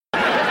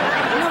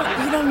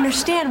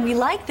understand. We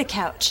like the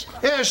couch.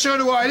 Yeah, so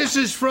do I. This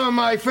is from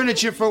my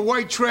Furniture for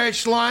White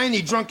Trash line,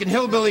 the Drunken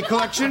Hillbilly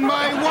collection,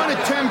 my one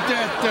attempt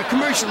at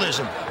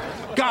commercialism.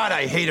 God,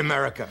 I hate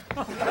America.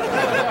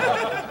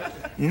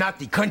 Not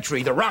the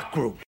country, the rock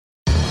group.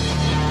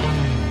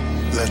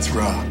 Let's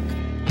rock.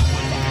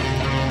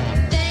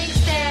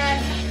 Thanks,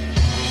 Dad.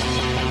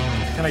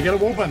 Can I get a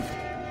whoopin'?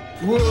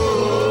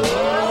 Whoa,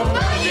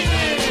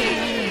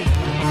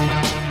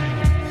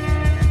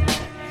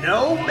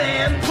 No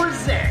Man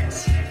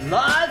presents,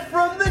 live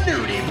from the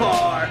nudie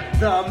bar,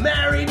 the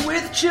Married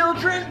with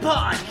Children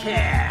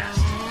podcast.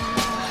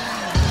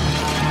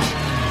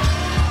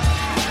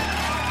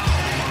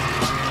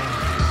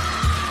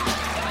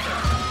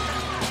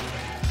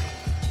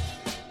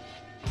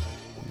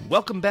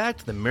 Welcome back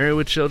to the Married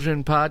with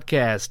Children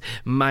podcast.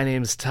 My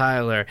name's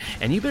Tyler,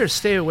 and you better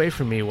stay away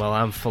from me while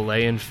I'm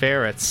filleting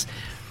ferrets.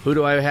 Who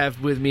do I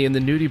have with me in the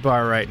nudie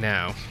bar right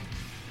now?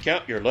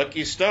 Count your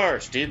lucky star.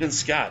 Steven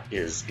Scott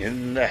is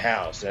in the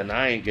house, and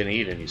I ain't gonna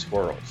eat any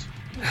squirrels.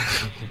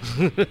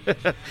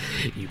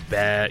 You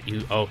better.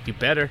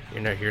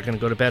 You're gonna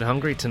go to bed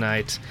hungry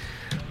tonight.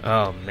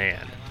 Oh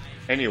man.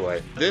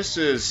 Anyway, this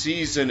is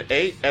season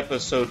 8,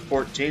 episode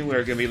 14.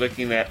 We're gonna be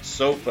looking at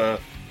Sofa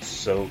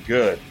So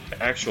Good.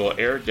 The actual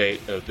air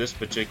date of this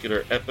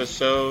particular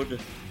episode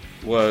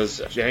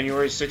was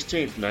January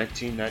 16th,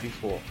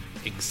 1994.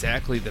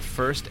 Exactly, the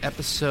first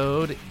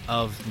episode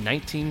of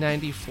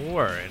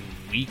 1994, and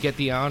we get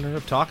the honor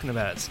of talking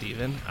about it,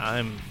 Steven.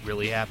 I'm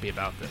really happy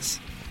about this.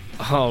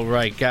 All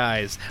right,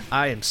 guys,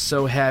 I am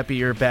so happy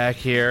you're back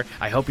here.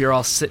 I hope you're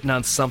all sitting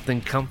on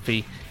something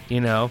comfy,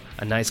 a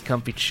nice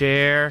comfy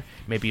chair,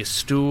 maybe a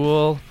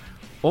stool,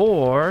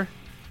 or,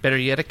 better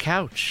yet, a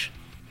couch.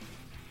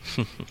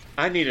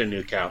 I need a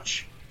new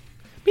couch.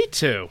 Me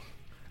too.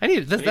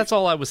 That's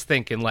all I was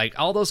thinking. Like,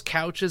 all those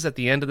couches at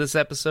the end of this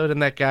episode in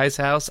that guy's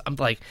house, I'm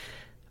like,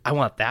 I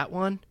want that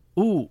one.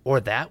 Ooh, or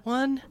that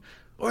one.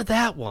 Or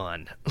that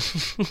one.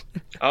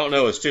 I don't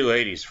know, it's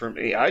 280s for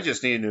me. I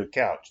just need a new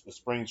couch. The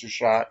springs are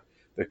shot.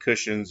 The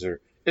cushions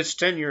are... It's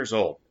 10 years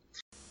old.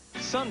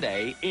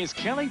 Sunday, is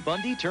Kelly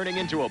Bundy turning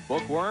into a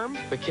bookworm?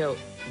 But Kel,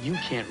 you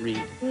can't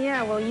read.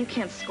 Yeah, well, you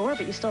can't score,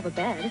 but you still have a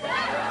bed.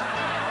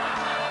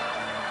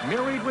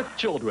 Married with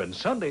Children,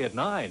 Sunday at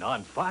 9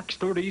 on Fox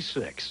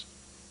 36.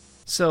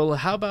 So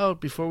how about,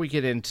 before we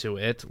get into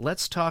it,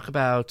 let's talk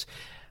about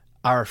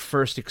our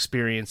first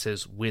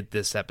experiences with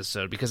this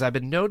episode, because I've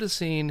been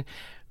noticing,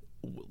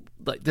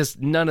 like,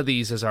 none of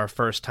these is our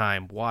first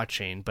time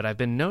watching, but I've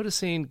been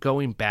noticing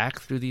going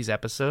back through these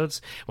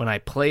episodes, when I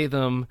play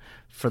them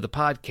for the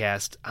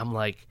podcast, I'm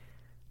like,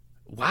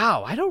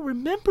 wow, I don't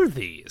remember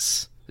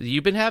these.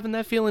 You been having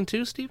that feeling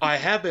too, Steve? I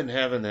have been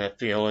having that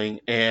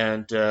feeling,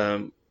 and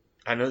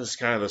I know this is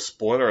kind of a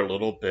spoiler a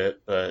little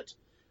bit, but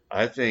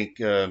I think...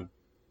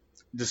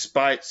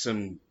 despite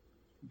some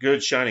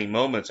good shining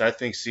moments, I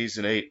think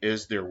season 8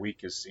 is their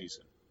weakest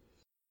season.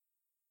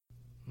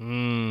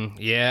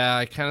 Yeah,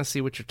 I kind of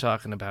see what you're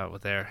talking about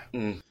with there.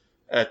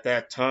 At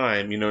that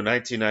time,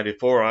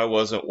 1994, I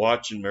wasn't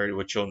watching Married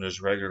with Children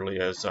as regularly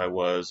as I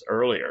was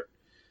earlier.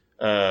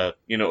 It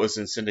was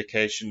in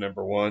syndication,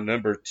 number one.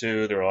 Number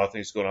two, there were a lot of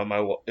things going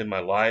on in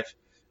my life.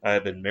 I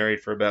had been married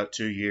for about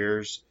 2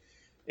 years,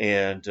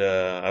 and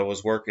I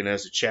was working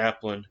as a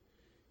chaplain.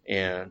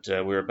 And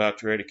we were about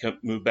to ready to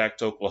move back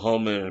to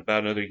Oklahoma in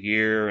about another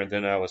year, and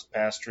then I was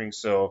pastoring.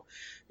 So,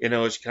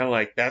 it's kind of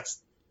like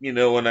that's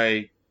when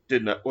I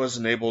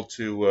wasn't able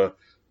to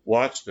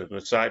watch them.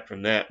 Aside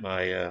from that,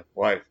 my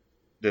wife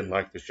didn't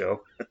like the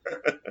show.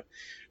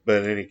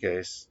 But in any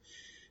case,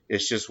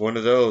 it's just one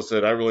of those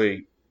that I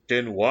really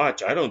didn't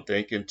watch. I don't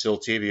think until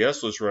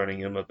TBS was running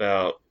them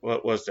about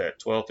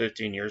 12,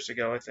 15 years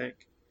ago, I think.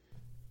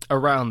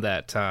 Around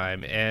that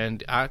time,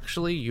 and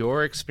actually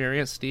your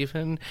experience,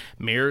 Stephen,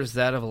 mirrors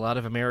that of a lot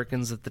of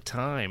Americans at the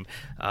time.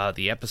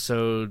 The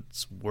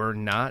episodes were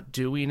not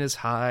doing as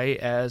high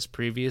as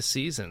previous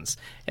seasons,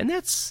 and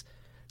that's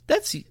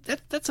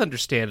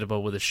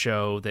understandable with a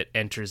show that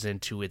enters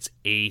into its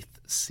 8th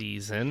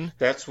season.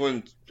 That's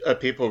when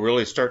people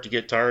really start to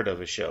get tired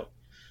of a show.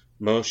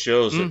 Most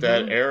shows at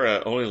that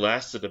era only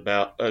lasted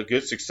about, a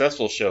good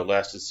successful show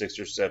lasted 6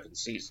 or 7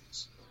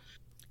 seasons.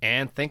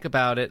 And think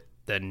about it.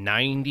 The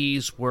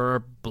 90s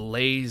were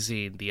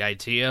blazing. The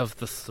idea of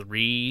the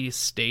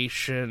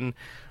 3-station,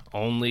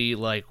 only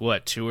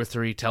 2 or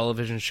 3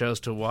 television shows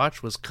to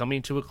watch was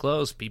coming to a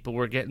close. People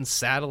were getting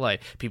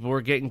satellite. People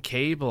were getting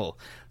cable.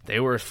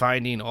 They were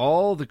finding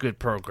all the good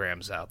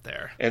programs out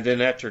there. And then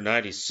after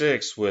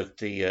 96,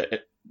 with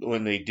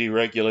when the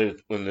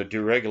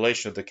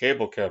deregulation of the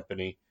cable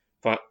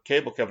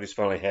companies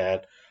finally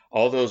had,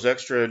 all those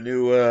extra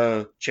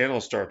new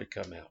channels started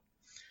to come out.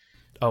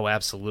 Oh,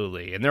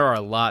 absolutely. And there are a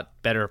lot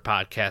better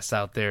podcasts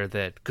out there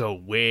that go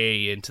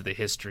way into the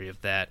history of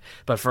that.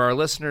 But for our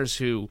listeners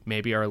who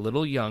maybe are a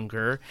little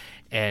younger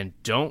and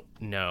don't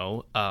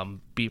know,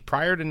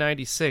 prior to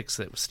 96,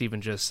 that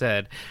Stephen just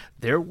said,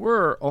 there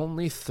were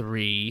only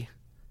 3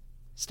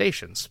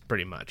 stations,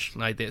 pretty much.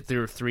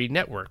 There were 3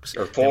 networks.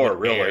 Or 4,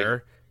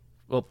 really.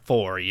 Well,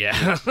 4,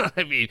 yeah.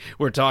 I mean,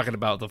 we're talking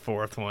about the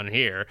 4th one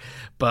here,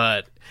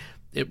 but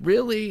it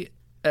really,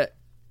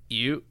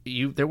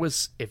 there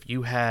was, if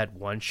you had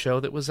one show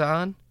that was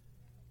on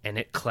and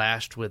it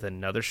clashed with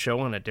another show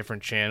on a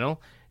different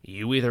channel,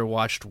 you either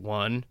watched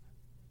one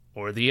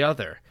or the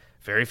other.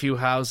 Very few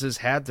houses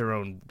had their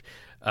own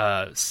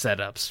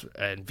setups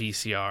and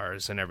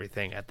VCRs and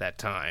everything at that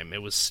time.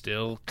 It was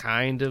still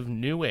kind of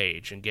new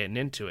age and getting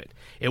into it.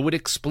 It would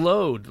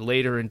explode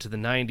later into the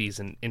 90s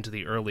and into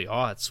the early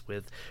aughts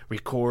with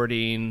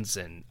recordings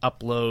and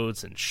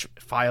uploads and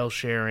file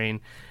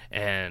sharing,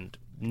 and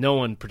no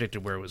one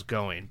predicted where it was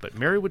going. But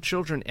Married with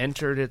Children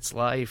entered its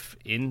life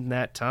in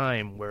that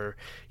time where,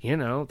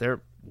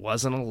 there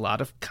wasn't a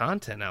lot of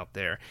content out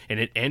there, and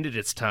it ended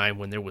its time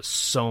when there was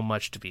so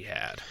much to be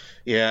had.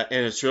 Yeah,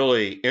 and it's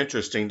really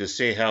interesting to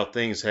see how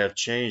things have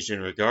changed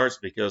in regards,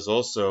 because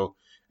also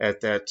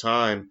at that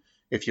time,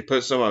 if you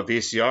put some on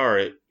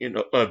VCR,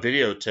 a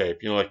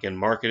videotape, like, and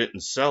market it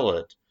and sell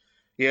it,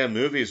 yeah,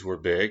 movies were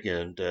big,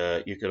 and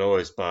you could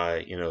always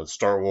buy,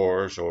 Star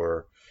Wars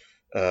or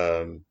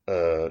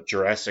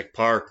Jurassic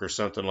Park or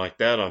something like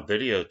that on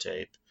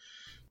videotape,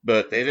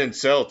 but they didn't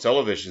sell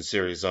television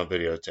series on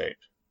videotape.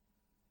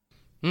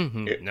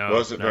 Mm-hmm.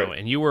 No.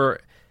 And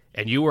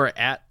you were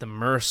at the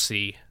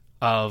mercy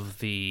of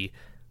the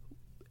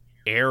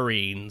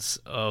airings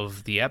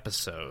of the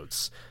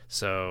episodes.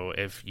 So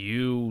if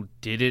you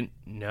didn't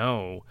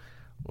know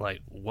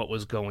what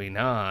was going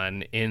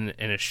on in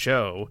a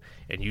show,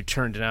 and you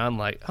turned it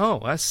on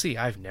I see,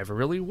 I've never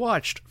really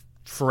watched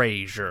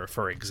Frasier,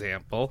 for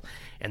example,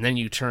 and then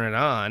you turn it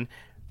on,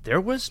 there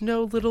was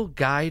no little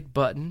guide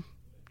button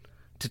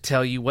to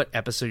tell you what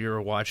episode you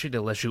were watching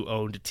unless you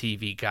owned a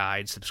TV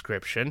Guide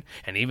subscription.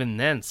 And even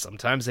then,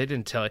 sometimes they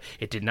didn't tell you.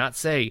 It did not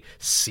say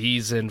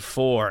Season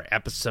 4,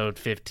 Episode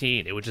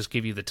 15. It would just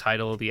give you the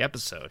title of the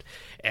episode.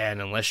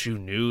 And unless you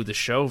knew the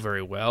show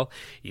very well,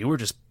 you were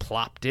just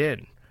plopped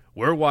in.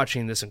 We're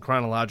watching this in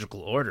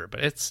chronological order,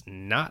 but it's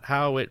not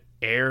how it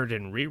aired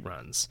in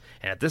reruns.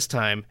 And at this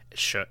time,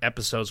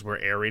 episodes were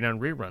airing on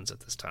reruns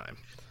at this time.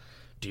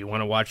 Do you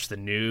want to watch the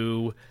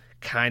new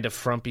kind of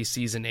frumpy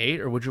Season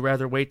 8, or would you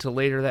rather wait till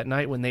later that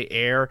night when they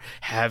air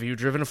Have You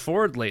Driven a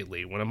Ford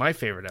Lately, one of my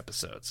favorite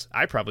episodes?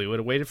 I probably would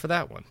have waited for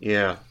that one.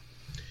 Yeah.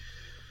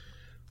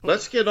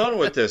 Let's get on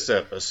with this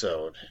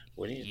episode.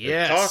 We need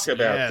to talk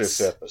about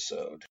this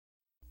episode.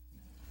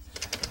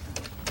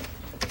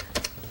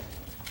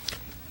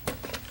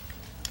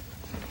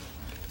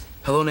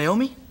 Hello,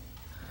 Naomi?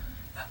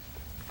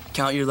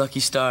 Count your lucky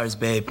stars,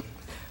 babe.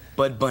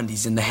 Bud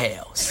Bundy's in the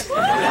house.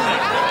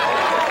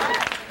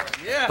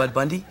 Yeah. Bud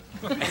Bundy?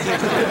 We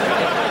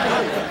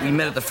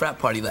met at the frat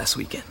party last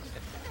weekend.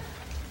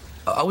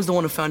 I was the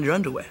one who found your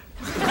underwear.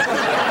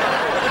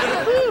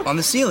 On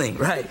the ceiling,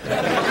 right.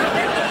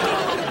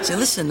 Say,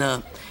 listen,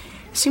 it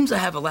seems I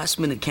have a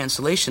last-minute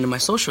cancellation in my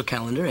social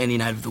calendar any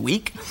night of the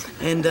week.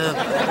 And,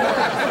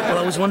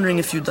 I was wondering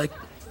if you'd like...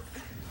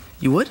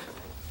 You would?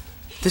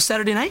 This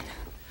Saturday night?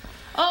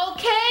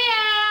 Okay,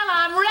 Al,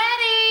 I'm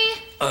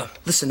ready.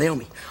 Listen,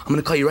 Naomi, I'm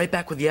gonna call you right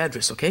back with the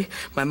address, okay?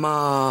 My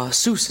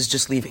masseuse is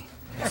just leaving.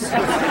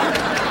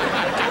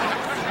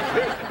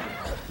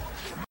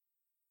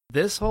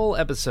 This whole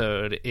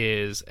episode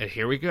is,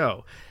 here we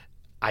go.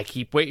 I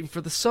keep waiting for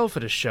the sofa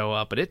to show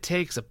up, but it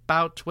takes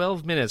about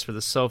 12 minutes for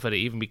the sofa to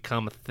even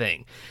become a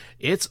thing.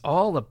 It's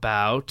all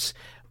about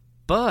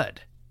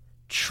Bud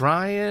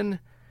trying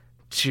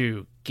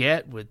to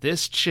get with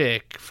this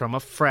chick from a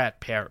frat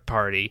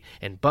party,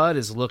 and Bud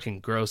is looking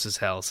gross as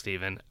hell,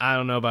 Steven. I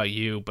don't know about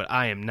you, but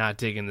I am not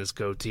digging this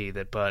goatee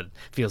that Bud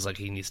feels like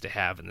he needs to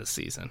have in this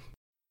season.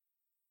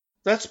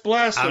 That's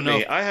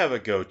blasphemy. I have a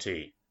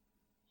goatee.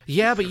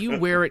 Yeah, but you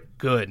wear it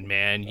good,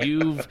 man.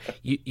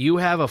 You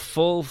have a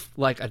full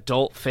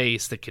adult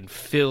face that can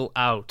fill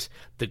out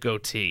the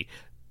goatee.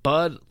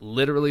 Bud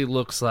literally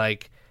looks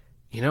like,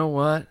 you know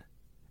what?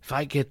 If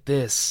I get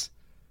this,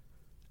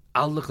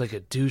 I'll look like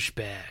a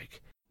douchebag.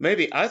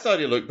 Maybe I thought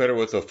he looked better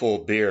with a full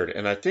beard,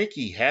 and I think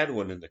he had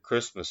one in the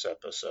Christmas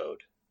episode.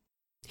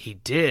 He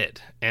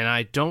did, and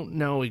I don't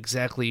know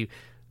exactly.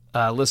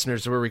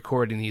 Listeners, we're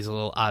recording these a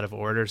little out of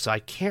order, so I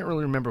can't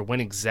really remember when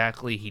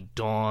exactly he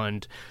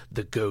donned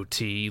the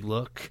goatee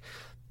look,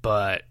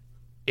 but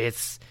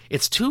it's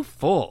too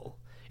full.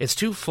 It's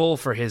too full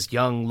for his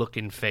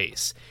young-looking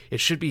face.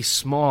 It should be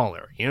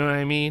smaller, you know what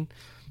I mean?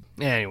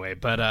 Anyway,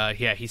 but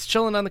he's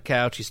chilling on the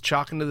couch, he's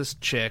talking to this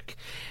chick,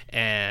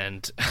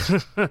 and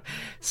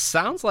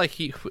sounds like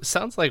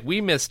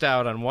we missed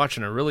out on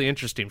watching a really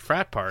interesting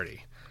frat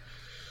party.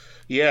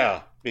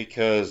 Yeah.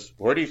 Because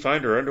where do you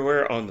find her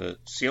underwear? On the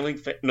ceiling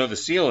fan? No, the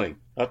ceiling.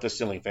 Not the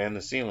ceiling fan,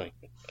 the ceiling.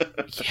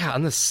 Yeah,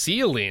 on the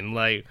ceiling.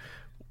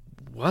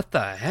 What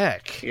the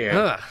heck? Yeah.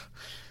 Ugh.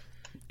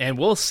 And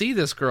we'll see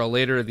this girl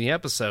later in the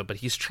episode, but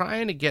he's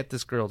trying to get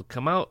this girl to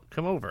come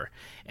over.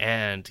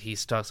 And he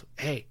talks,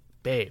 hey,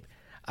 babe,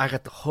 I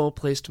got the whole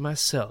place to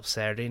myself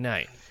Saturday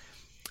night.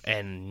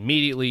 And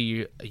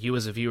immediately you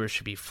as a viewer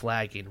should be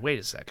flagging, wait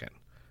a second.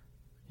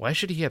 Why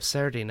should he have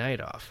Saturday night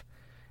off?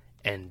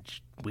 And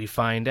we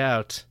find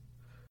out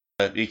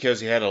Because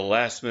he had a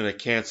last-minute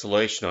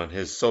cancellation on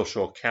his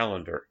social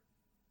calendar.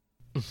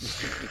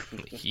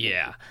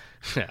 Yeah.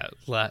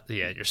 Yeah,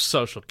 your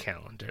social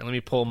calendar. Let me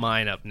pull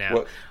mine up now.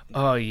 What?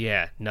 Oh,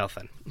 yeah,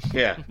 nothing.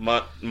 Yeah,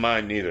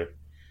 mine neither.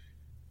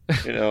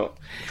 You know.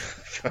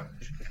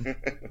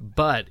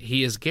 But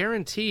he is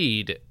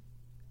guaranteed,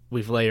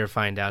 we've later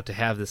find out, to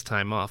have this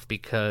time off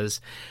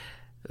because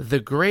the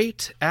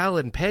great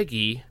Alan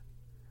Peggy,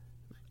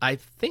 I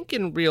think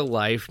in real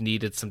life,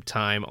 needed some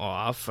time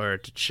off or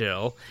to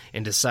chill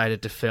and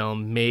decided to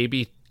film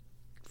maybe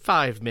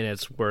 5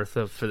 minutes worth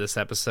of for this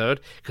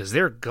episode because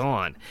they're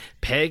gone.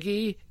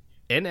 Peggy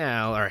and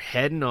Al are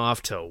heading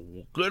off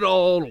to good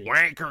old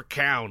Wanker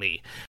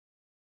County.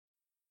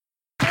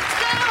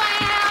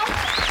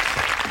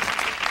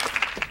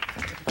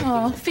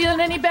 Oh,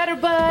 feeling any better,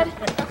 bud?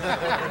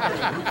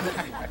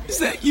 Is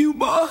that you,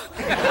 Ma?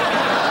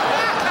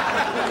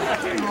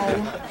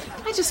 Oh,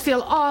 I just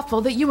feel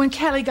awful that you and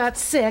Kelly got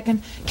sick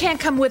and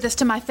can't come with us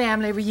to my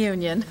family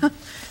reunion.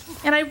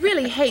 And I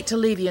really hate to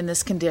leave you in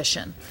this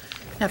condition.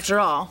 After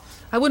all,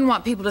 I wouldn't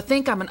want people to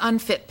think I'm an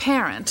unfit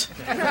parent.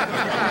 Let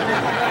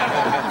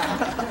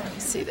me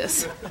see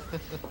this.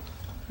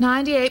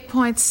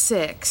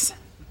 98.6.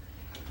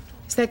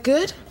 Is that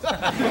good?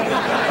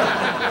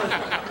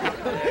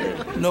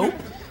 Nope.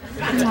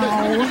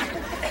 No.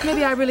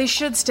 Maybe I really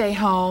should stay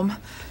home.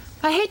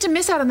 I hate to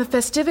miss out on the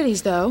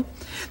festivities, though.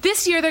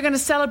 This year they're going to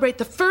celebrate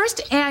the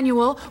first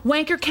annual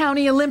Wanker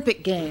County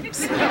Olympic Games.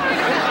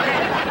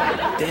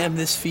 Damn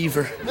this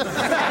fever.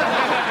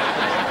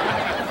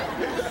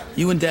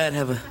 You and Dad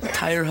have a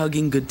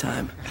tire-hugging good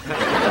time.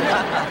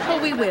 Oh,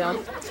 we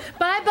will.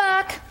 Bye,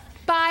 Buck.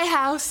 Bye,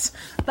 house.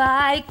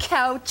 Bye,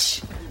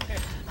 couch.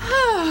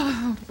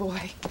 Oh,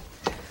 boy.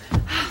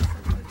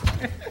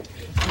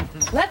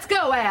 Let's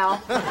go,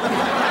 Al.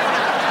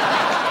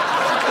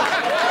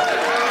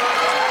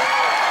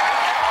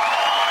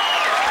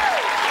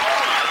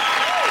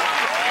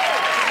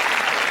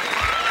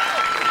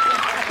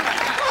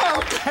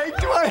 Okay,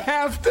 do I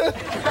have to?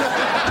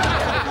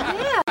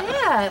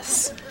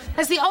 Yes.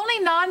 As the only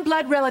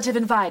non-blood relative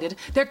invited,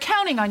 they're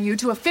counting on you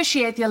to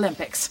officiate the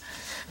Olympics.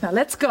 Now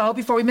let's go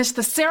before we miss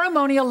the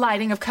ceremonial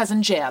lighting of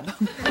Cousin Jeb.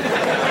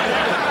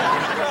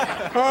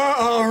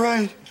 All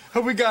right.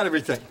 We got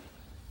everything.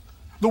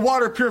 The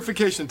water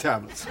purification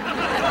tablets.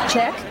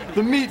 Check.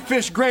 The meat,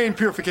 fish, grain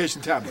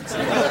purification tablets.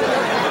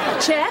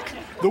 Check.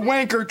 The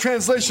Wanker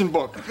translation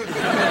book.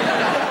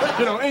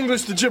 You know,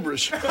 English to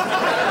gibberish.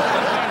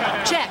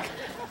 Check.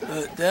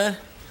 Dad,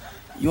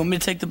 you want me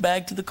to take the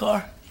bag to the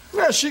car?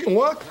 Yeah, she can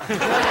walk.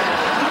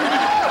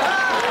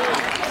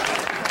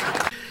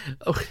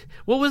 Oh,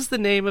 what was the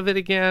name of it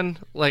again?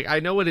 Like,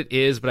 I know what it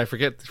is, but I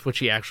forget what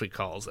she actually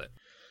calls it.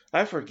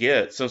 I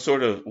forget. Some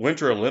sort of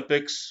Winter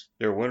Olympics.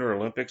 They're Winter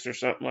Olympics or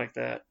something like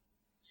that.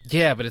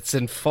 Yeah, but it's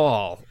in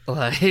fall.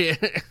 Well,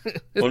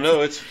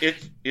 no,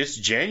 it's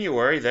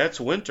January. That's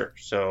winter.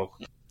 So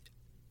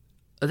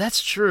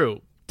that's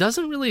true.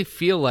 Doesn't really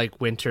feel like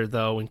winter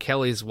though when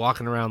Kelly's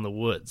walking around the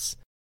woods.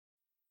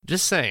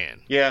 Just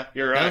saying. Yeah,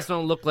 you're right. Those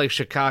don't look like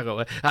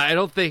Chicago. I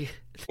don't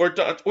think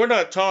we're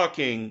not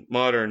talking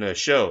modern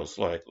shows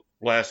like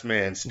Last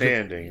Man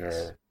Standing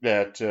or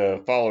that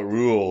follow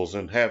rules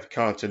and have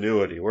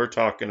continuity. We're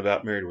talking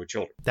about Married with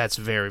Children. That's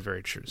very,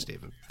 very true,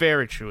 Stephen.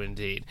 Very true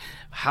indeed.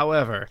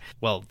 However,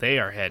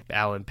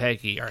 Al and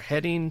Peggy are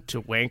heading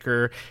to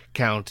Wanker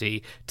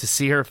County to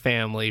see her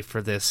family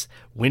for this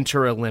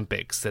Winter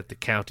Olympics that the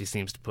county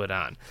seems to put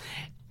on.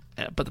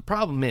 But the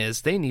problem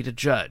is they need a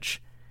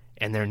judge.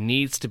 And there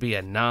needs to be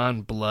a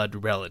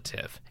non-blood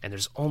relative. And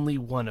there's only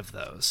one of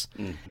those.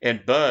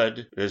 And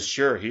Bud is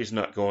sure he's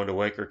not going to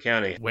Wanker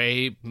County.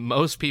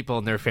 Most people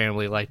in their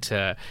family like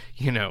to,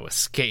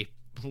 escape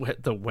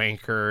the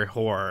Wanker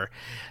horror.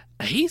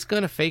 He's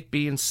going to fake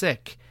being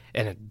sick.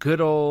 And a good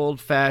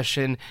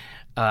old-fashioned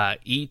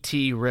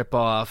E.T.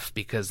 ripoff,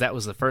 because that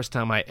was the first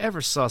time I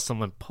ever saw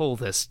someone pull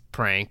this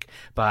prank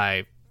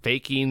by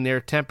faking their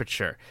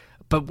temperature.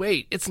 But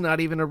wait, it's not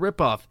even a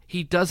ripoff.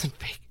 He doesn't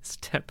fake his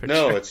temperature.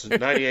 No, it's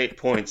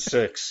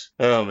 98.6.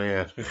 Oh,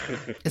 man.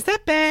 Is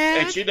that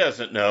bad? And she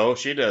doesn't know.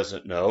 She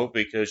doesn't know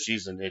because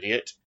she's an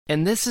idiot.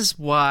 And this is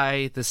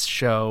why this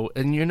show,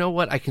 and you know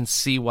what? I can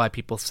see why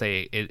people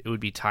say it would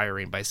be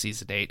tiring by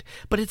season 8,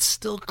 but it's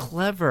still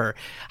clever.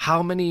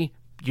 How many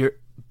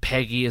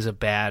Peggy is a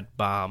bad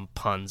mom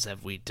puns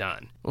have we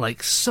done?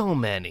 Like, so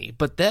many.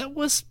 But that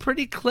was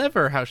pretty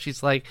clever how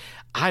she's like,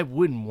 I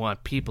wouldn't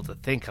want people to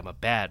think I'm a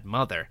bad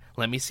mother.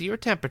 Let me see your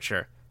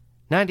temperature.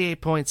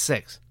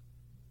 98.6.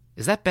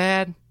 Is that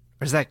bad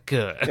or is that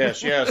good? Yeah,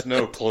 she has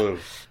no clue.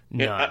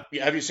 None.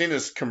 Have you seen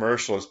this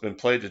commercial? It's been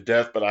played to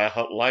death, but I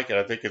like it.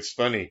 I think it's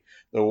funny.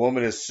 The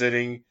woman is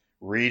sitting,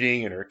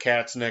 reading, and her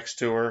cat's next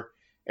to her,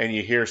 and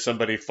you hear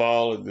somebody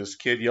fall, and this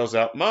kid yells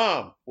out,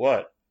 Mom,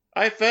 what?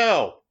 I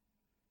fell.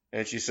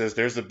 And she says,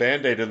 there's a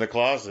Band-Aid in the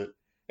closet.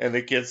 And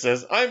the kid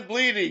says, I'm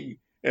bleeding.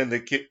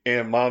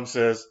 And Mom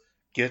says,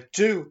 get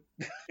two.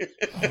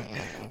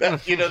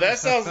 That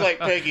sounds like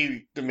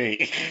Peggy to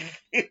me.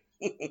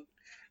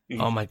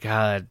 Oh my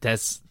God,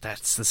 that's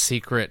the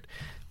secret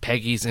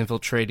Peggy's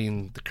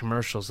infiltrating the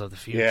commercials of the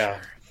future. Yeah.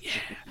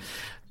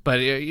 But,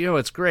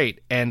 it's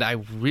great. And I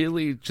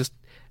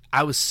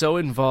was so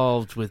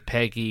involved with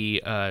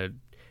Peggy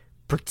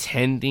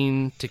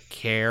pretending to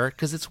care,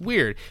 because it's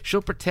weird.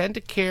 She'll pretend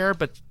to care,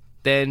 but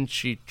then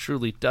she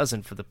truly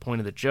doesn't for the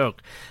point of the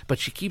joke. But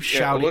she keeps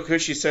shouting. Look who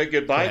she said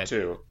goodbye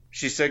to.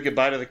 She said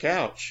goodbye to the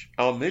couch.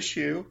 I'll miss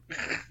you.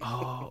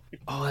 Oh,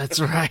 that's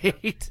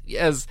right.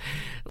 Yes.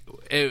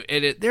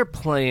 They're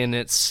playing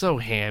it so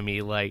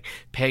hammy. Like,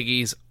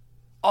 Peggy's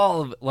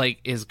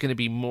is going to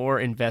be more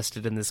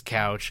invested in this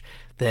couch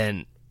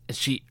than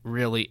she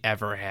really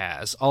ever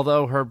has.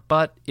 Although her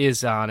butt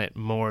is on it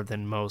more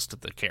than most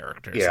of the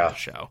characters in the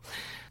show.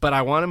 But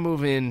I want to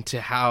move into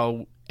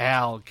how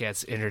Al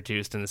gets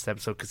introduced in this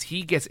episode, because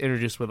he gets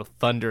introduced with a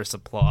thunderous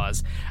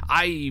applause.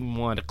 I even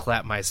want to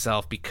clap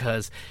myself,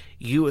 because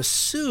you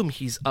assume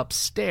he's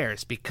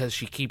upstairs because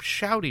she keeps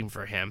shouting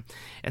for him,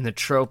 and the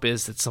trope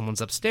is that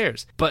someone's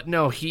upstairs. But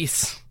no,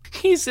 he's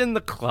in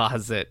the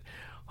closet,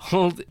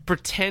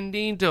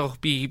 pretending to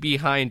be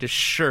behind a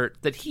shirt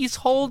that he's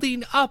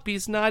holding up.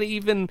 He's not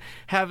even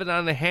having it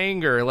on a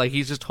hanger. Like,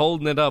 he's just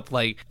holding it up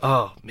like,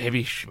 oh,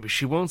 maybe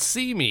she won't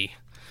see me.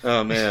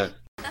 Oh, man.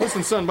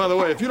 Listen, son, by the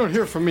way, if you don't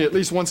hear from me at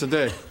least once a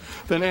day,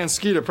 then Aunt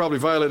Skeeter probably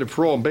violated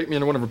parole and baked me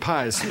into one of her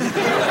pies.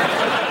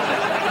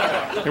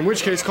 In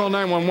which case, call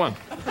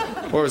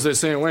 911. Or as they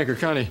say in Wanker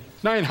County,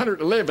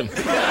 911.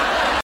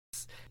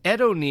 Ed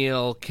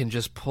O'Neill can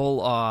just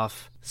pull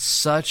off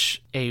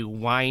such a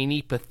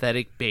whiny,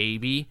 pathetic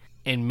baby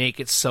and make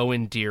it so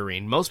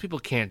endearing. Most people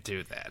can't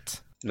do that.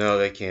 No,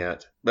 they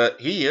can't. But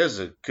he is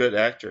a good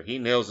actor. He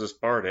nails this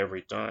part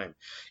every time.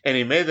 And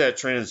he made that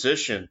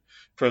transition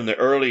from the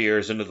early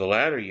years into the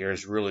latter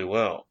years really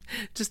well.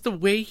 Just the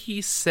way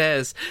he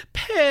says,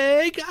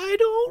 Peg, I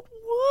don't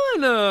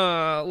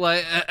wanna.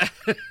 Like,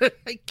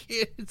 I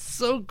can't. It's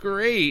so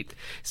great.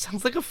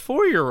 Sounds like a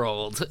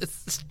 4-year-old.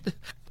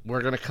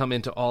 We're going to come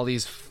into all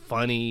these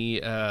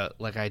funny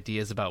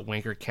ideas about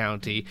Wanker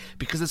County,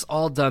 because it's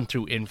all done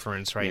through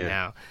inference right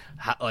now.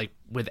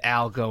 With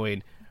Al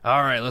going,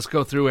 all right, let's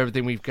go through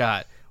everything we've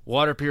got.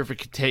 Water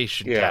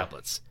purification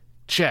tablets.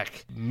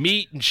 Check.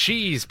 Meat and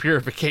cheese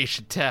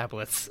purification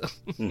tablets.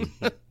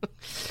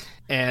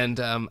 And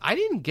I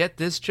didn't get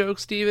this joke,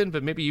 Steven,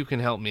 but maybe you can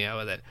help me out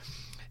with it.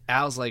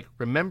 Al's like,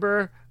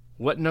 remember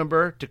what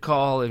number to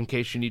call in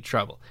case you need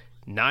trouble.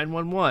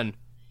 911,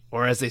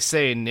 or as they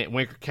say in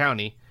Wanker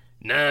County,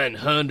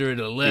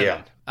 911.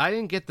 Yeah. I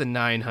didn't get the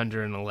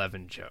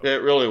 911 joke.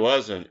 It really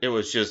wasn't. It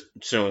was just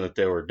showing that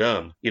they were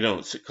dumb. You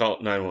don't call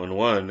it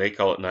 911, they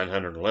call it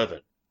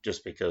 911,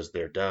 just because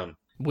they're dumb.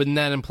 Wouldn't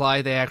that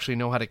imply they actually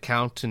know how to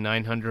count to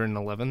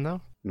 911, though?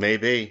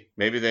 Maybe.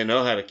 Maybe they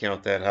know how to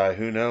count that high.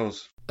 Who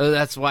knows?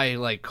 That's why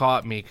it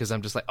caught me, because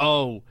I'm just like,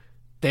 oh,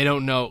 they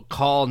don't know.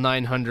 Call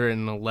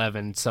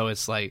 911. So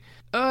it's like,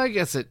 oh, I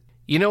guess it.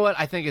 You know what?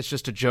 I think it's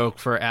just a joke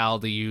for Al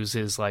to use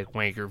his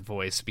wanker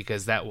voice,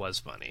 because that was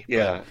funny.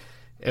 Yeah.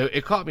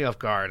 It caught me off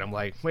guard. I'm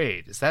like,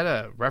 wait, is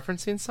that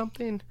referencing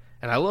something?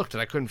 And I looked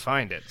and I couldn't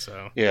find it.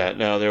 So yeah,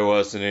 no, there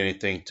wasn't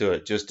anything to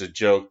it. Just a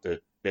joke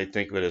that they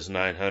think of it as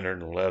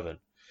 911.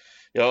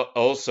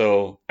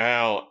 Also,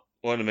 Al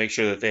wanted to make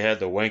sure that they had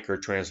the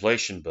Wanker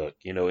translation book,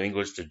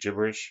 English to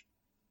gibberish.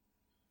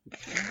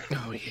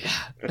 Oh, yeah.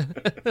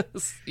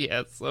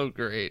 Yeah, it's so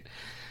great.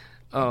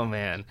 Oh,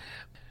 man.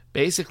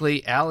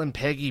 Basically, Al and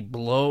Peggy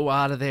blow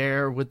out of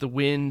there with the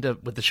wind,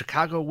 with the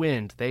Chicago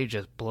wind. They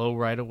just blow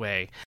right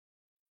away.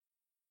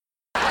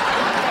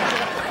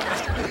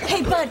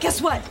 Hey, Bud,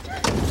 guess what?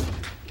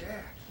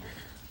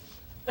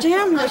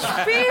 Damn this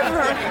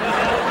fever.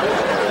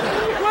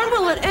 When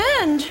will it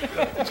end?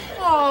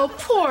 Oh,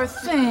 poor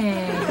thing.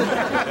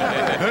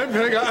 Hey,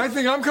 Peg, I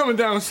think I'm coming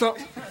down with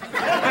something.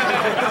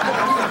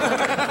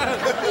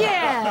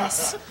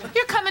 Yes.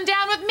 You're coming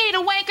down with me to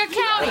Wanker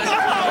County.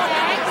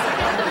 Thanks.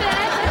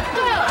 Let's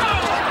go.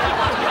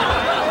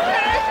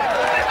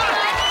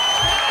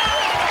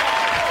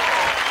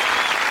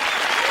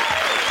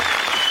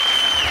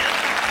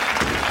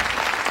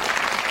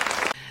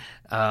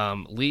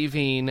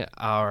 Leaving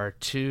our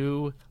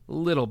two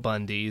little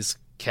Bundys,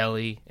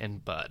 Kelly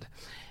and Bud.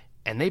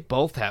 And they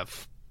both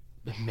have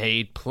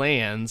made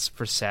plans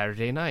for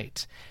Saturday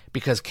night,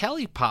 because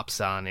Kelly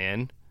pops on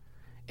in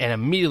and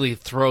immediately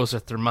throws a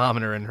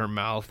thermometer in her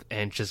mouth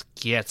and just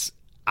gets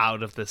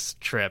out of this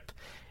trip.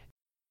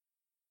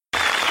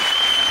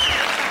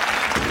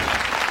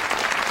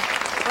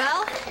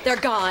 Well, they're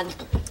gone.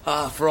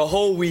 For a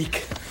whole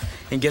week.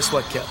 And guess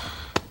what, Kel?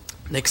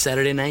 Next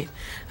Saturday night,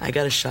 I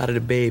got a shot at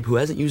a babe who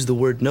hasn't used the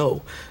word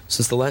no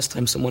since the last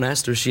time someone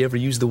asked her if she ever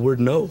used the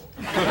word no.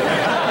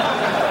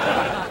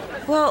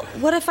 Well,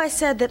 what if I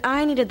said that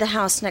I needed the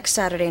house next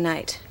Saturday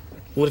night?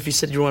 What if you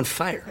said you were on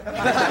fire?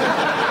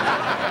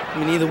 I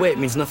mean, either way, it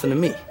means nothing to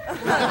me.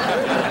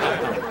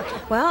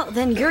 Well,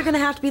 then you're gonna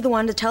have to be the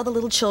one to tell the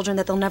little children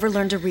that they'll never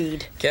learn to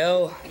read.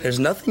 Kel, there's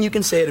nothing you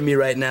can say to me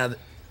right now that...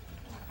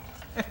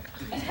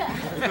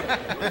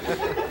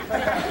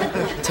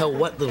 Tell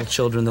what little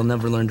children they'll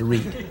never learn to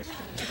read?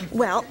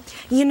 Well,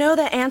 you know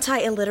that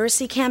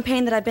anti-illiteracy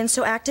campaign that I've been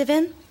so active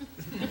in?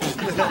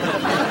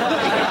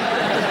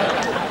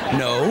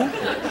 No.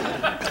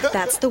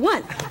 That's the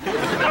one.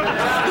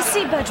 You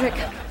see,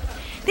 Budrick,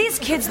 these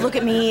kids look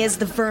at me as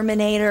the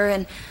Verminator,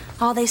 and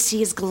all they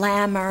see is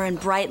glamour and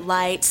bright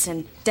lights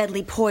and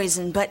deadly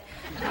poison, but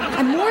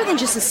I'm more than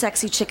just a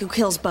sexy chick who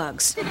kills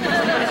bugs.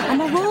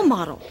 I'm a role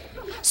model.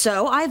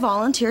 So I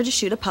volunteered to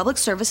shoot a public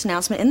service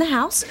announcement in the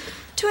house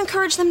to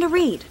encourage them to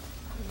read.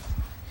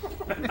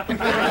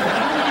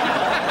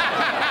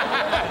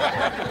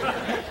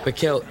 But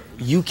Kel,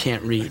 you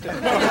can't read.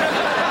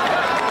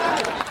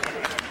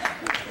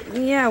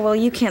 Yeah, well,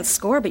 you can't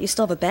score, but you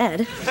still have a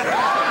bed.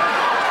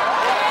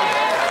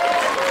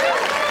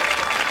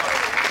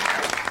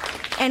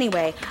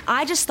 Anyway,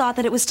 I just thought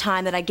that it was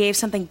time that I gave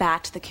something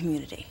back to the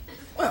community.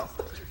 Well,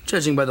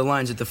 judging by the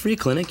lines at the free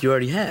clinic, you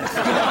already have.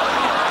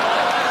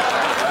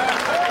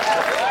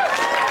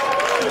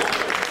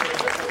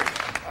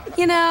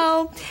 You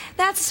know,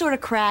 that's the sort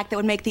of crack that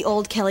would make the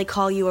old Kelly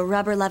call you a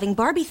rubber-loving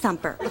Barbie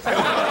thumper.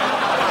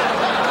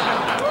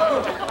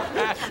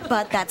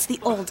 But that's the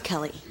old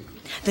Kelly.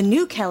 The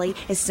new Kelly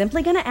is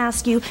simply going to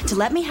ask you to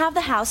let me have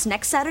the house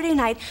next Saturday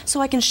night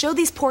so I can show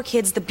these poor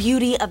kids the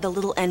beauty of the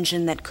little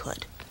engine that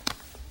could.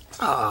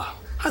 Ah,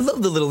 I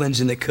love the little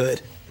engine that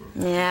could.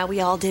 Yeah, we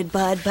all did,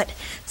 Bud, but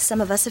some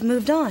of us have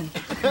moved on.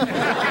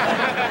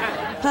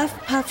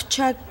 Puff, puff,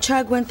 chug,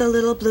 chug went the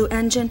little blue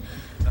engine.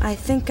 I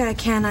think I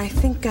can, I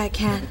think I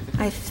can,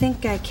 I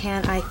think I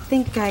can, I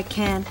think I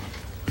can,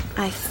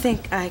 I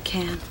think I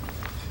can.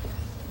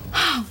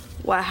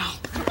 Wow.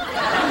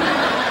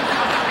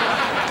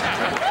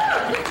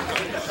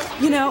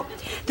 You know,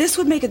 this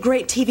would make a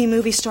great TV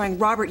movie starring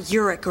Robert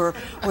Urich or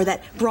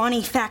that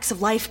brawny Facts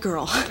of Life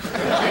girl.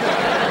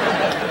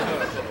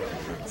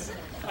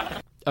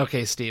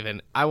 Okay,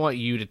 Steven, I want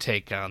you to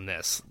take on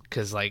this,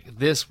 because,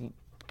 this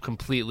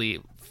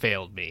completely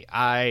failed me.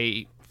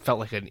 I felt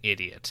like an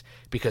idiot,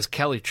 because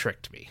Kelly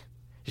tricked me.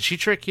 Did she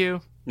trick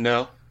you?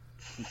 No.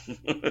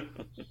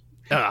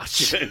 Oh,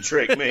 she didn't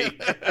trick me.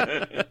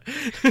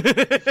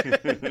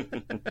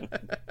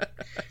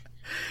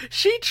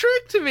 She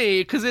tricked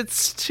me, because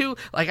it's too...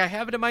 I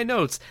have it in my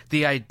notes.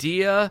 The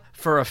idea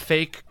for a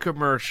fake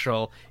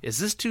commercial, is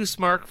this too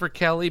smart for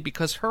Kelly?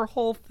 Because her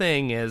whole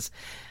thing is,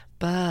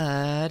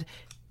 Bud,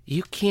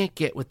 you can't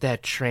get with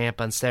that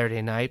tramp on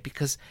Saturday night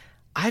because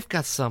I've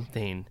got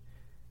something.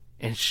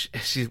 And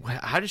she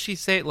how does she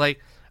say it?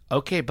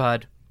 Okay,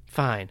 Bud,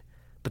 fine.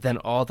 But then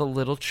all the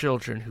little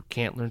children who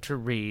can't learn to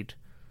read,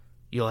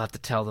 you'll have to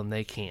tell them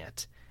they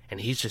can't.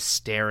 And he's just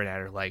staring at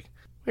her like,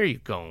 where are you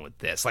going with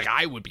this?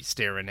 I would be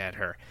staring at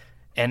her.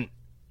 And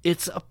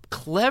it's a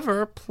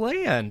clever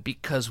plan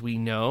because we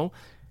know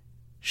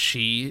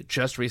she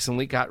just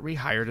recently got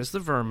rehired as the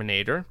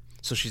Verminator.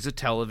 So she's a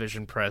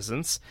television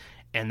presence.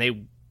 And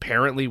they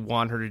apparently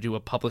want her to do a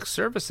public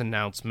service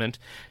announcement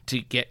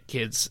to get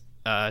kids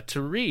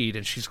to read.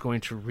 And she's going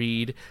to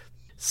read.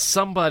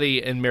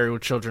 Somebody in Married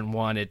with Children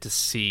wanted to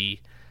see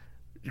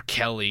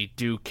Kelly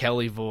do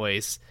Kelly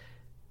voice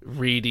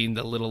reading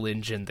The Little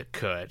Engine That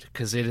Could,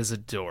 because it is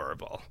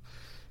adorable.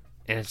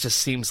 And it just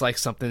seems like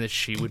something that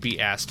she would be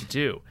asked to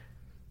do.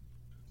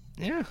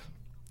 Yeah.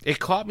 It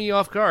caught me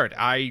off guard.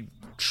 I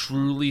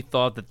truly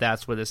thought that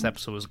that's where this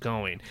episode was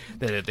going.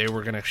 That they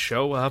were going to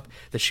show up,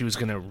 that she was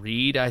going to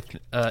read A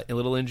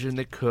Little Engine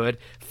That Could,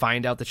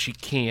 find out that she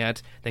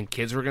can't, then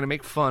kids were going to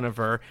make fun of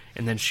her,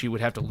 and then she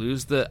would have to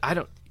lose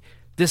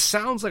this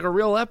sounds like a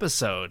real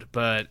episode,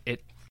 but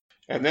it...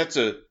 And that's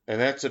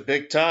a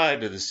big tie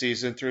to the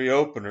season 3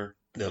 opener,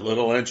 The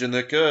Little Engine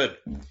That Could.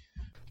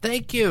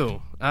 Thank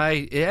you.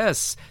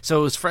 Yes. So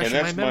it was fresh in my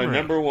memory. And that's my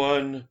number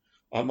one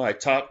on my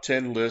top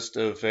 10 list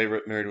of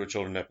favorite Married with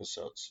Children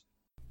episodes.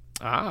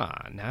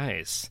 Ah,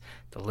 nice.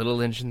 The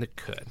Little Engine That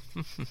Could.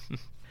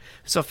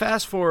 So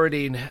fast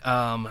forwarding,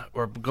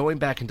 or going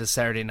back into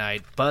Saturday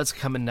night, Bud's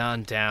coming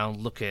on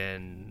down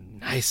looking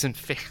nice and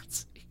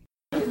fancy.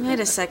 Wait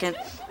a second.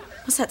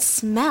 What's that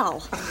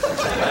smell?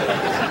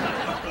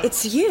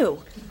 It's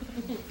you.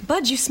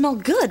 Bud, you smell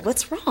good.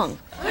 What's wrong?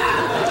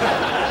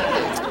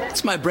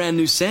 It's my brand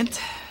new scent,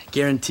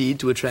 guaranteed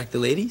to attract the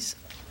ladies.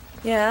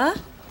 Yeah?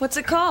 What's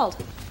it called?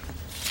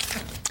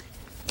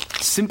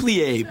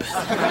 Simply Abe.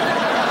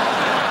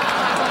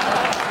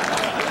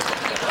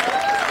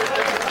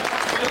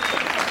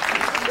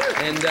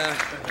 And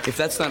if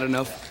that's not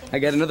enough, I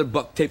got another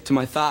buck taped to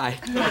my thigh.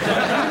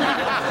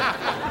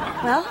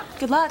 Well,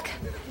 good luck.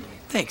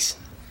 Thanks.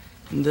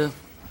 And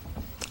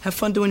have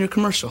fun doing your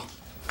commercial.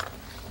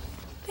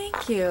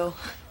 Thank you.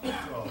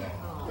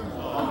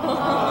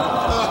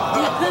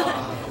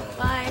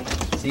 Bye.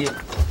 See you.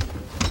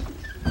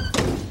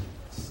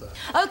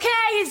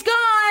 Okay, he's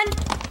gone.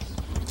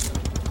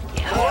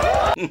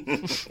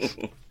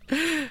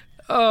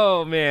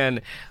 Oh,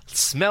 man.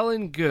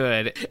 Smelling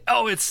good.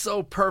 Oh, it's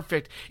so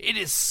perfect. It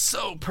is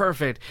so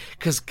perfect.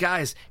 Because,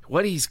 guys,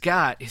 what he's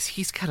got is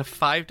he's got a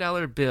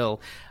 $5 bill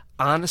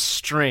on a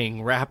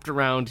string wrapped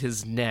around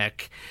his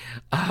neck,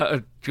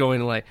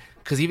 going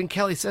because even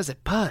Kelly says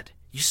it, Bud,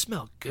 you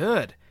smell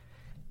good.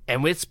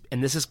 And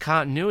this is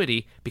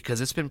continuity because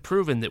it's been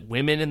proven that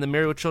women in the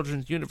Married with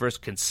Children's universe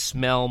can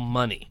smell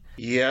money.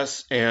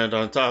 Yes, and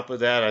on top of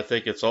that, I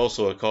think it's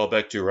also a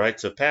callback to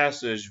Rites of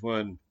Passage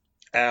when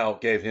Al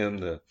gave him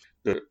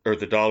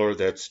the dollar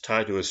that's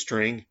tied to a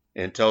string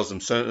and tells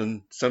him,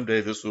 "Son,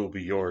 someday this will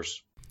be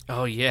yours."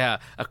 Oh yeah,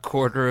 a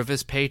quarter of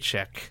his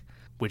paycheck,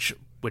 which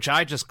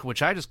I just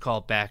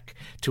called back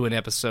to an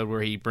episode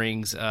where he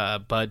brings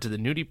Bud to the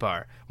nudie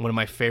bar. One of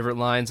my favorite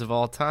lines of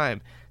all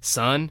time.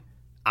 "Son,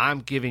 I'm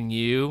giving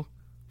you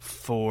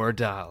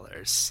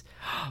 $4.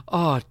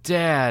 Oh,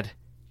 Dad,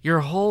 your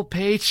whole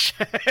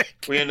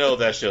paycheck." We know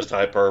that's just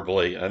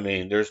hyperbole. I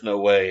mean, there's no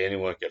way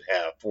anyone could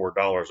have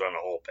 $4 on a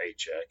whole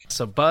paycheck.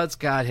 So Bud's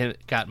got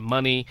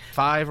money,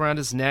 $5 around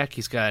his neck.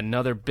 He's got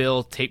another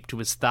bill taped to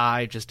his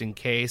thigh just in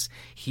case.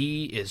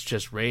 He is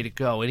just ready to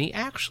go. And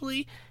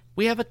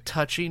we have a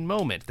touching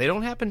moment. They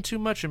don't happen too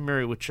much in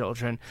Married with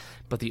Children,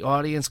 but the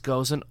audience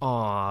goes in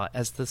awe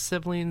as the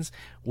siblings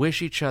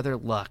wish each other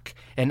luck.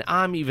 And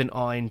I'm even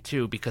awing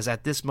too, because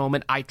at this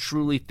moment, I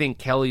truly think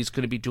Kelly's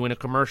going to be doing a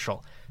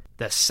commercial.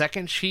 The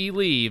second she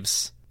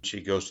leaves,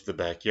 she goes to the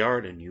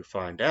backyard and you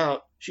find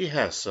out she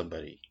has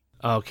somebody.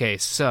 Okay,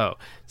 so,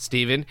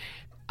 Steven,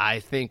 I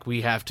think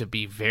we have to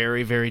be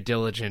very, very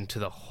diligent to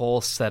the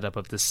whole setup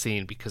of this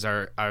scene because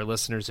our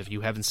listeners, if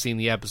you haven't seen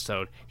the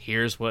episode,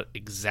 here's what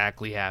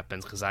exactly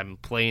happens because I'm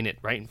playing it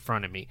right in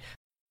front of me.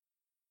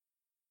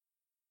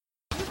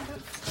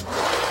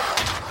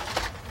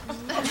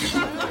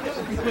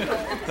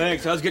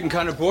 Thanks. I was getting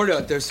kind of bored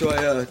out there,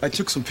 so I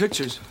took some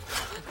pictures.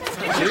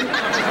 See?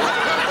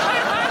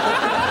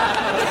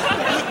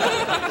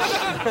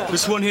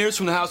 This one here is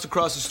from the house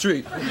across the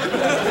street.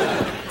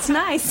 It's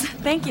nice.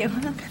 Thank you.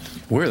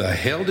 Where the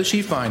hell did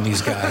she find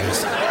these guys?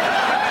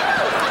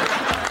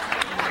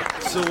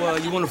 So,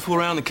 you want to fool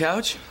around the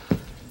couch?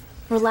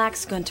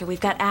 Relax, Gunter.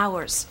 We've got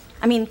hours.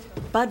 I mean,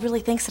 Bud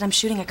really thinks that I'm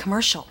shooting a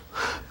commercial.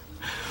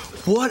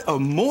 What a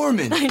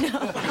Mormon! I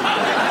know.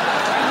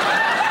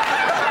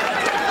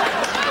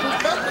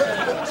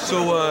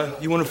 So,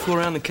 you want to fool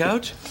around the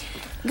couch?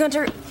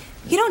 Gunter,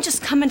 you don't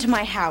just come into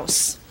my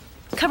house,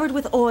 covered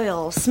with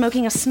oil,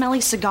 smoking a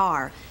smelly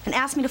cigar, and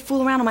ask me to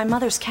fool around on my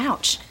mother's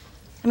couch.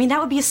 I mean,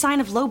 that would be a sign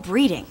of low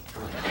breeding.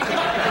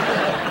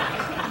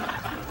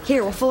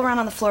 Here, we'll fool around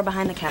on the floor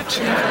behind the couch.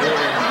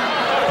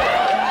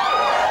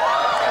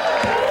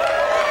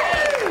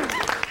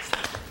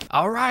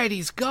 All right,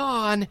 he's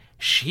gone.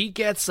 She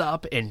gets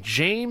up and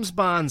James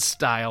Bond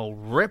style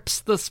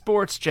rips the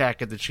sports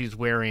jacket that she's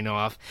wearing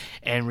off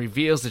and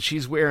reveals that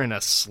she's wearing a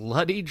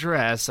slutty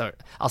dress, or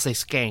I'll say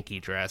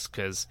skanky dress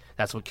because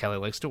that's what Kelly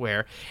likes to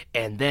wear,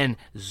 and then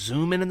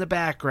zooming in the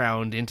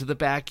background into the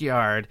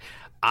backyard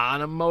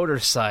on a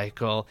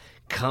motorcycle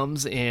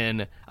comes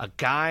in a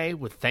guy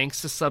with,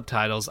 thanks to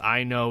subtitles,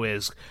 I know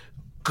is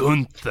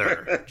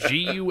Gunther,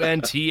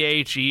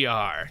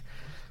 Gunther,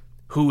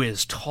 who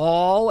is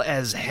tall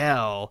as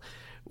hell,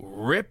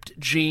 ripped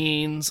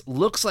jeans,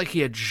 looks like he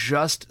had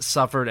just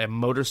suffered a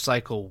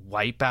motorcycle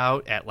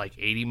wipeout at like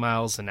 80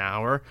 miles an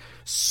hour,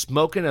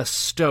 smoking a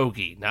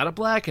stogie, not a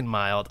Black and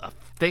Mild, a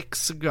thick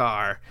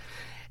cigar,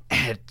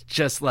 and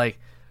just like,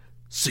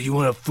 "So you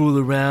want to fool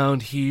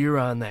around here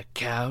on that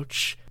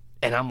couch?"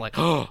 And I'm like,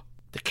 "Oh,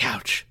 the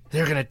couch.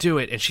 They're going to do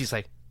it." And she's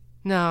like,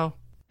 "No."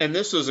 And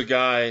this was a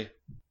guy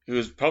who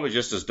was probably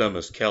just as dumb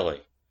as Kelly.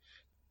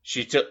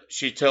 She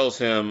tells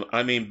him,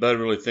 "I mean, Bud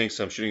really thinks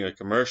I'm shooting a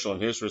commercial."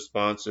 And his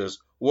response is,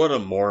 "What a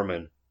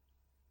Mormon."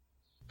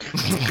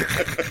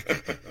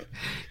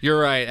 You're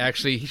right.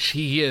 Actually,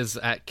 he is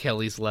at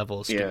Kelly's level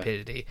of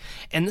stupidity. Yeah.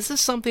 And this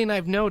is something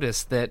I've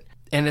noticed that,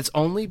 and it's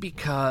only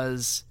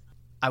because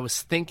I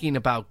was thinking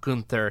about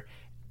Gunther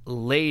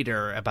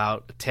later,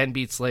 about 10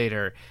 beats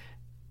later,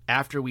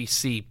 after we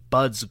see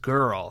Bud's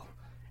girl,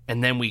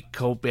 and then we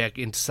go back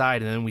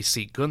inside, and then we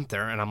see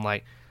Gunther, and I'm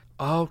like,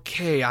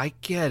 okay, I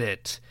get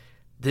it.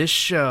 This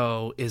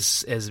show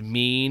is as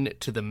mean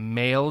to the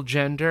male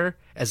gender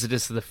as it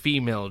is to the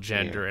female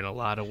gender in a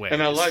lot of ways.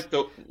 And I like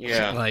the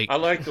I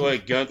like the way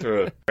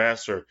Gunther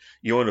asks her,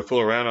 "You want to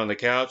fool around on the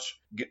couch?"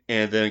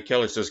 And then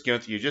Kelly says,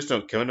 "Gunther, you just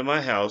don't come to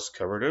my house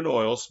covered in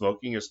oil,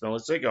 smoking a smelly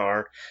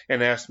cigar,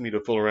 and ask me to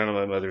fool around on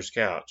my mother's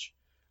couch.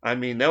 I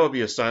mean, that would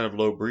be a sign of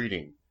low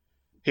breeding.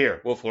 Here,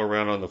 we'll fool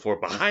around on the floor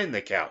behind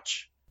the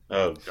couch."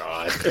 Oh,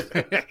 God.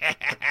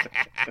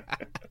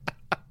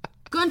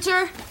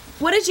 Gunter,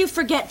 what did you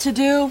forget to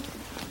do?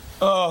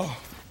 Oh,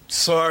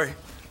 sorry.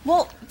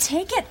 Well,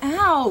 take it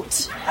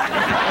out.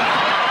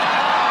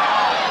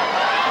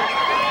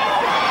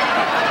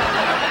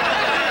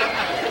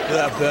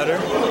 That better?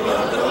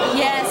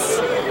 Yes.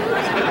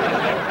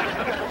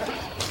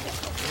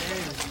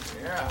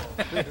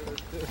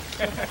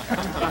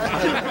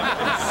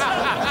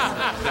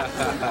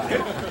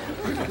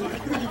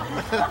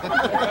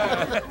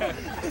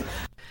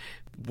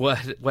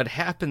 What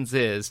happens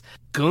is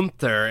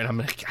Gunther, and I'm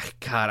like,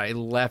 God, I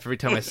laugh every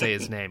time I say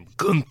his name.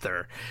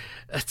 Gunther.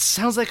 It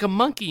sounds like a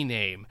monkey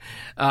name.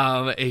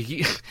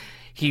 He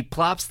He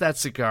plops that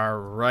cigar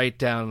right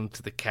down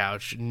to the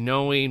couch,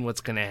 knowing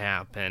what's going to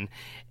happen.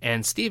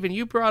 And Steven,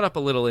 you brought up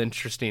a little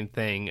interesting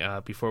thing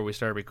before we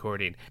started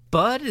recording.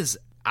 Bud is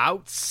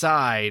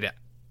outside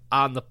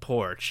on the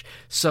porch.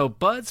 So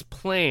Bud's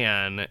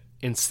plan,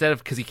 instead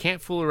of, because he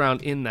can't fool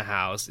around in the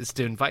house, is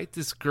to invite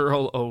this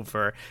girl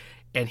over,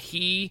 and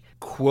he,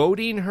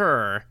 quoting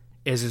her,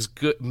 is as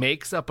good,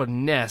 makes up a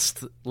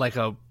nest like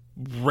a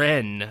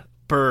wren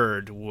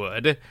bird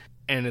would,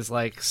 and is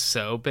like,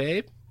 so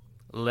babe,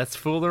 let's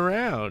fool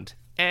around.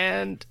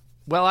 And,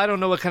 well, I don't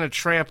know what kind of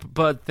tramp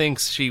Bud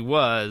thinks she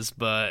was,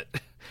 but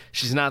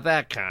she's not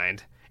that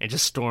kind, and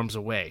just storms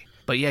away.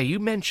 But yeah, you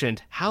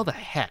mentioned, how the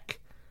heck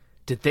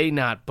did they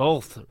not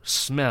both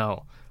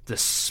smell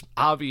the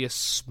obvious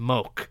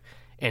smoke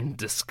and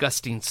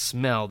disgusting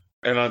smell?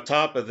 And on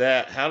top of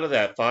that, how did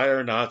that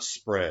fire not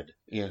spread?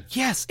 Yeah.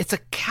 Yes, it's a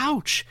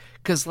couch.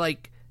 Because,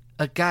 like,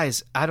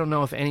 guys, I don't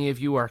know if any of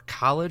you are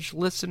college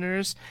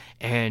listeners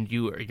and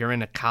you're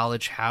in a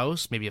college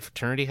house, maybe a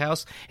fraternity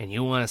house, and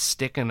you want to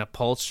stick an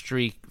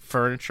upholstery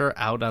furniture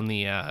out on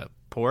the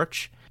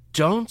porch.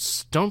 Don't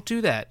do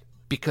that.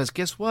 Because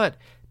guess what?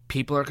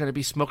 People are going to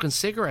be smoking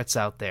cigarettes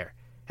out there,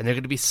 and they're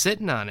going to be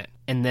sitting on it.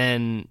 And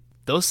then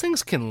those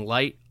things can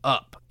light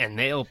up, and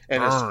they'll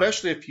burn. And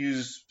especially if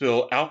you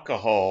spill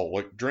alcohol,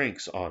 like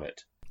drinks, on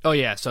it. Oh,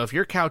 yeah. So if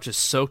your couch is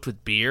soaked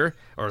with beer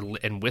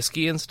and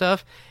whiskey and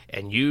stuff,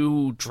 and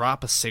you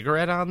drop a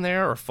cigarette on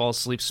there or fall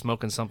asleep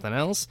smoking something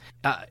else,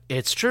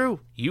 it's true.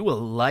 You will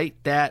light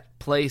that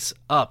place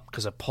up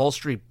because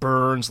upholstery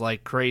burns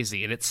like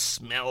crazy, and it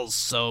smells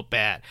so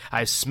bad.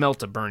 I've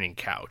smelt a burning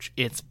couch.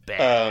 It's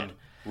bad.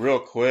 Real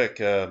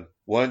quick,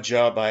 one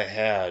job I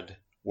had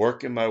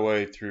working my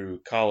way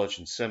through college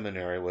and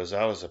seminary was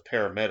I was a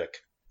paramedic.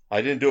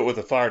 I didn't do it with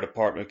the fire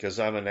department because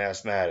I'm an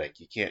asthmatic.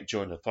 You can't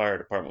join the fire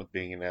department with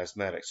being an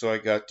asthmatic. So I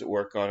got to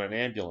work on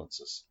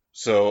ambulances.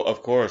 So,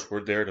 of course,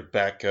 we're there to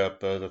back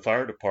up the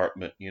fire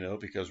department,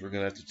 because we're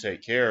going to have to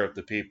take care of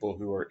the people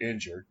who are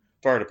injured.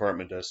 Fire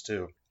department does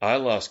too. I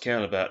lost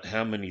count about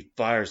how many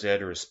fires they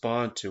had to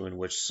respond to in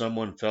which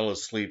someone fell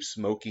asleep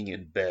smoking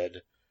in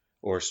bed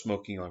or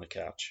smoking on a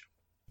couch.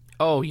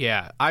 Oh,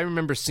 yeah. I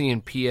remember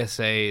seeing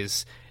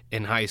PSAs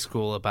in high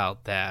school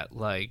about that.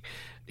 Like,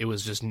 it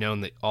was just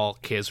known that all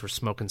kids were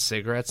smoking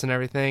cigarettes and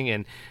everything,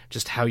 and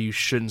just how you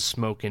shouldn't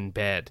smoke in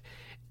bed.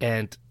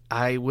 And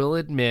I will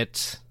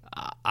admit,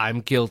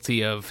 I'm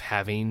guilty of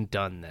having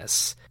done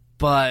this.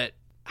 But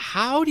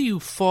how do you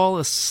fall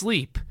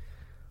asleep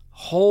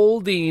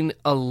holding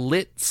a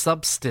lit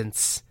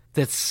substance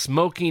that's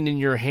smoking in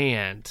your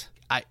hand?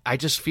 I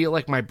just feel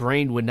like my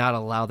brain would not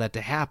allow that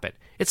to happen.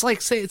 It's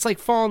like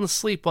falling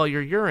asleep while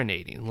you're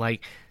urinating.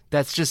 Like,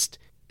 that's just,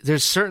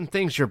 there's certain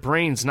things your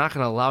brain's not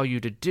going to allow you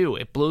to do.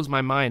 It blows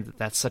my mind that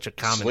that's such a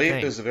common thing.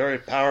 Sleep is a very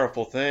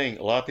powerful thing.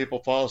 A lot of people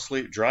fall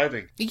asleep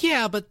driving.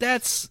 Yeah, but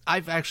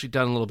I've actually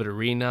done a little bit of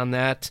reading on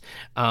that.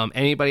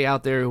 Anybody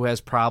out there who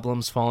has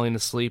problems falling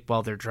asleep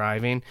while they're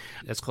driving,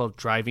 that's called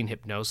driving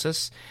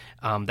hypnosis.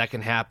 That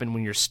can happen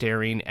when you're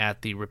staring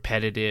at the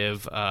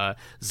repetitive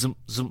zoom,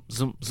 zoom,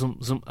 zoom, zoom,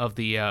 zoom of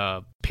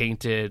the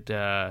painted...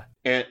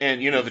 And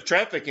the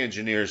traffic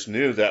engineers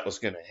knew that was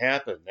going to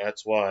happen.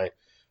 That's why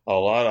a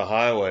lot of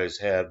highways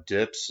have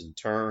dips and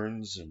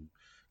turns and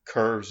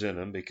curves in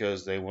them,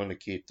 because they want to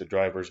keep the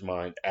driver's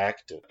mind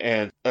active.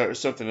 And there's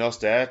something else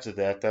to add to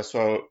that. That's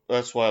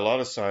why a lot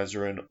of signs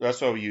are in.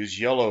 That's why we use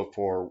yellow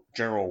for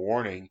general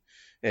warning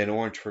and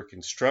orange for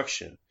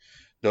construction.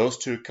 Those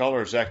two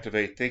colors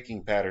activate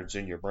thinking patterns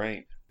in your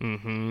brain.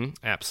 Mm-hmm.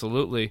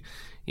 Absolutely.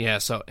 Yeah.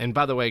 So, and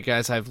by the way,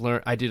 guys,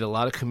 I did a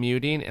lot of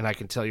commuting, and I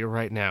can tell you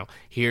right now,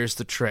 here's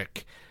the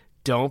trick.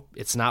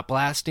 It's not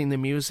blasting the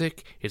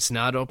music. It's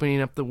not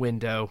opening up the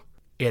window.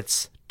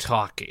 It's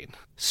talking.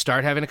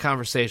 Start having a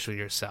conversation with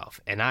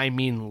yourself. And I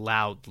mean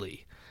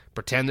loudly.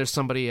 Pretend there's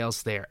somebody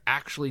else there.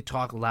 Actually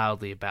talk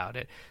loudly about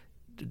it.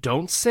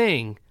 Don't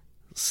sing.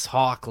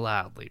 Talk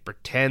loudly.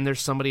 Pretend there's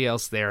somebody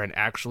else there and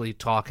actually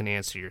talk and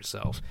answer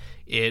yourself.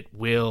 It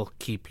will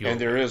keep you awake.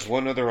 And there is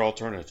one other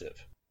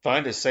alternative.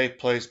 Find a safe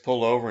place,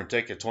 pull over, and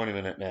take a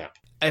 20-minute nap.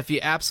 If you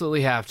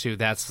absolutely have to,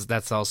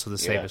 that's also the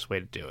safest way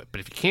to do it. But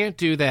if you can't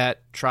do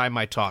that, try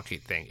my talking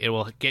thing. It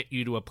will get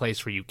you to a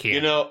place where you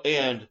can.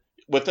 And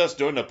with us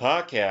doing the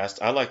podcast,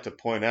 I like to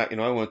point out,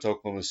 I went to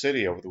Oklahoma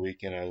City over the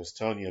weekend. I was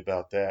telling you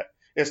about that.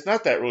 It's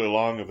not that really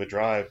long of a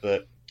drive,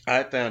 but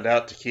I found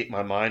out to keep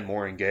my mind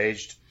more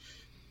engaged,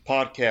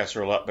 podcasts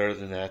are a lot better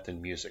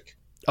than music.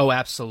 Oh,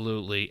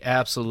 absolutely.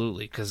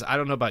 Absolutely. Because I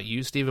don't know about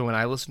you, Stephen, when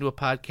I listen to a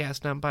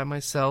podcast and I'm by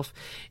myself,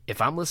 if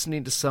I'm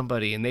listening to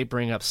somebody and they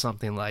bring up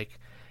something like,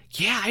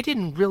 yeah, I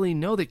didn't really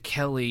know that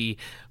Kelly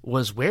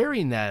was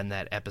wearing that in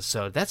that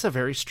episode. That's a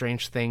very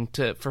strange thing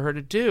for her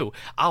to do.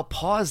 I'll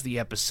pause the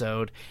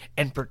episode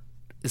and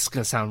this is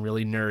going to sound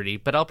really nerdy,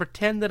 but I'll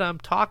pretend that I'm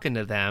talking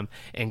to them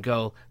and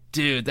go,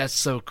 dude, that's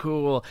so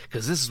cool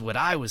because this is what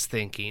I was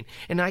thinking.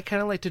 And I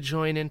kind of like to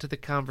join into the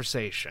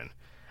conversation.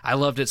 I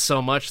loved it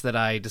so much that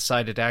I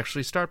decided to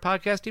actually start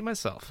podcasting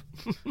myself.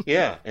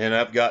 Yeah, and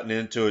I've gotten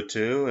into it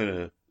too,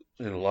 and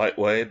in a light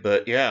way.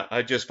 But yeah,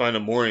 I just find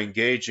them more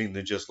engaging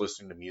than just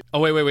listening to music. Oh,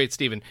 wait,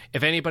 Stephen.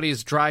 If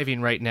anybody's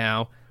driving right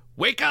now,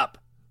 wake up!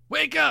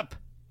 Wake up!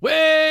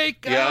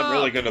 Wake up! Yeah, I'm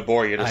really going to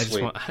bore you to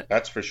sleep.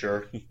 That's for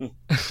sure.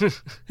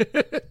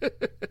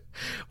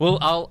 Well,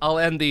 I'll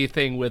end the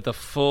thing with a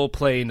full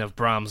playing of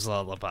Brahms'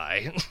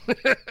 Lullaby.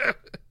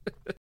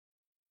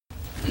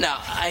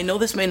 Now, I know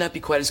this may not be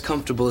quite as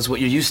comfortable as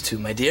what you're used to,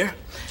 my dear,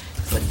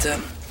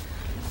 but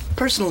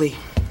personally,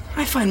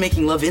 I find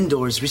making love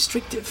indoors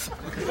restrictive.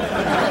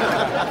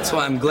 That's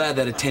why I'm glad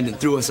that attendant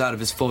threw us out of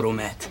his photo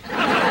mat.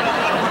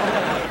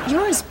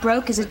 You're as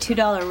broke as a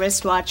 $2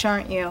 wristwatch,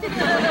 aren't you?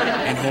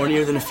 And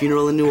hornier than a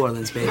funeral in New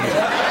Orleans, baby.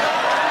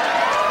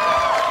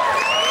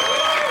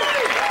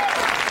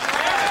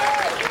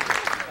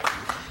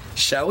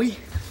 Shall we?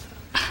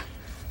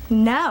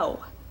 No.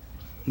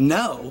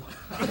 No?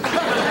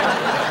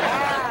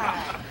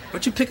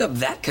 Where'd you pick up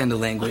that kind of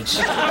language?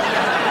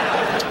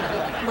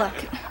 Look,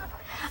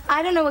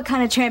 I don't know what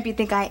kind of tramp you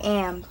think I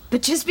am,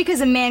 but just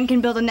because a man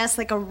can build a nest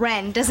like a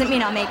wren doesn't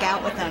mean I'll make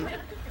out with him.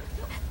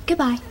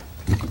 Goodbye.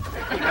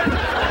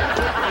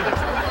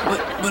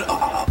 But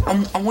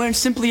I'm wearing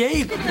Simply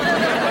Abe.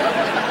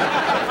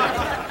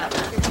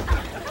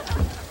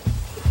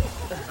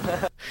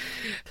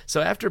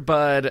 So after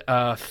Bud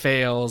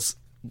fails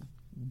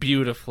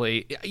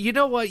beautifully, you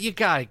know what? You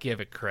gotta give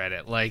it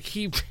credit. Like,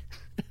 it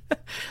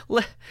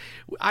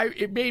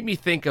made me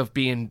think of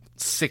being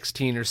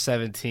 16 or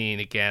 17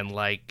 again.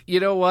 Like, you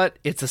know what?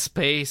 It's a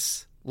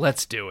space.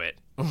 Let's do it.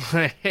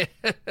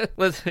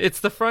 It's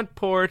the front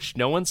porch.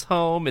 No one's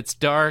home. It's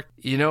dark.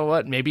 You know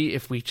what? Maybe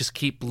if we just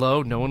keep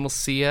low, no one will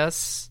see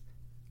us.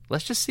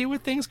 Let's just see where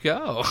things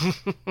go.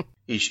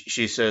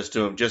 She says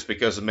to him, just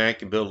because a man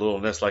can build a little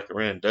nest like a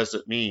wren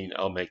doesn't mean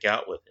I'll make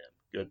out with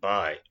him.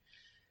 Goodbye.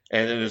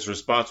 And then his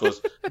response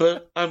was,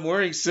 but I'm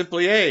wearing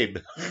Simply Abe.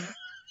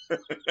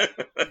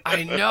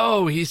 I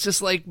know. He's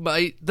just like,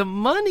 the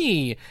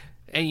money.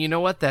 And you know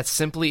what? That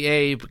Simply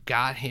Abe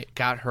got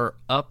her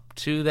up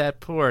to that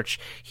porch.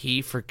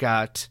 He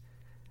forgot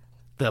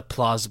the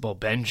plausible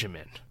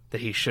Benjamin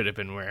that he should have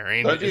been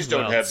wearing. Bundies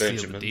don't have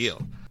Benjamins. The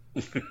deal.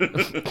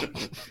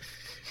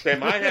 They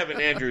might have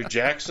an Andrew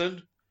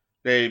Jackson.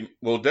 They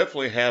will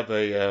definitely have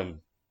a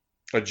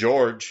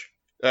George.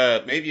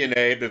 Maybe an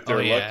Abe if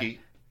they're lucky.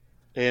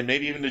 And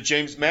maybe even a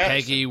James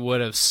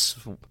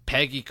Madison.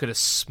 Peggy could have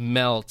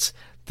smelt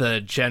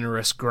the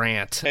generous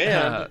Grant.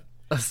 And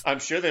I'm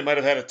sure they might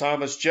have had a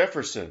Thomas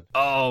Jefferson.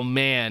 Oh,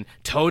 man.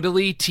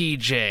 Totally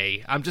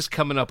TJ. I'm just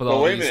coming up with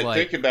all wait these, a minute.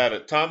 Think about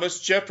it. Thomas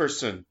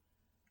Jefferson.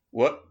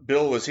 What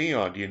bill was he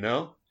on? Do you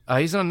know?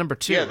 He's on number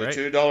 2, right?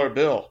 Yeah, the $2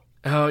 bill.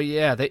 Oh,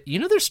 yeah.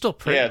 They're still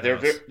printing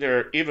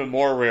they're even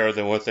more rare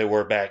than what they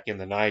were back in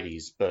the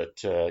 90s.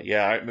 But,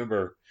 I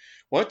remember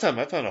one time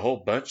I found a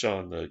whole bunch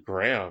on the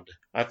ground.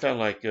 I found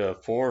like 4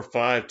 or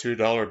 5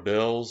 $2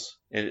 bills.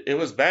 And it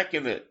was back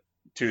in the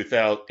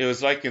 2000. It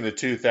was like in the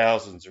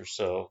 2000s or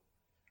so.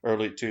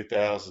 Early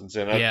 2000s.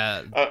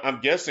 And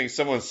I'm guessing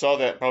someone saw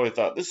that and probably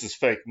thought, this is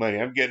fake money.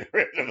 I'm getting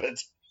rid of it.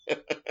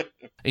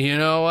 You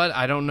know what?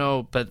 I don't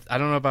know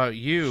about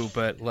you,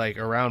 but like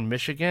around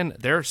Michigan,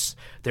 they're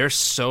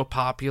so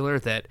popular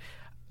that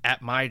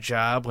at my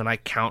job, when I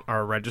count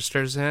our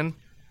registers in,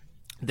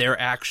 there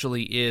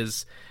actually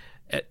is.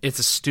 It's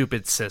a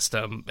stupid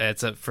system.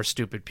 It's for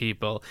stupid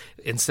people.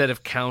 Instead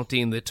of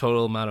counting the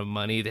total amount of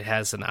money that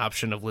has an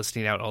option of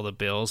listing out all the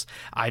bills,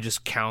 I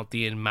just count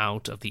the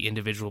amount of the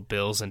individual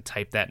bills and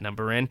type that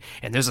number in.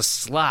 And there's a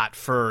slot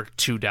for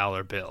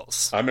 $2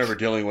 bills. I remember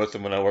dealing with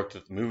them when I worked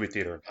at the movie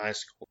theater in high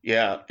school.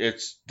 Yeah,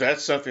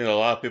 that's something that a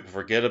lot of people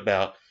forget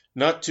about.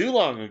 Not too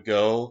long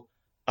ago,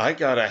 I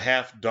got a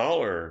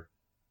 $50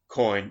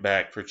 coin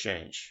back for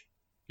change.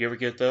 You ever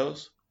get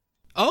those?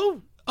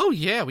 Oh,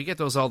 yeah, we get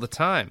those all the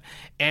time.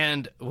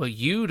 And, well,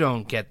 you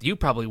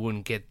probably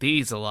wouldn't get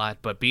these a lot,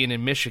 but being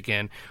in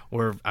Michigan,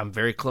 where I'm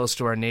very close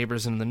to our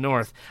neighbors in the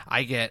north,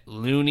 I get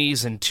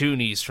loonies and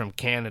toonies from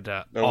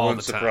Canada all the time. That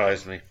wouldn't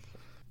surprise me.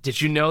 Did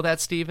you know that,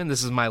 Stephen?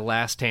 This is my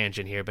last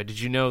tangent here, but did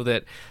you know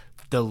that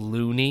the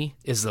loonie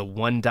is the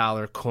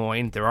 $1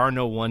 coin? There are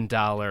no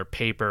 $1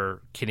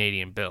 paper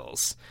Canadian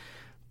bills.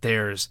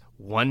 There's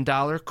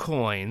 $1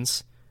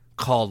 coins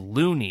called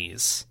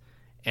loonies.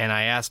 And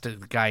I asked the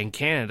guy in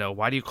Canada,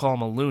 why do you call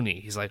him a loony?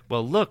 He's like,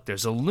 well, look,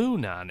 there's a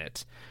loon on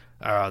it,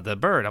 the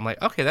bird. I'm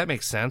like, okay, that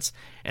makes sense.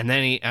 And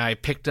then I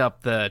picked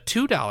up the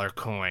 $2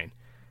 coin,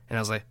 and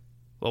I was like,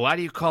 well, why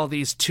do you call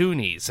these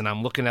toonies? And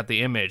I'm looking at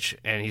the image,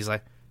 and he's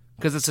like,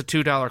 because it's a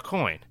 $2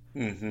 coin.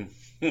 Mm-hmm.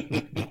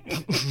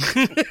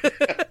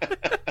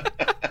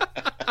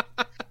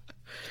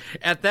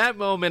 At that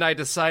moment, I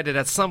decided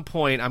at some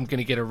point I'm going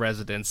to get a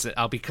residence.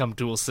 I'll become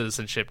dual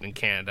citizenship in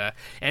Canada.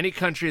 Any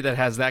country that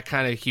has that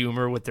kind of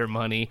humor with their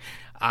money,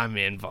 I'm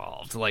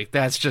involved. Like,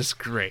 that's just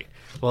great.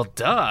 Well,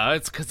 duh,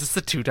 it's because it's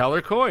a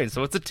 $2 coin,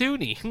 so it's a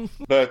toonie.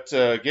 But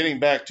getting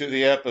back to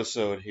the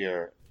episode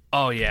here.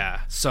 Oh, yeah.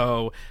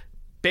 So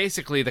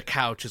basically the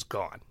couch is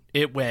gone.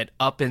 It went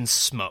up in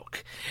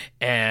smoke.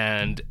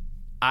 And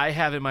I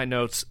have in my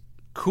notes,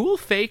 cool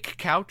fake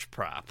couch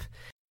prop.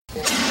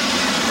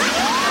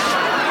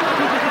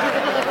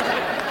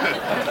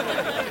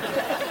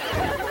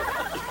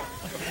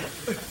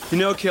 You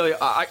know, Kelly,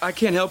 I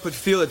can't help but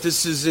feel that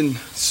this is in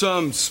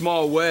some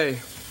small way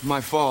my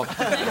fault.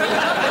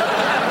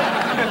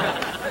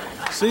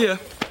 See ya.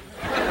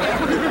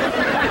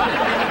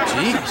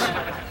 Jeez.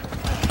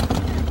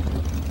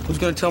 Who's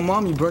gonna tell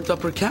Mom you burnt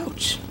up her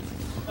couch?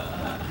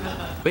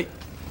 Wait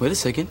a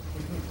second.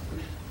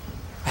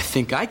 I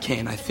think I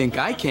can.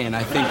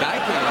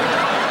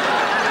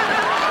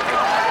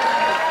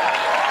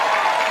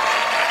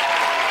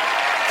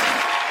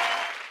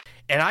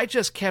 And I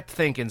just kept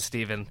thinking,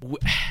 Stephen,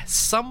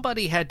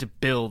 somebody had to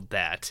build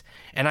that.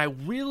 And I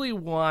really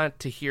want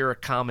to hear a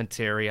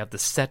commentary of the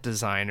set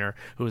designer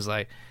who was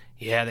like,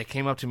 yeah, they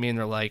came up to me and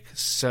they're like,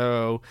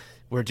 so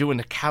we're doing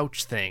the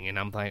couch thing. And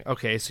I'm like,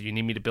 okay, so you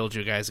need me to get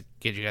you guys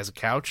a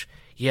couch?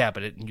 Yeah,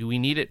 but we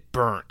need it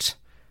burnt.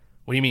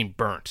 What do you mean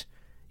burnt?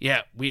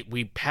 Yeah,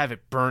 we have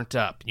it burnt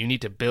up. You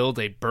need to build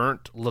a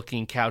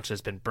burnt-looking couch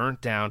that's been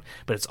burnt down,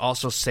 but it's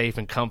also safe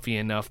and comfy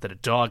enough that a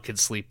dog can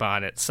sleep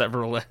on it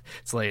several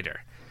minutes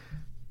later.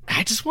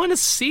 I just want to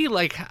see,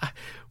 like,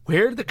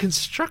 where the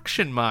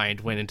construction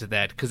mind went into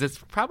that, because it's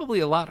probably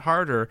a lot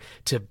harder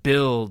to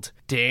build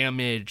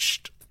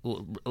damaged,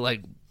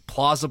 like,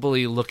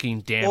 plausibly looking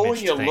damaged Well, when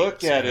you things,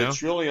 look at you it, know?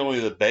 it's really only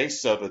the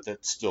base of it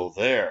that's still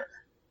there.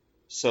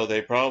 So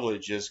they probably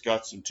just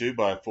got some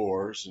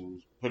 2x4s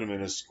and put them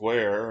in a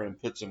square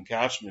and put some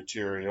couch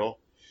material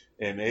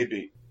and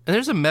maybe... And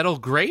there's a metal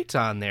grate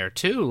on there,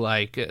 too,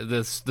 like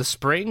the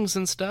springs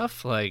and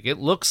stuff. Like, it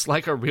looks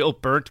like a real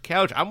burnt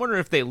couch. I'm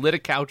wondering if they lit a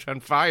couch on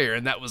fire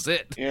and that was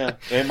it. Yeah,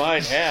 they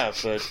might have,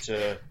 but...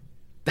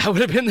 That would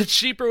have been the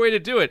cheaper way to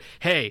do it.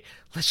 Hey,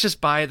 let's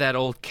just buy that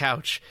old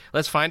couch.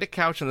 Let's find a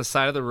couch on the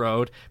side of the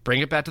road, bring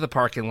it back to the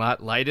parking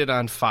lot, light it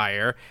on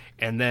fire,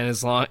 and then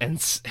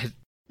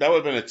That would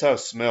have been a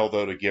tough smell,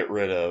 though, to get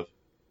rid of.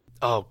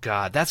 Oh,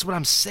 God, that's what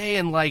I'm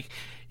saying. Like,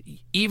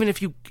 even at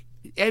the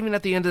end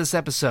of this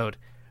episode,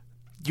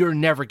 you're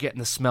never getting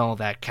the smell of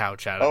that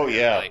couch out of Oh, there.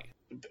 yeah. Like,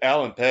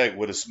 Alan Pegg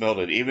would have smelled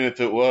it, even if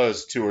it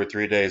was 2 or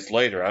 3 days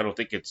later. I don't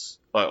think it's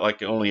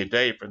like only a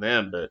day for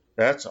them, but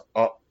that's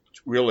a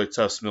really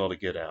tough smell to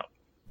get out.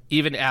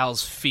 even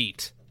Al's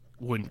feet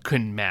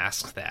couldn't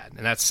mask that,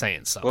 and that's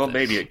saying something. Well,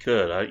 maybe it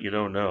could. You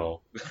don't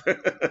know.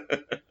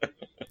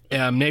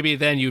 Maybe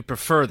then you'd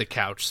prefer the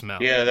couch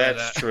smell. Yeah,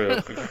 that's true.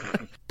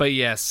 But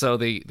yeah, so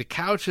the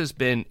couch is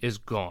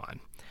gone.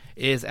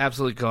 It is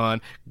absolutely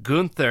gone.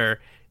 Gunther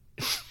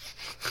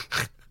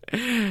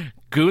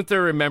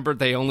remembered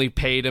they only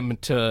paid him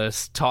to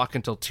talk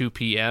until 2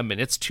 p.m.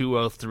 and it's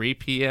 2:03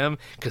 p.m.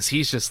 because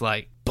he's just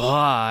like,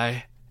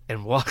 bye,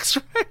 and walks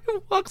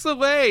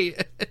away.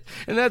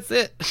 And that's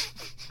it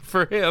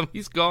for him.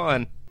 He's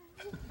gone.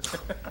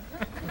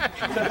 I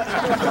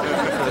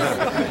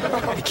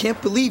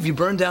can't believe you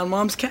burned down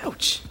Mom's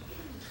couch.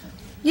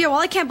 Yeah, well,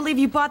 I can't believe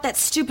you bought that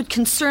stupid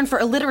concern for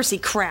illiteracy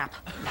crap.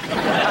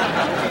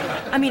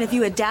 I mean, if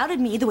you had doubted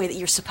me the way that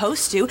you're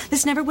supposed to,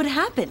 this never would have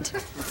happened.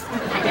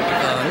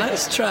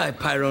 Nice try,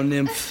 Pyro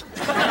Nymph.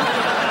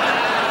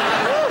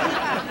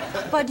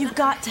 Bud, you've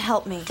got to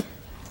help me.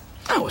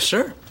 Oh, well,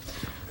 sure.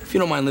 If you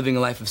don't mind living a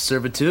life of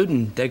servitude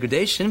and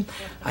degradation,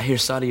 I hear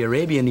Saudi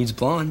Arabia needs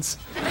blondes.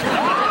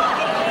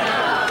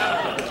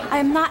 I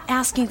am not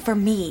asking for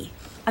me.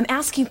 I'm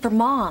asking for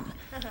Mom.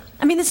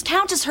 I mean, this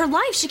couch is her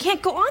life. She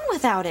can't go on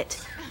without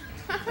it.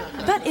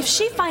 But if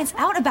she finds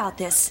out about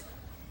this,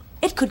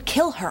 it could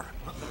kill her.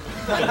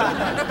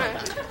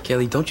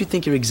 Kelly, don't you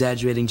think you're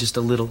exaggerating just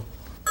a little?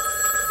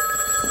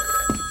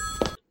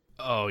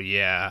 Oh,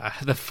 yeah.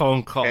 The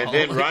phone call. And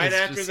then right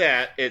after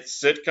that, it's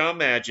sitcom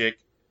magic.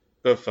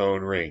 The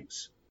phone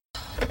rings.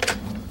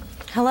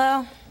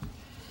 Hello?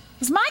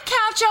 Is my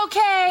couch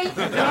okay?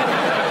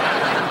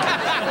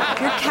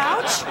 Your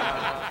couch?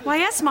 Why,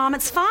 yes, Mom,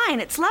 it's fine.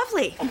 It's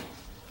lovely.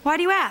 Why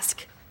do you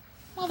ask?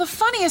 Well, the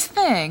funniest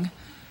thing,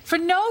 for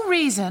no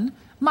reason,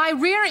 my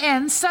rear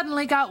end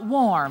suddenly got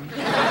warm.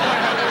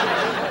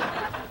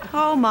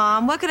 Oh,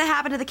 Mom, what could have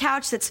happened to the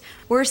couch that's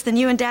worse than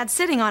you and Dad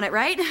sitting on it,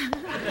 right?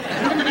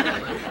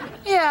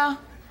 Yeah,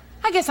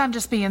 I guess I'm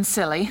just being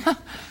silly.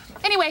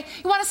 Anyway,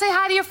 you want to say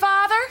hi to your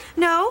father?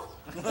 No.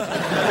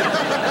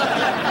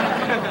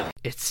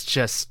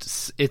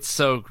 It's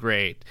so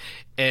great.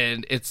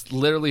 And it's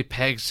literally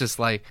Peg's just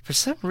like, for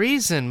some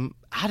reason,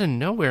 out of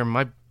nowhere,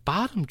 my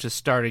bottom just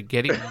started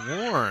getting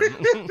warm.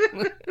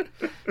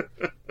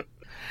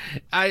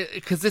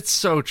 Because it's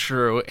so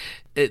true.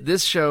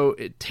 This show,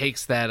 it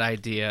takes that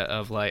idea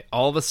of like,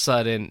 all of a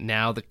sudden,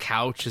 now the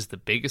couch is the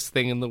biggest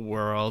thing in the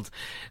world.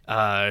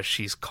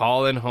 She's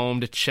calling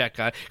home to check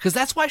on, because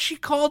that's why she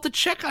called to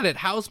check on it.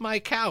 How's my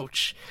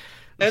couch?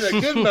 And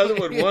a good mother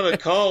would want to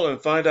call and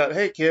find out,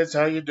 hey, kids,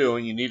 how you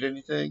doing? You need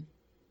anything?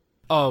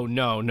 Oh,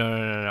 no.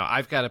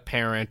 I've got a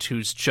parent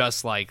who's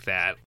just like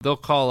that. They'll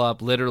call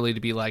up literally to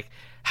be like,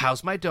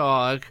 how's my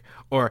dog?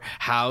 Or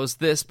how's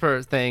this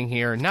thing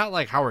here? Not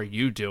like, how are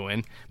you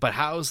doing? But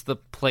how's the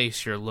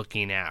place you're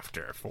looking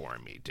after for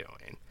me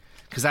doing?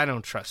 Because I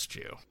don't trust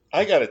you.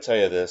 I got to tell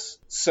you this.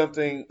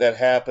 Something that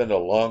happened a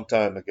long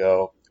time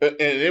ago. And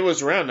it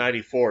was around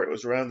 94. It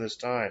was around this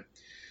time.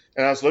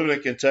 And I was living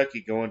in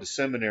Kentucky going to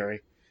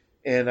seminary.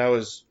 And I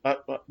was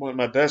one of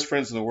my best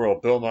friends in the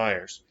world, Bill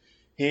Myers.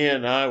 He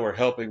and I were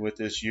helping with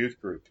this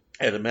youth group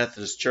at a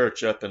Methodist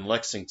church up in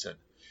Lexington.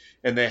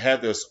 And they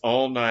had this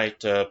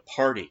all-night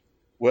party.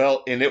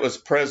 Well, and it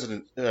was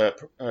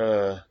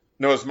it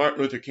was Martin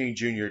Luther King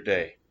Jr.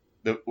 Day.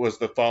 That was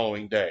the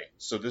following day.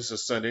 So this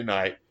is Sunday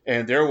night.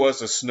 And there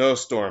was a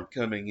snowstorm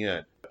coming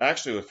in.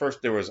 Actually, at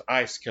first there was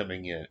ice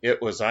coming in.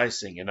 It was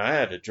icing. And I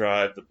had to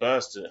drive the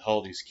bus to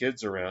haul these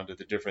kids around to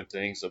the different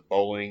things of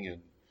bowling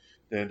and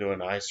then to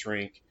an ice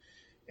rink.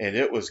 And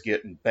it was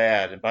getting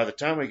bad. And by the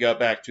time we got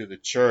back to the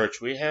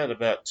church, we had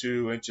about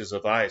 2 inches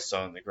of ice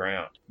on the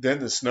ground. Then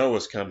the snow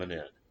was coming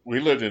in. We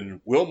lived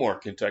in Wilmore,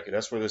 Kentucky.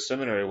 That's where the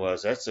seminary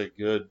was. That's a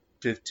good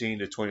 15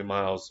 to 20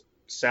 miles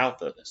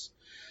south of us.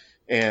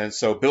 And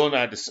so Bill and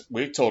I,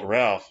 we told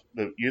Ralph,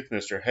 the youth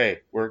minister,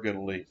 hey, we're going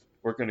to leave.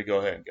 We're going to go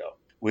ahead and go.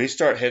 We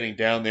start heading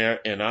down there,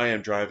 and I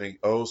am driving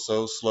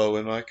so slow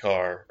in my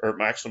car,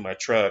 or actually my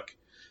truck,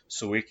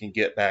 so we can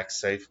get back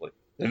safely.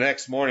 The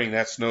next morning,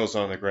 that snow's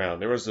on the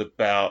ground. There was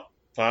about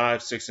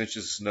 5-6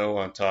 inches of snow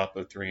on top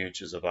of 3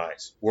 inches of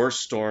ice.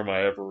 Worst storm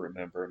I ever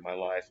remember in my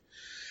life.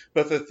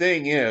 But the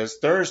thing is,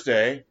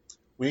 Thursday,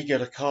 we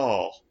get a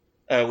call.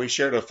 We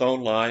shared a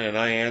phone line, and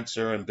I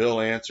answer, and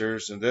Bill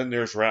answers, and then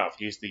there's Ralph.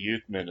 He's the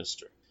youth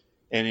minister.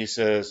 And he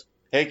says,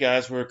 hey,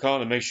 guys, we're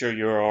calling to make sure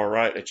you're all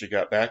right, that you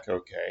got back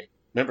okay.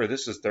 Remember,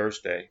 this is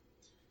Thursday.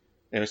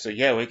 And I said,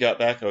 yeah, we got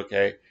back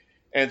okay.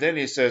 And then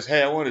he says,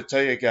 hey, I want to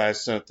tell you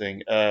guys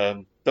something.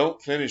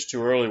 Don't finish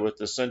too early with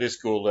the Sunday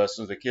school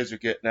lessons. The kids are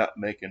getting out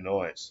and making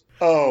noise.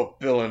 Oh,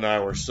 Bill and I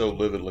were so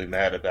lividly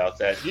mad about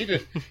that.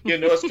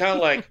 It's kind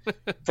of like,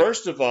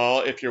 first of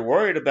all, if you're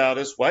worried about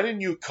us, why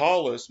didn't you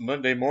call us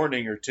Monday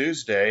morning or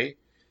Tuesday?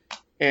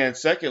 And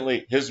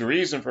secondly, his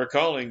reason for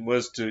calling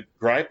was to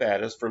gripe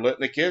at us for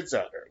letting the kids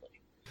out early.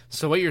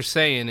 So what you're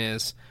saying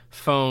is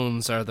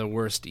phones are the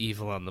worst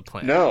evil on the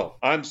planet. No,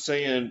 I'm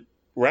saying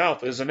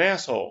Ralph is an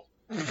asshole.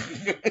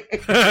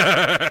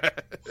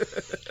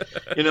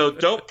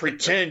 Don't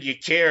pretend you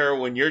care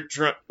when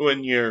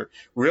you're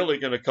really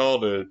going to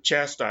call to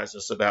chastise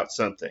us about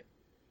something.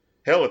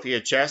 Hell, if he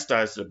had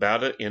chastised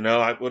about it,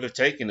 I would have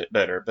taken it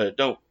better. But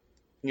don't,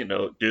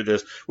 do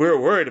this. We were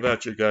worried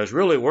about you guys,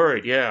 really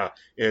worried. Yeah,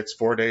 it's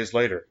 4 days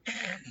later.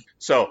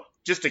 So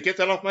just to get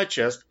that off my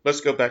chest,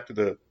 let's go back to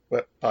the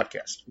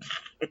podcast.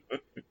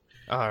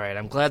 All right,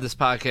 I'm glad this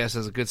podcast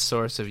is a good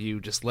source of you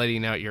just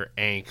letting out your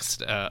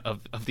angst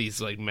of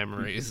these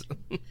memories.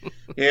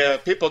 Yeah,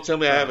 people tell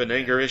me I have an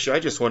anger issue. I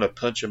just want to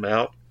punch them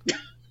out.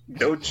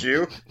 Don't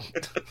you?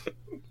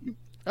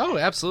 Oh,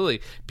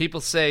 absolutely.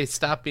 People say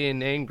stop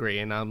being angry,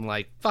 and I'm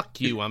like,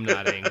 fuck you, I'm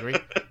not angry.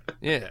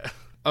 Yeah.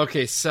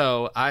 Okay,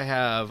 so I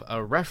have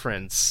a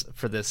reference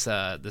for this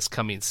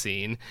coming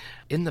scene.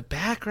 In the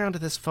background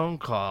of this phone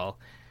call,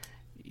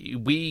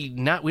 we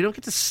don't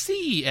get to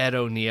see Ed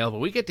O'Neill, but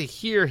we get to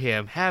hear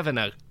him having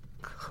a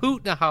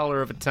hoot and a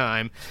holler of a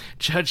time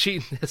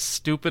judging this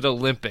stupid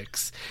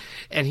Olympics.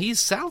 And he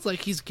sounds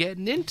like he's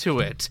getting into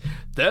it.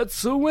 That's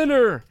the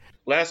winner.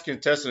 Last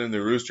contestant in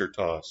the rooster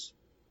toss,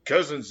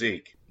 Cousin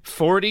Zeke.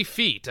 40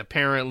 feet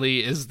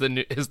apparently is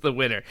the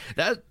winner.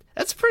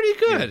 That's pretty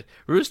good. Yeah.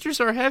 Roosters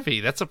are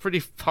heavy. That's a pretty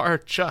far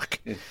chuck.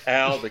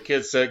 Al, the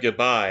kid said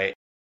goodbye.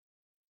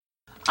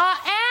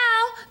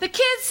 Al, the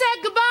kid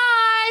said goodbye.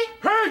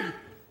 Hey,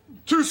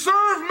 to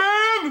serve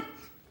man,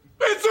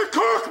 it's a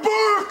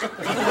cookbook.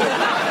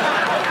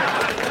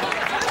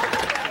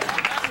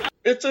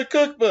 It's a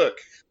cookbook.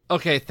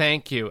 Okay,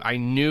 thank you. I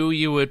knew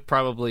you would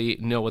probably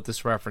know what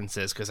this reference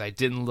is because I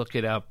didn't look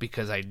it up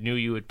because I knew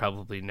you would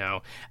probably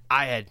know.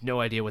 I had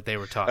no idea what they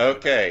were talking about.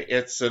 Okay,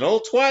 it's an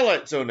old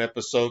Twilight Zone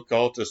episode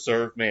called To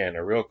Serve Man,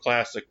 a real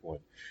classic one.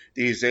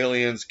 These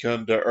aliens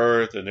come to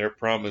Earth and they're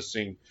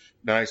promising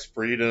nice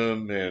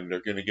freedom and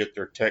they're going to get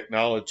their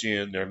technology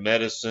and their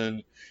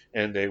medicine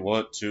and they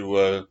want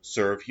to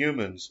serve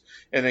humans.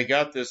 And they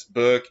got this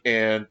book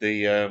and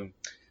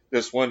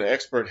this one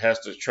expert has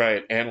to try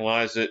and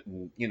analyze it,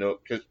 and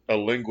a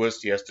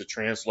linguist, he has to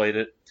translate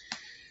it,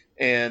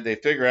 and they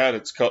figure out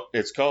it's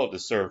called To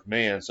Serve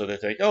Man. So they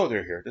think, oh,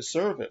 they're here to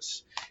serve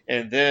us.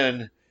 And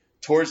then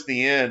towards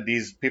the end,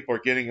 these people are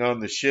getting on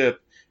the ship,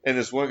 and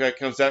this one guy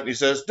comes out and he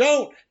says,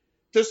 "Don't,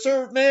 To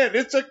Serve Man,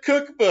 it's a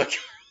cookbook."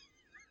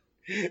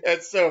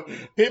 And so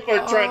people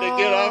are trying to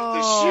get off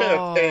the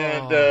ship,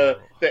 and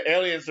the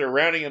aliens are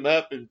rounding them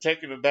up and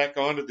taking them back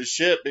onto the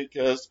ship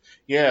because,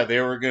 they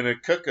were going to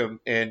cook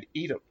them and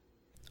eat them.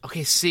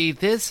 Okay, see,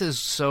 this is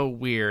so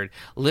weird.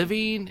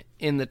 Living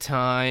in the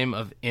time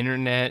of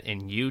internet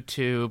and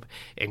YouTube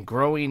and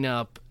growing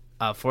up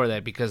for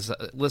that, because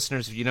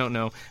listeners, if you don't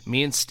know,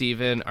 me and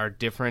Steven are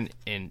different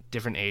in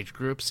different age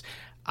groups.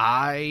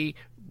 I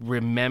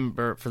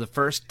remember for the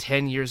first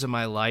 10 years of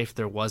my life,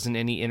 there wasn't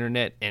any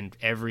internet, and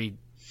every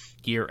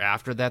year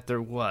after that,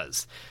 there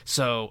was.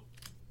 So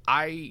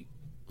I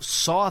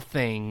saw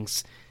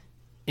things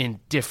in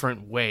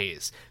different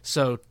ways.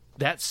 So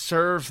that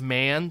serve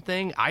man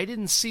thing, I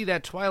didn't see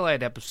that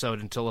Twilight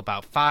episode until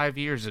about 5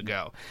 years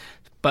ago.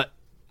 But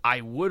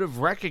I would have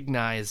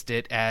recognized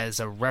it as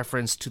a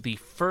reference to the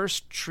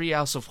first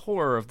Treehouse of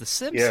Horror of The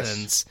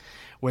Simpsons,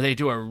 where they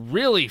do a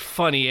really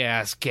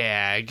funny-ass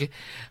gag.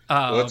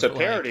 Well, it's a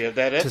parody of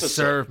that episode. To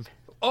serve...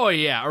 Oh,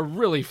 yeah, a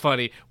really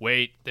funny...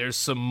 Wait, there's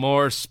some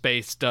more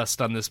space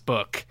dust on this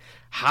book.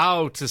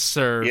 How to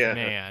serve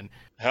man.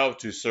 How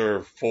to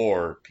serve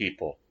 4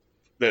 people.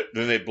 Then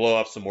they blow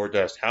off some more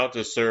dust. How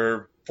to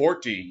serve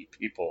 40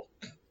 people.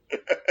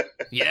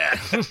 Yeah.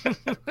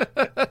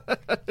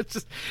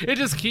 it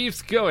just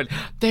keeps going.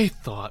 They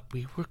thought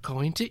we were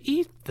going to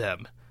eat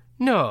them.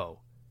 No.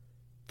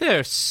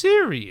 They're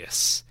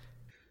serious.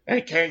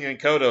 And Kang and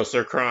Kodos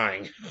are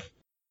crying.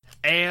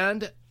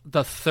 And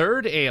the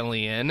third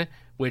alien,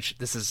 which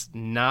this is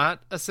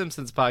not a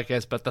Simpsons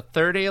podcast, but the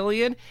third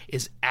alien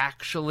is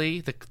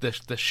actually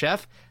the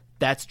chef.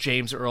 That's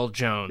James Earl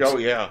Jones. Oh,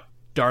 yeah.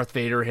 Darth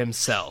Vader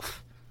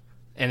himself.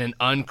 In an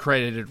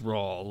uncredited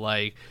role.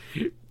 Like,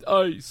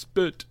 I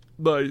spent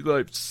my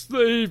life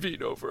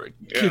slaving over a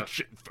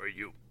kitchen for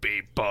you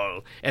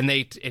people. And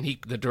the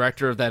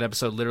director of that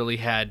episode literally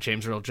had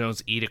James Earl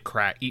Jones eat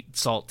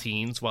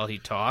saltines while he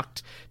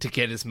talked to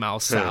get his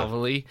mouth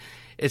salively.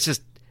 It's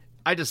just,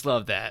 I just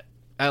love that.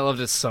 I loved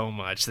it so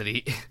much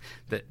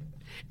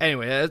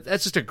anyway,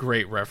 that's just a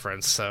great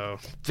reference. So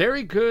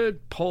very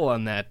good pull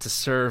on that to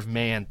serve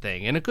man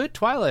thing, and a good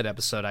Twilight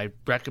episode. I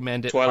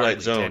recommend it.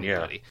 Twilight Zone, to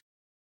anybody.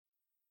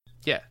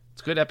 Yeah,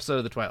 it's a good episode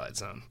of the Twilight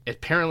Zone.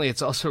 Apparently,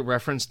 it's also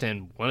referenced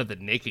in one of the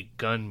Naked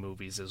Gun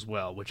movies as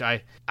well, which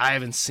I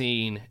haven't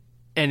seen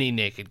any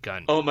Naked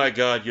Gun. Oh my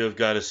God, you have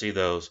got to see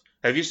those.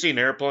 Have you seen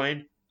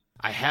Airplane?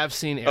 I have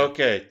seen Airplane.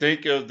 Okay,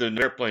 think of the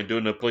Airplane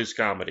doing a police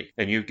comedy,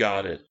 and you've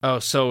got it. Oh,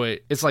 so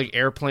it's like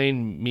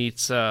Airplane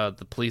meets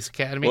the Police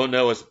Academy? Well,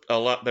 no, it's a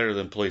lot better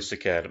than Police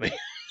Academy.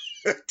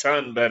 A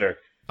ton better.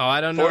 Oh,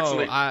 I don't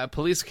know.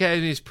 Police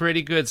Academy is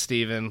pretty good,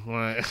 Steven.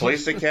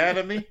 Police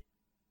Academy?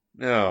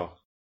 No.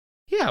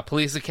 Yeah,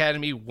 Police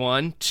Academy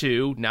 1,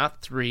 2,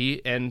 not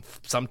 3, and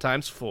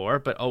sometimes 4,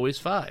 but always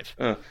 5.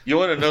 You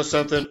want to know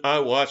something? I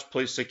watched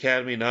Police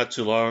Academy not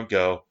too long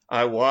ago.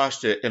 I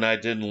watched it and I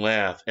didn't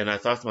laugh, and I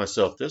thought to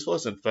myself, this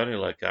wasn't funny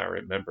like I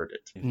remembered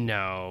it.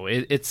 No,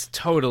 it's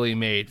totally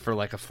made for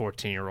like a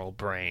 14-year-old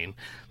brain,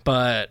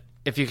 but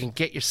if you can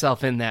get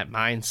yourself in that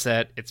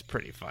mindset, it's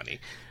pretty funny.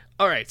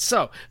 All right,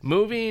 so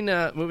moving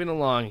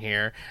along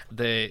here,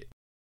 Bud,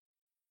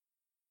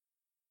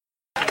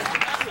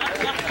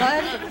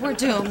 we're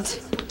doomed.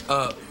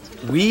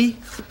 Wait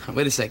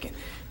a second.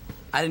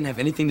 I didn't have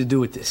anything to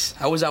do with this.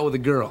 I was out with a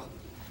girl.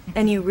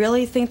 And you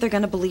really think they're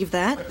gonna believe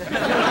that?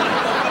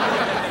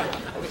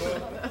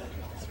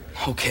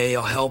 Okay,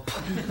 I'll help.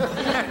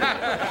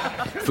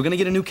 If we're gonna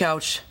get a new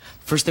couch,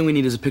 first thing we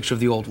need is a picture of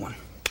the old one.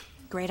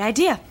 Great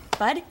idea.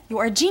 Bud, you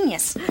are a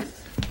genius.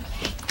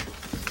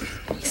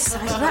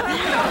 Size it up.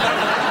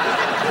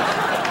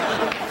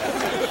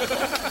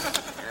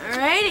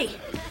 Alrighty.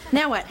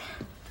 Now what?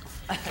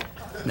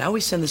 Now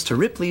we send this to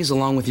Ripley's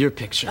along with your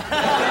picture.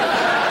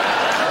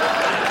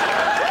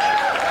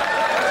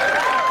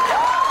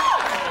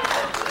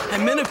 I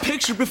meant a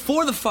picture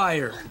before the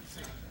fire.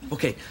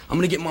 Okay, I'm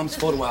gonna get Mom's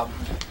photo album.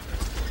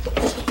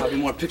 Probably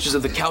more pictures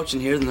of the couch in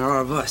here than there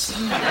are of us.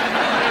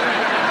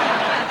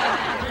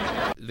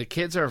 The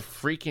kids are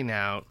freaking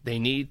out. They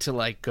need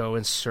to go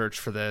and search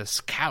for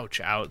this couch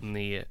out in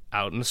the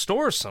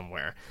store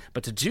somewhere.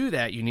 But to do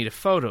that, you need a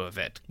photo of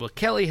it. Well,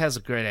 Kelly has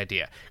a great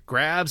idea.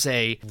 Grabs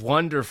a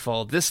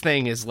wonderful, this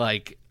thing is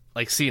like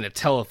seeing a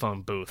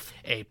telephone booth,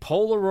 a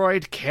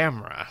Polaroid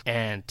camera,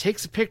 and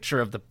takes a picture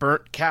of the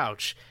burnt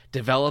couch,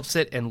 develops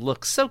it, and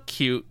looks so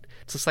cute.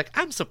 It's just like,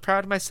 I'm so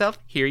proud of myself.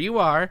 Here you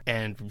are.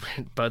 And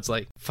Bud's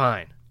like,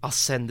 fine. I'll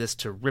send this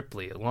to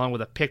Ripley along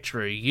with a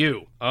picture of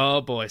you.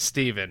 Oh boy,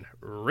 Steven.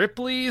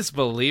 Ripley's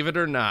Believe It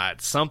or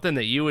Not. Something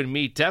that you and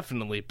me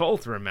definitely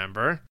both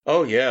remember.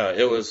 Oh yeah,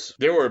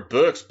 there were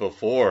books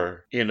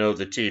before, the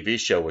TV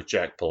show with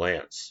Jack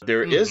Palance.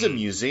 There is a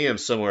museum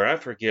somewhere, I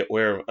forget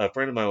where, a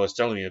friend of mine was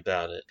telling me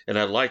about it, and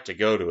I'd like to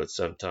go to it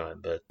sometime,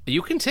 but...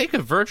 You can take a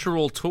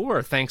virtual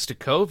tour thanks to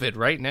COVID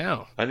right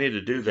now. I need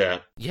to do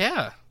that.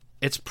 Yeah.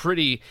 It's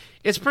pretty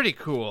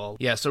cool.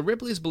 Yeah, so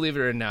Ripley's Believe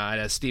It or Not,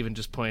 as Steven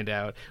just pointed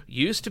out,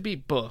 used to be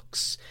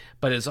books,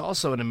 but is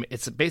also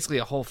it's basically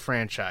a whole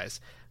franchise.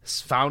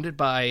 It's founded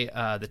by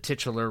the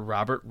titular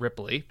Robert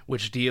Ripley,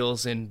 which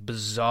deals in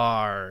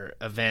bizarre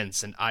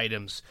events and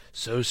items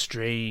so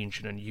strange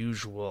and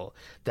unusual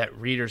that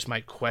readers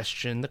might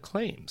question the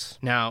claims.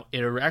 Now,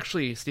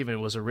 Steven, it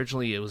was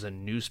a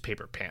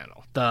newspaper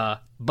panel. The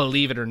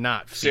Believe It or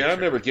Not feature. See, I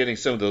remember getting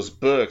some of those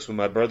books when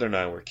my brother and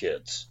I were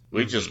kids.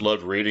 We just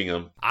loved reading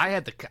them. I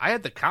had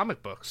the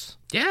comic books.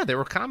 Yeah, there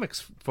were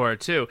comics for it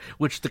too,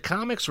 which the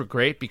comics were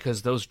great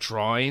because those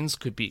drawings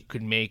could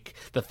make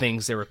the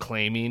things they were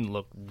claiming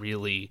look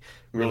really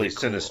cool.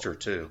 Sinister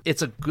too.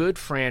 It's a good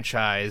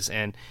franchise,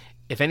 and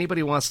if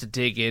anybody wants to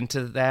dig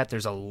into that,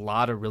 there's a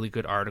lot of really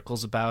good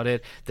articles about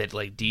it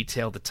that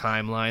detail the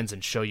timelines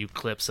and show you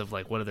clips of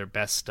what of their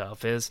best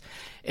stuff is.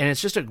 And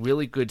it's just a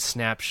really good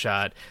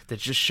snapshot that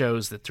just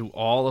shows that through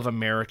all of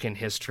American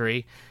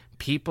history,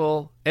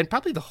 people, and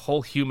probably the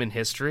whole human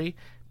history,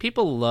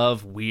 people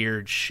love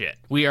weird shit.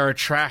 We are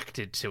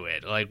attracted to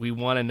it. Like, we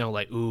want to know,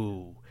 like,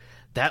 ooh,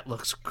 that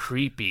looks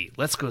creepy.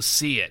 Let's go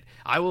see it.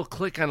 I will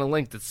click on a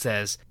link that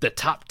says, the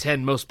top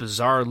 10 most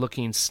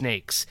bizarre-looking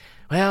snakes.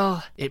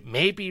 Well, it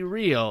may be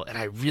real, and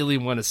I really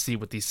want to see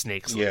what these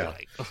snakes look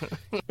like.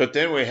 But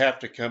then we have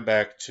to come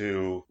back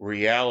to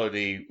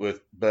reality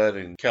with Bud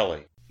and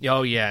Kelly.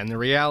 Oh, yeah, and the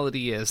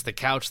reality is the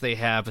couch they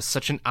have is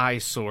such an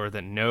eyesore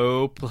that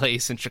no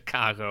place in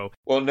Chicago...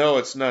 Well, no,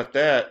 it's not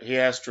that. He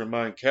has to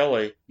remind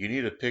Kelly, you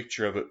need a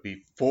picture of it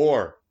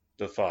before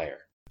the fire.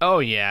 Oh,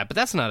 yeah, but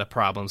that's not a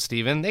problem,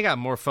 Steven. They got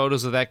more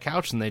photos of that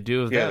couch than they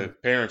do of them. Yeah, the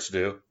parents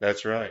do.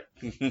 That's right.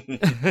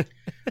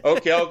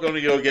 Okay, I'm going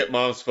to go get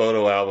Mom's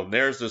photo album.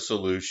 There's the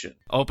solution.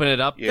 Open it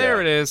up. Yeah.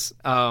 There it is.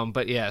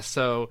 But yeah,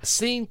 so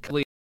seeing...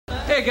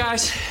 Hey,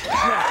 guys.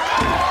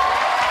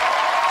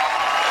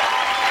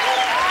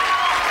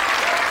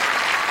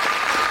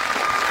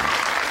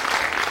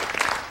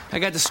 I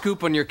got the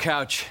scoop on your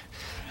couch.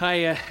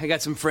 I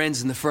got some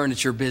friends in the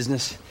furniture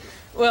business.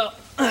 Well,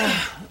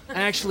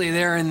 actually,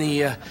 they're in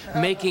the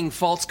making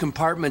false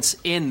compartments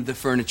in the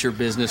furniture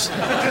business.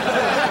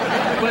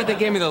 But they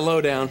gave me the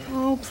lowdown.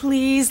 Oh,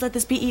 please, let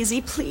this be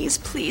easy. Please,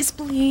 please,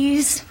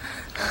 please.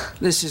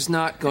 This is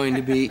not going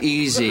to be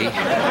easy.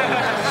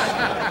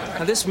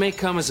 Now, this may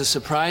come as a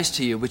surprise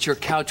to you, but your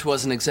couch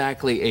wasn't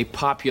exactly a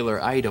popular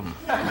item.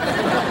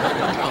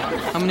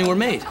 How many were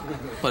made?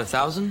 What,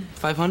 1,000?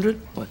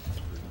 500? What?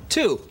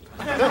 2.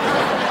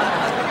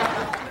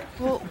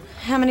 Well,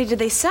 how many did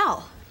they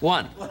sell?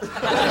 1.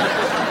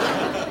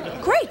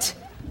 Great.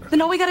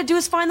 Then all we gotta do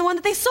is find the one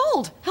that they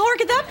sold. How hard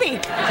could that be?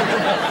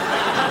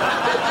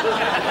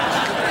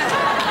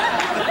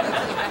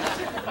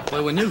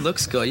 Boy, when your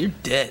looks go, you're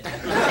dead.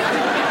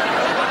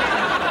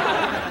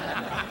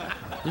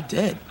 You're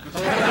dead.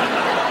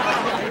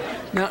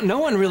 Now, no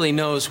one really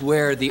knows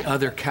where the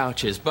other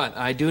couch is, but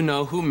I do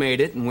know who made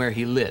it and where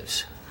he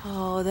lives.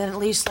 Oh, then at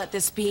least let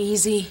this be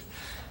easy.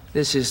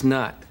 This is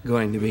not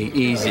going to be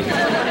easy.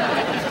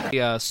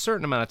 A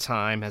certain amount of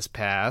time has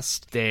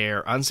passed.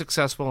 They're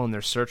unsuccessful in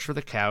their search for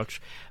the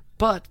couch,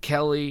 but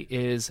Kelly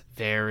is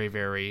very,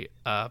 very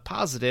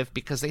positive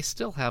because they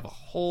still have a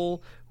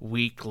whole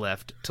week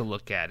left to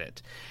look at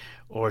it.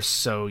 Or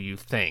so you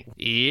think.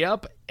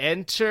 Yep,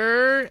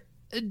 enter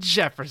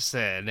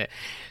Jefferson.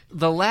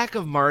 The lack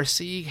of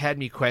Marcy had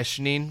me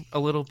questioning a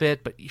little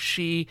bit, but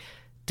she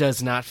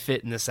does not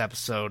fit in this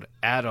episode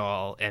at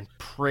all, and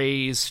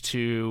praise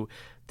to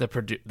the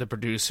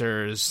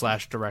producers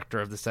 /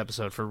 director of this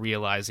episode for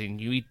realizing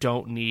you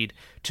don't need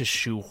to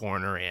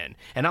shoehorn her in.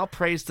 And I'll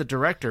praise the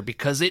director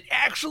because it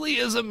actually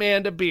is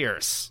Amanda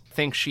Bierce. I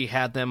think she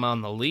had them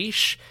on the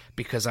leash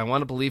because I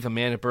want to believe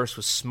Amanda Bierce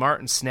was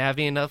smart and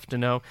snavvy enough to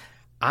know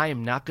I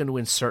am not going to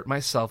insert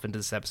myself into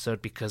this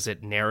episode because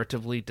it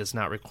narratively does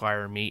not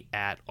require me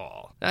at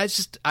all. I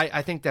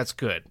think that's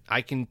good.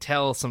 I can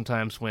tell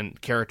sometimes when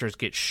characters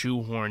get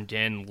shoehorned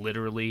in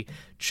literally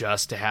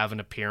just to have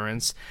an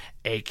appearance,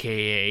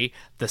 aka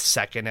the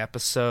second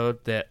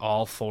episode that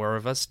all 4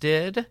 of us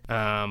did,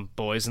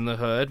 Boys in the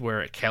Hood,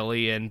 where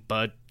Kelly and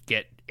Bud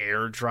get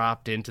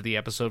airdropped into the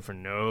episode for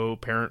no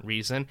apparent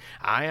reason.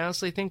 I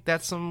honestly think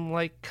that's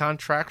some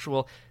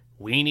contractual,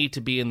 we need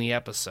to be in the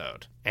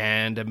episode.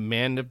 And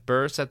Amanda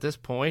Bierce at this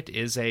point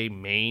is a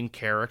main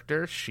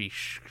character. She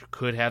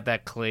could have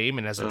that claim,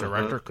 and as a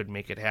director could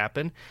make it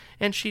happen,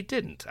 and she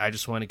didn't. I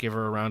just want to give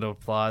her a round of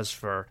applause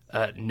for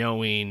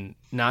knowing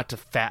not to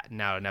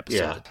fatten out an episode.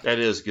 Yeah, that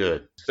is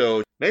good.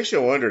 So, makes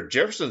you wonder,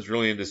 Jefferson's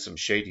really into some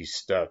shady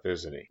stuff,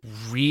 isn't he?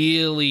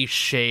 Really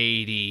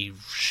shady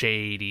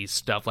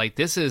stuff. Like,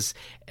 this is,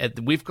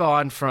 we've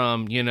gone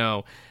from,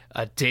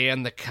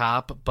 Dan the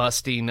cop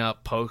busting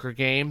up poker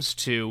games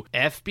to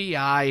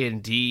FBI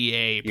and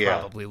DEA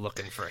probably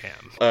looking for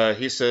him.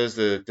 He says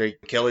that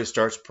Kelly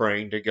starts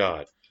praying to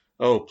God.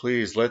 Oh,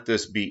 please, let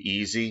this be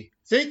easy.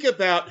 Think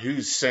about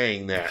who's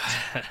saying that.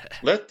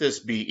 Let this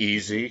be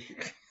easy.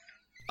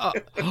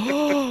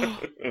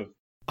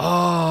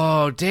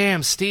 Oh,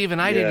 damn, Steven,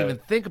 I didn't even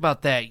think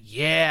about that.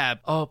 Yeah.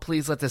 Oh,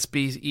 please let this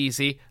be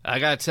easy. I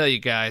gotta tell you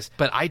guys,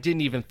 but I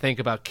didn't even think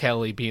about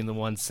Kelly being the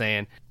one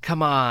saying,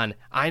 come on,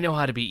 I know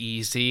how to be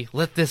easy.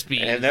 Let this be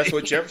easy. And that's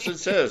what Jefferson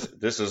says.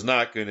 This is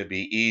not going to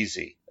be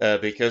easy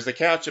because the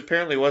couch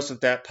apparently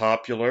wasn't that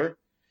popular.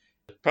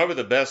 Probably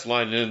the best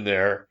line in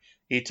there,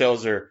 he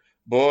tells her,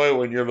 boy,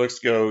 when your looks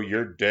go,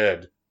 you're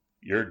dead.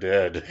 You're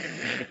dead.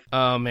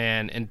 Oh,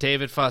 man. And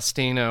David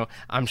Faustino,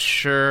 I'm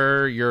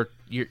sure you're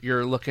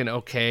looking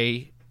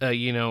okay,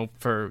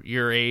 for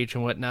your age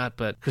and whatnot,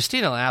 but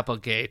Christina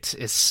Applegate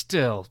is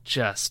still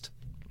just,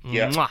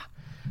 mwah.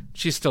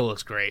 She still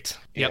looks great.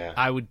 Yep, yeah.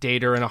 I would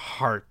date her in a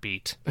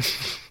heartbeat.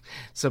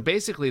 So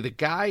basically, the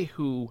guy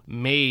who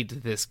made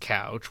this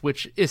couch,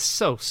 which is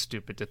so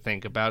stupid to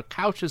think about,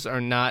 couches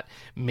are not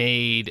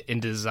made and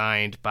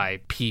designed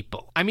by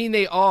people. I mean,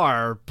 they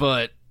are,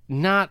 but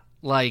not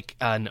like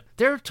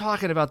they're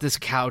talking about this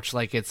couch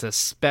like it's a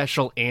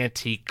special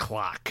antique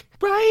clock.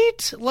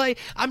 Right? Like,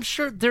 I'm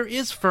sure there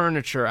is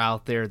furniture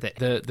out there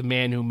that the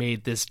man who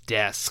made this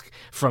desk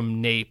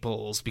from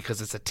Naples,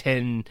 because it's a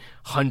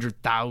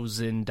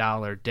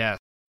 $100,000 desk.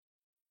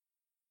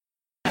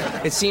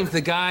 It seems the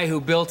guy who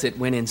built it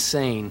went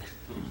insane.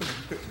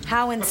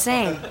 How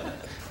insane?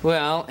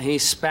 Well, he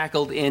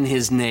spackled in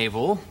his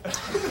navel.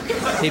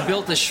 He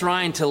built a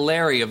shrine to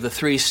Larry of the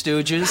Three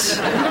Stooges.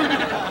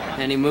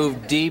 And he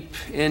moved deep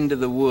into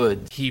the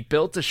woods. He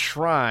built a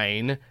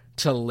shrine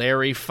to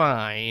Larry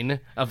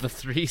Fine of the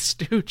Three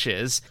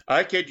Stooges.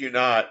 I kid you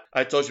not.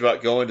 I told you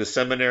about going to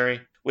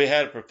seminary. We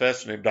had a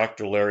professor named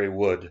Dr. Larry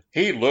Wood.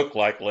 He looked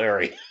like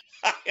Larry.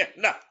 I am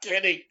not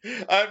kidding.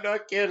 I'm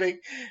not kidding.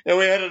 And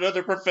we had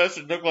another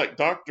professor that looked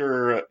like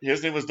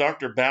his name was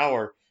Dr.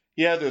 Bauer.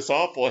 He had this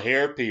awful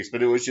hairpiece,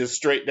 but it was just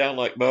straight down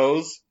like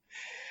Moe's.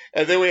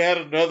 And then we had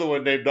another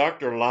one named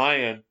Dr.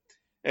 Lyon,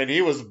 and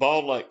he was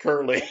bald like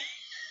Curly.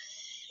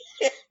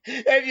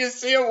 And you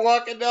see him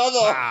walking down the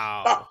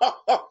wow.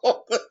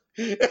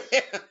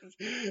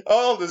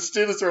 All the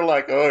students are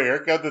like, oh,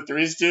 here come the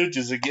Three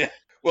Stooges again.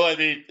 Well, I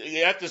mean,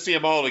 you have to see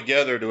them all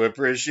together to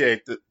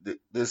appreciate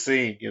the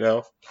scene, you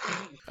know?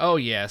 Oh,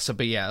 yeah.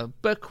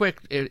 But quick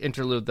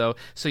interlude, though.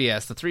 So,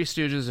 yes, the Three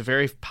Stooges, a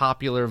very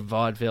popular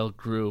vaudeville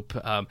group,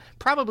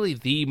 probably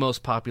the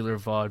most popular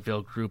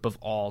vaudeville group of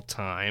all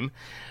time.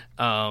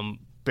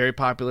 Very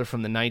popular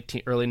from the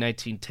early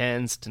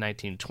 1910s to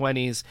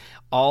 1920s,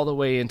 all the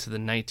way into the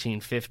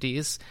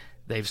 1950s.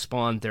 They've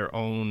spawned their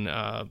own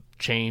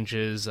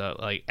changes,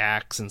 like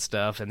acts and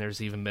stuff, and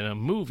there's even been a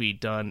movie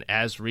done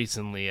as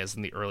recently as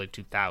in the early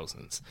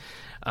 2000s.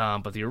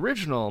 But the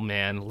original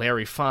man,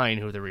 Larry Fine,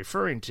 who they're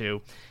referring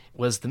to,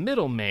 was the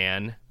middle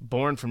man,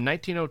 born from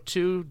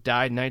 1902,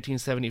 died in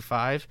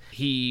 1975.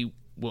 He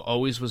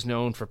always was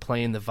known for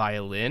playing the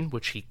violin,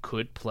 which he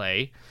could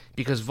play,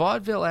 because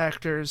vaudeville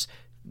actors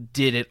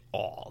did it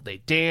all. They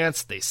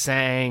danced, they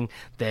sang,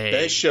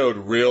 they showed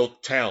real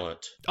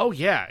talent. Oh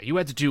yeah, you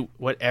had to do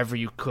whatever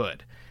you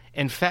could.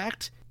 In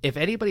fact, if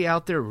anybody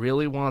out there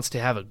really wants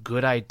to have a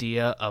good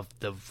idea of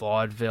the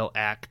vaudeville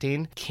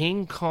acting,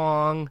 King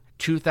Kong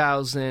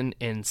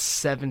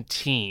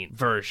 2017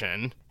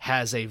 version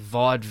has a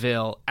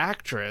vaudeville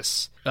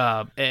actress,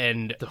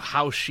 and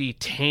how she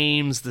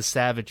tames the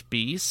savage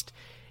beast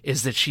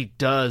is that she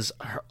does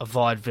her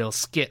vaudeville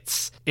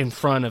skits in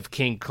front of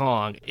King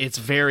Kong. It's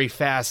very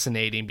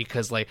fascinating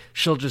because, like,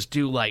 she'll just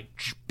do, like,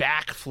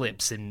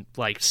 backflips and,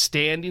 like,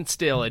 standing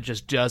still and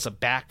just does a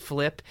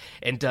backflip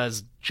and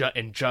does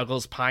and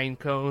juggles pine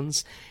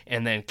cones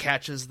and then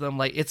catches them.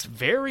 Like, it's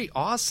very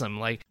awesome.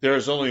 Like,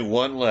 there's only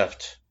one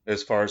left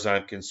as far as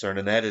I'm concerned,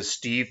 and that is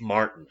Steve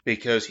Martin,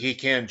 because he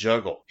can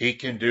juggle. He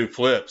can do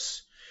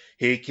flips.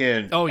 He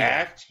can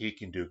act. He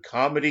can do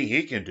comedy.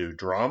 He can do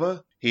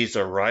drama. He's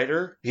a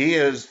writer. He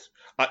is.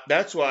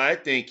 That's why I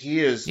think he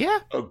is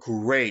a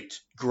great,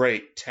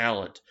 great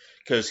talent,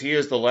 because he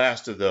is the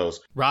last of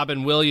those.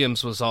 Robin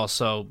Williams was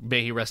also,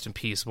 may he rest in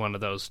peace, one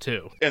of those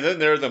too. And then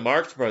there are the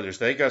Marx Brothers.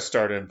 They got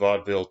started in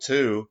vaudeville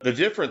too. The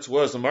difference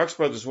was the Marx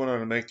Brothers went on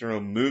to make their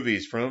own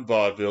movies from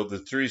vaudeville. The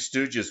Three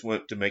Stooges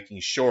went to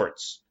making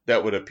shorts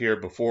that would appear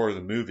before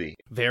the movie.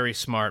 Very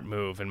smart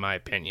move, in my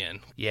opinion.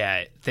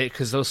 Yeah,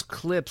 because those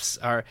clips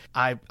are...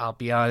 I'll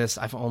be honest,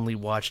 I've only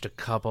watched a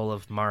couple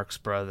of Marx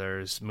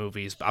Brothers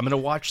movies. But I'm going to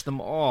watch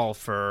them all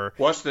for...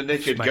 Watch the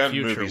Naked Gun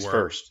movies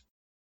first.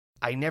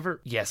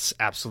 Yes,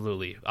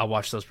 absolutely. I'll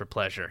watch those for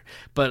pleasure.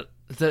 But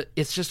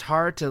it's just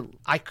hard to...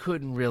 I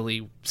couldn't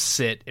really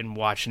sit and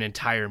watch an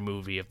entire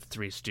movie of the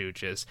Three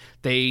Stooges.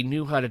 They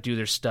knew how to do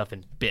their stuff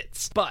in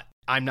bits. But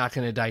I'm not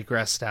going to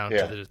digress down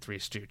to the Three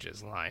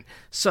Stooges line.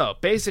 So,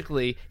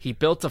 basically, he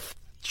built a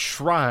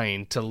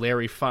shrine to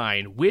Larry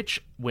Fine,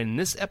 which, when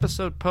this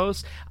episode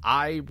posts,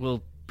 I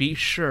will be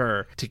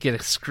sure to get a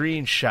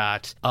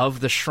screenshot of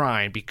the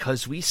shrine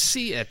because we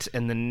see it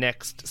in the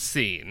next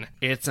scene.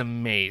 It's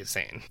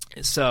amazing.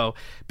 So,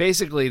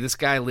 basically, this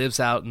guy lives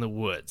out in the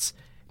woods.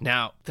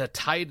 Now,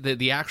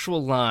 the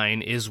actual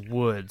line is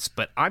woods,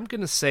 but I'm going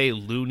to say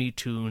Looney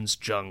Tunes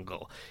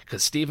jungle.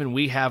 Because, Stephen,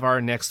 we have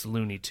our next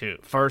Looney Tune.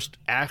 First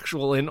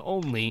actual and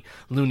only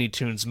Looney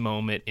Tunes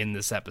moment in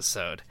this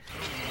episode.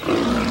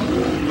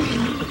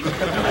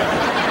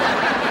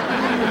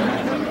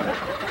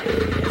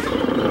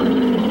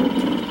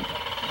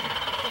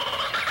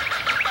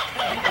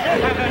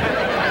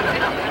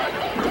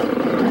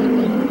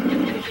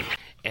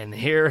 And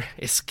here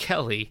is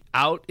Kelly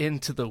out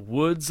into the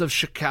woods of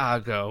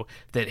Chicago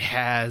that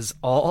has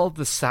all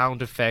the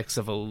sound effects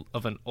of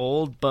an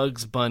old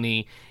Bugs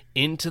Bunny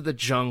into the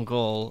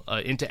jungle,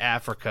 into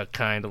Africa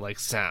kind of like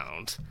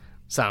sound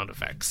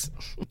effects.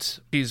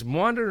 He's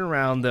wandering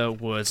around the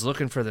woods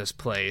looking for this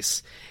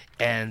place,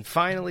 and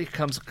finally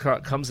comes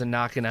a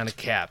knocking on a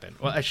cabin.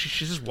 Well,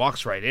 she just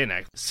walks right in.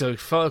 So,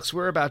 folks,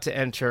 we're about to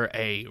enter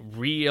a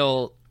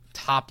real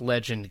top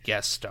legend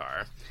guest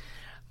star,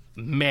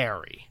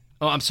 Mary.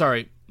 Oh, I'm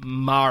sorry,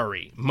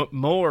 Maury.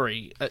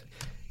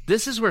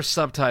 This is where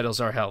subtitles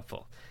are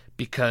helpful,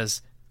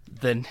 because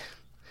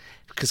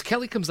because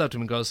Kelly comes up to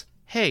him and goes,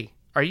 "Hey,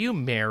 are you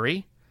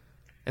Mary?"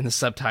 And the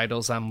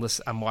subtitles I'm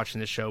watching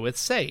the show with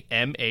say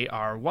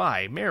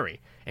M-A-R-Y,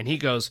 Mary. And he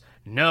goes,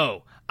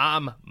 "No,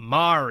 I'm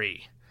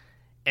Mari.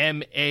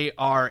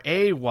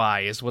 M-A-R-A-Y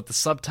is what the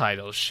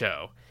subtitles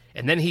show."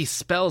 And then he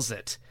spells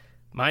it.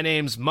 "My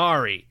name's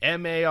Mari,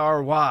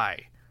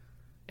 M-A-R-Y."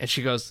 And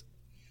she goes,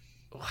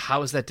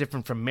 "How is that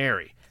different from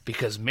Mary?"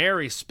 Because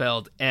Mary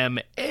spelled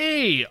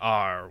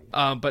M-A-R.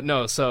 But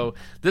no, so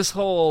this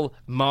whole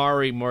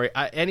Mari,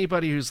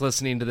 anybody who's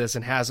listening to this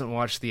and hasn't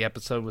watched the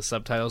episode with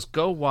subtitles,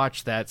 go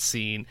watch that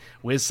scene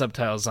with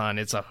subtitles on.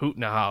 It's a hoot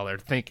and a holler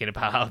thinking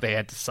about how they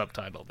had to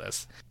subtitle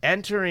this.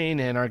 Entering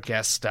in our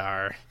guest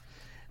star,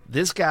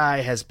 this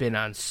guy has been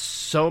on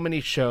so many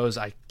shows,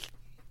 I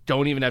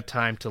don't even have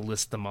time to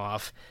list them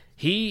off.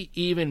 He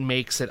even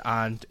makes it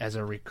on as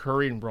a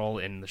recurring role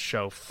in the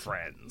show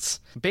Friends.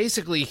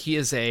 Basically, he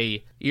is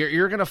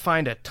you're going to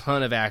find a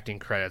ton of acting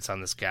credits on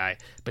this guy,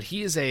 but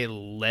he is a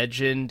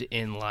legend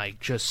in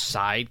like just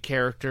side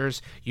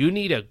characters. You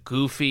need a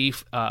goofy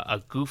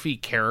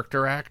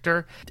character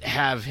actor,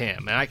 have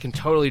him. And I can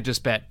totally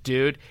just bet,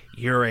 dude,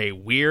 you're a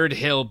weird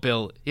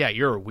hillbilly. Yeah,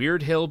 you're a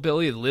weird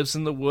hillbilly that lives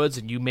in the woods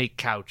and you make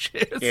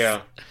couches.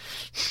 Yeah.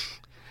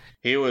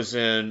 He was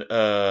in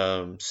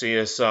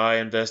CSI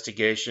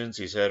Investigations.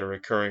 He's had a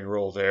recurring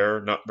role there,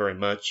 not very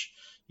much.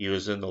 He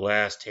was in The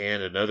Last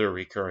Hand, another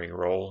recurring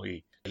role.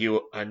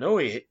 I know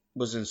he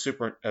was in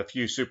a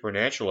few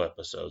Supernatural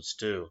episodes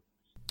too.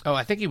 Oh,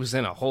 I think he was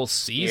in a whole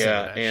season.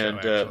 Yeah, of that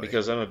and show,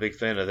 because I'm a big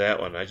fan of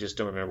that one, I just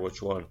don't remember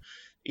which one.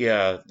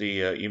 Yeah,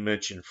 you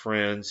mentioned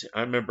Friends.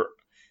 I remember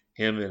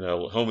him in a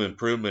Home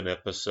Improvement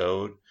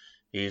episode.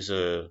 He's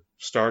a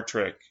Star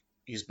Trek.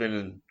 He's been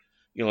in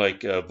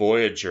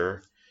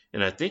Voyager.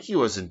 And I think he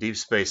was in Deep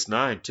Space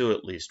Nine, too,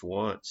 at least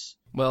once.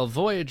 Well,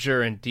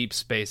 Voyager and Deep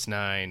Space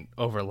Nine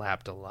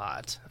overlapped a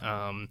lot.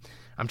 I'm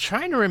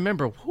trying to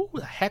remember who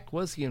the heck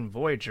was he in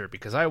Voyager,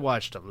 because I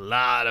watched a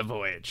lot of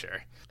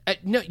Voyager.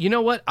 No, you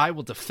know what? I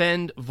will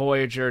defend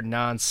Voyager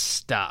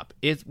nonstop.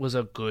 It was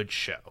a good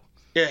show.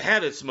 It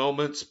had its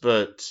moments,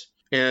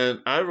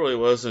 and I really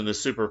wasn't a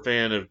super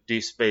fan of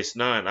Deep Space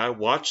Nine. I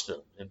watched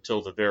them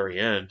until the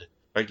very end.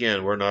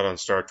 Again, we're not on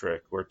Star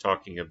Trek. We're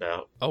talking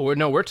about...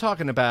 we're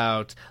talking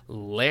about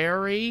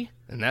Larry,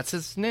 and that's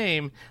his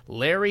name,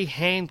 Larry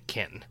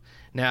Hankin.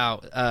 Now,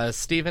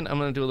 Steven, I'm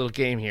going to do a little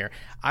game here.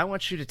 I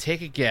want you to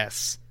take a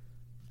guess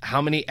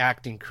how many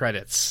acting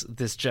credits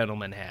this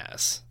gentleman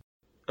has.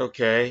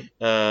 Okay,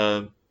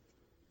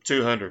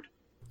 200.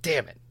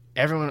 Damn it.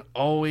 Everyone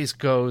always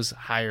goes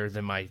higher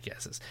than my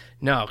guesses.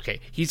 No,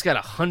 okay. He's got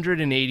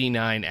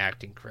 189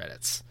 acting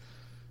credits,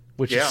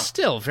 which is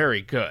still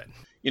very good.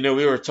 You know,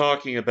 we were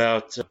talking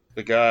about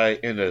the guy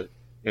in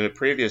a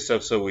previous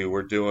episode we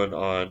were doing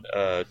on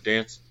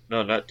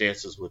not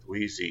Dances with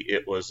Wheezy.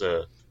 It was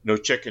No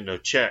Chicken, No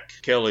Check,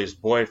 Kelly's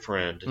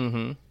boyfriend.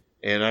 Mm-hmm.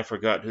 And I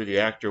forgot who the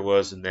actor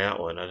was in that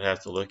one. I'd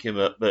have to look him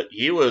up. But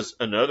he was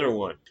another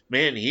one.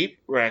 Man, he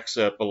racks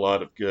up a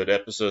lot of good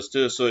episodes,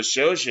 too. So it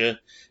shows you,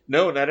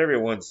 no, not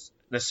everyone's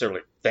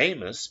necessarily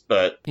famous,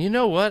 but... You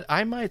know what?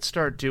 I might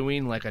start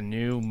doing like a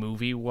new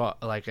movie,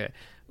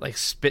 like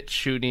spit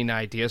shooting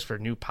ideas for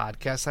new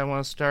podcasts I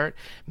want to start.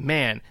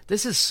 Man,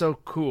 this is so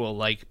cool.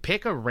 Like,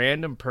 pick a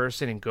random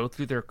person and go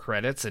through their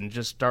credits and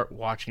just start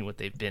watching what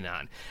they've been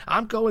on.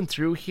 I'm going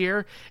through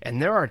here,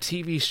 and there are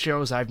TV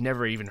shows I've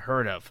never even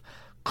heard of.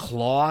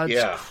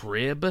 Claude's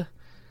Crib,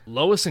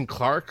 Lois and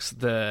Clark's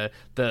the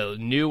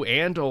new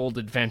and old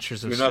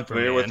Adventures of Superman. You're not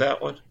familiar with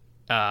that one?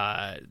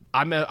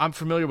 I'm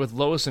familiar with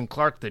Lois and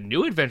Clark, the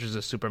New Adventures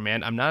of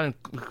Superman. I'm not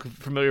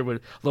familiar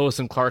with Lois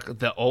and Clark,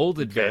 the Old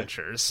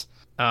Adventures.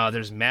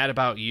 There's Mad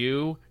About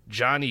You,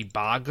 Johnny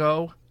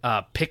Bago,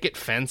 Picket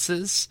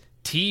Fences,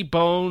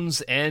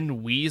 T-Bones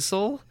and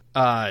Weasel,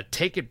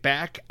 Take It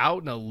Back,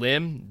 Out in a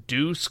Limb,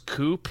 Deuce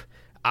Coupe,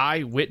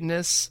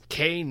 Eyewitness,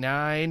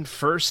 K9,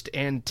 First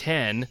and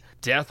 10,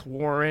 Death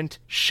Warrant,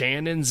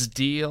 Shannon's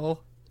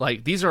Deal.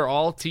 Like, these are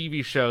all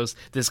TV shows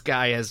this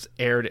guy has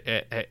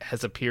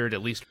appeared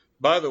at least.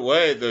 By the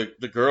way,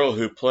 the girl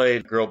who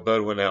played girl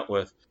Bud went out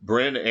with,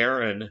 Bryn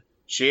Aaron,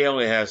 she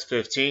only has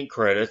 15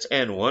 credits,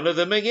 and one of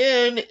them,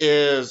 again,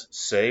 is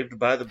Saved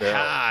by the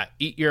Bell.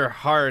 Eat your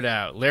heart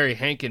out. Larry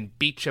Hankin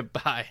beat you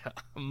by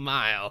a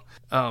mile.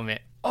 Oh, man.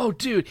 Oh,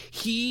 dude,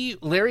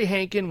 Larry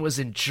Hankin was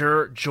in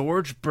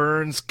George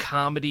Burns'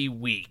 Comedy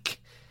Week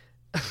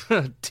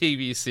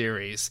TV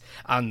series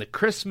on The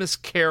Christmas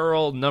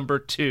Carol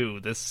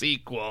 #2, the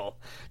sequel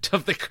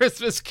of The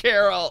Christmas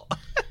Carol.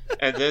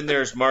 And then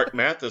there's Mark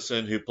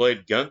Matheson, who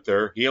played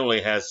Gunther. He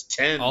only has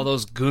 10. All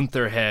those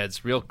Gunther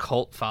heads, real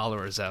cult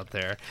followers out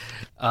there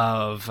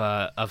of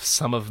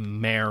some of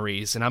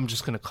Mary's, and I'm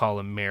just going to call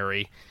him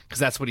Mary because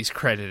that's what he's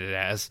credited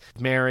as.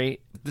 Mary,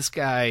 this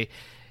guy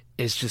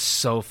is just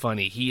so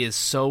funny. He is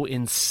so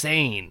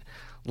insane.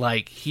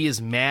 Like, he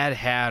is Mad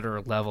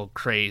Hatter level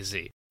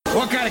crazy.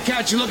 What kind of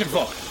couch you looking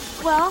for?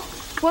 Well,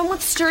 one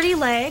with sturdy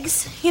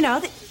legs,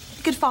 that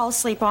you could fall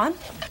asleep on.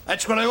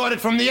 That's what I ordered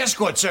from the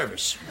escort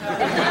service. Sit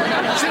down.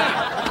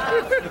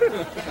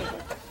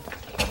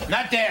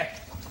 Not there.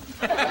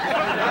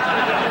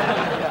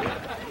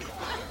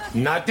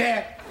 Not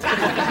there.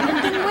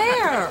 Then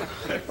where?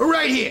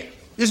 Right here.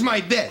 This is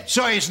my bed.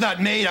 Sorry it's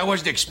not made. I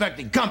wasn't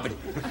expecting company.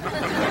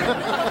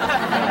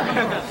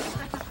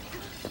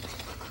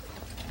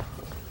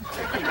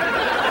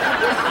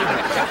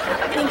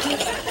 Thank you.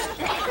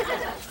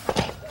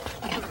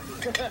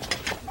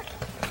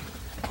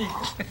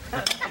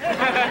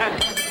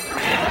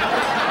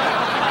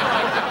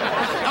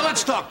 Now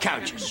let's talk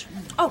couches.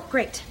 Oh,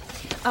 great.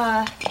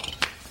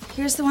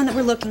 Here's the one that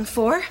we're looking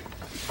for.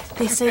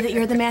 They say that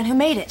you're the man who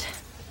made it.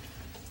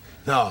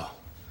 No.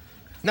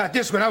 Not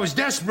this one. I was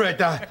desperate.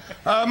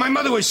 My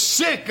mother was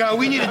sick.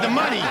 We needed the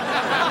money.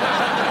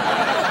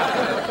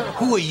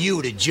 Who are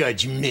you to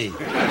judge me?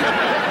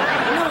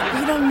 No,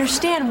 you don't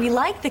understand. We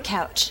like the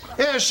couch.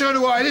 Yeah, so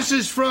do I. This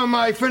is from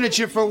my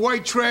Furniture for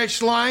White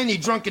Trash line, the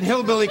Drunken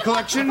Hillbilly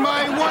collection,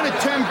 my one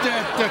attempt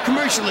at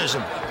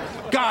commercialism.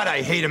 God,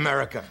 I hate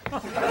America.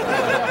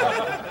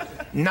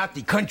 Not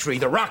the country,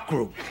 the rock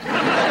group.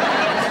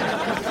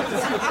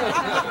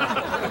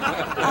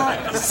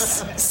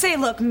 Say,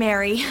 look,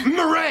 Mary.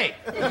 Murray!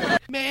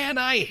 Man,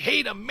 I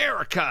hate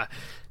America.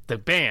 The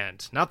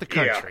band, not the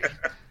country.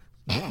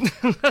 Yeah.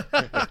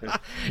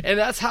 And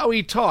that's how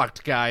he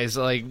talked, guys,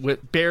 like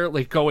with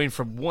barely going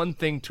from one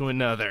thing to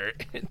another.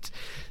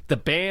 The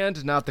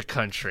band, not the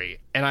country.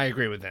 And I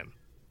agree with him.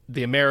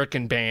 The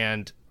American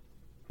band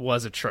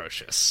was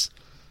atrocious.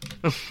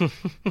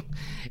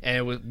 And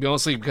it was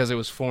mostly because it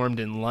was formed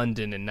in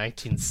London in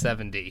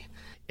 1970.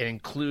 It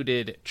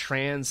included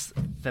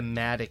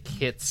trans-thematic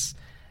hits,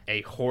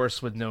 A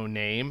Horse with No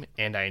Name,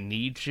 and I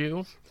Need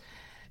You.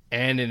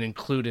 And it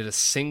included A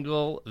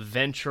Single,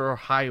 Venture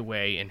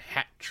Highway, and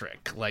Hat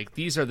Trick. Like,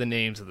 these are the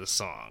names of the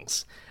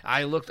songs.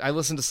 I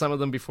listened to some of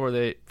them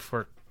before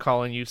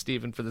calling you,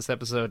 Stephen, for this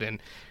episode,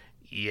 and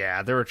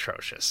yeah, they're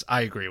atrocious.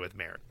 I agree with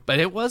Merritt. But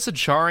it was a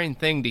jarring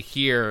thing to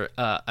hear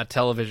a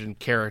television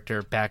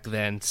character back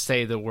then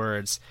say the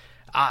words,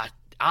 I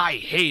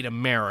hate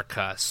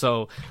America.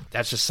 So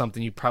that's just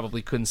something you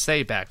probably couldn't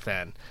say back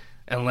then,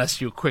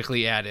 unless you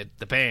quickly added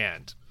the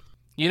band.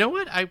 You know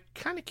what? I'm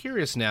kind of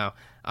curious now.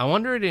 I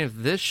wondered if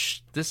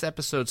this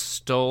episode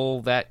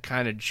stole that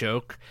kind of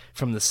joke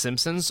from The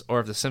Simpsons, or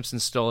if The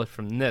Simpsons stole it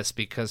from this,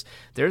 because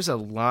there's a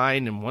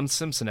line in one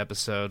Simpson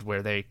episode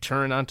where they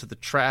turn onto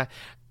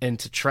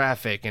into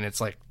traffic, and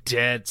it's like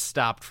dead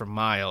stopped for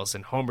miles,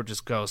 and Homer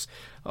just goes,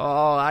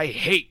 "Oh, I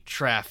hate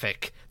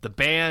traffic, the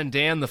band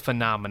and the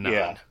phenomenon."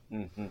 Yeah.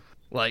 Mm-hmm.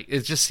 Like,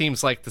 it just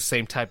seems like the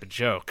same type of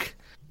joke.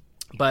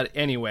 But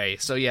anyway,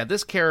 so yeah,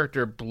 this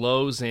character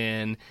blows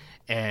in,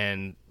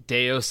 and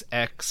Deus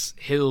Ex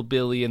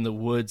Hillbilly in the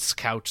Woods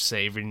couch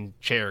saving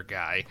chair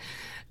guy,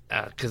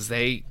 because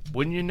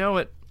wouldn't you know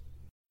it?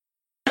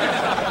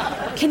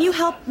 Can you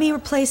help me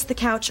replace the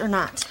couch or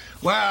not?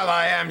 Well,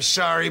 I am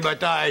sorry,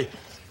 but I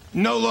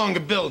no longer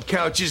build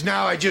couches.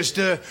 Now I just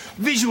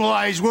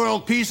visualize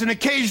world peace and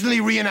occasionally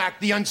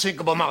reenact the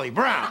unsinkable Molly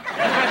Brown.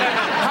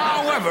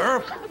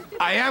 However,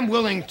 I am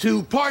willing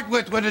to part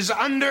with what is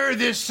under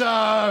this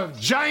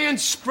giant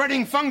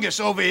spreading fungus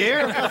over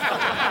here.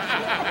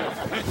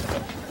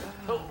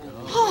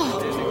 Oh.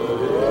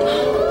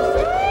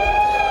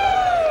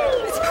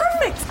 It's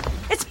perfect.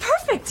 It's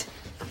perfect.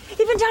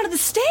 Even down to the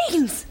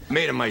stains.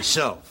 Made it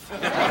myself.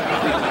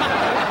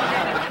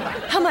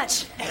 How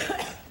much?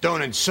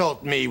 Don't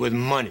insult me with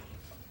money.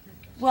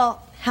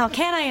 Well, how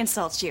can I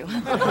insult you?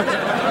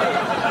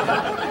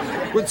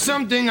 With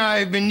something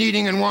I've been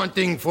needing and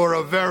wanting for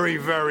a very,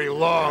 very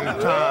long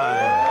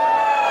time.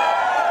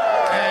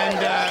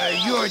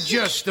 And you're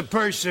just the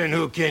person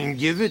who can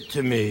give it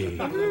to me.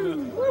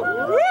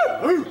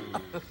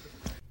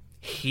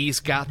 He's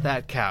got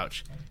that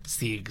couch. It's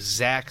the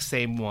exact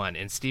same one.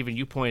 And Stephen,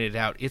 you pointed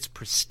out it's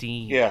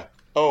pristine. Yeah.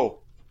 Oh,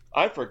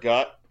 I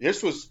forgot.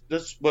 This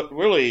what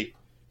really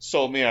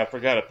sold me. I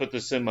forgot to put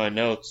this in my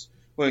notes.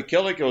 When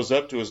Kelly goes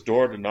up to his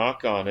door to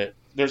knock on it,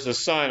 there's a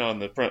sign on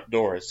the front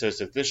door. It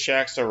says, "If this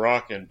shack's a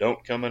rockin',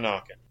 don't come a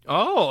knockin'."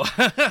 Oh,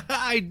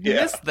 I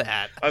missed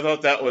that. I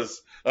thought that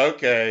was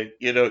okay.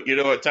 You know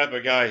what type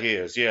of guy he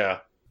is. Yeah.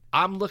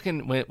 I'm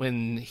looking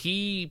when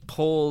he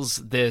pulls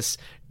this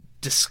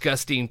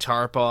disgusting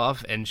tarp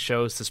off and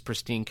shows this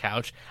pristine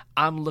couch.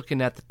 I'm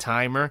looking at the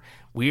timer.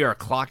 We are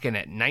clocking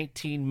at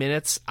 19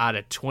 minutes out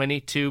of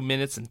 22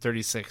 minutes and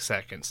 36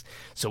 seconds.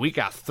 So we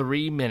got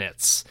 3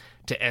 minutes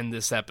to end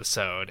this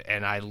episode,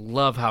 and I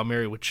love how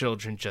Married with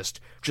Children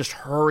just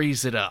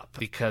hurries it up,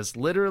 because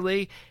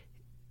literally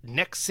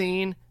next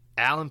scene,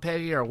 Al and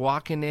Peggy are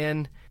walking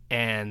in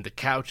and the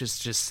couch is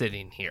just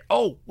sitting here.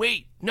 Oh,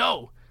 wait,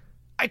 no.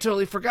 I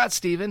totally forgot,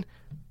 Stephen.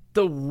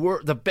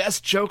 The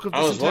best joke of this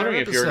entire episode. I was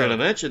wondering if you were going to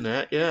mention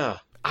that, yeah.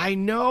 I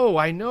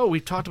know.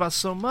 We've talked about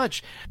so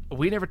much.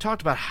 We never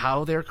talked about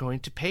how they're going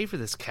to pay for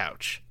this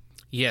couch.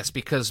 Yes,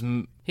 because,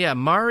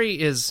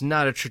 Mari is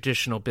not a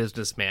traditional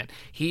businessman.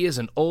 He is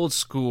an old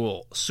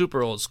school,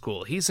 super old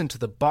school. He's into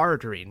the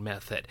bartering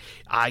method.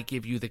 I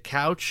give you the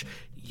couch,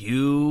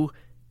 you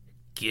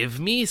give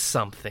me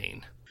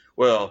something.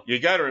 Well, you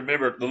got to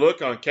remember the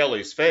look on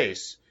Kelly's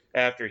face.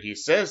 after he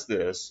says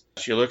this,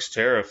 she looks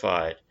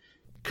terrified.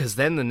 Because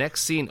then the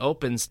next scene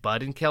opens,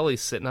 Bud and Kelly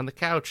sitting on the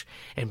couch,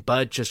 and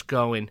Bud just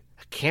going,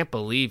 I can't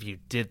believe you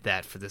did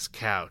that for this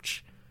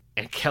couch.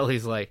 And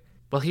Kelly's like,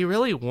 well, he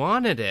really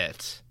wanted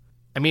it.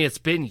 I mean, it's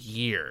been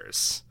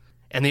years.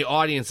 And the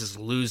audience is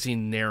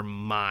losing their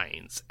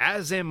minds,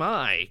 as am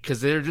I,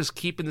 because they're just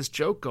keeping this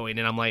joke going.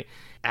 And I'm like,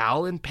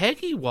 Al and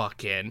Peggy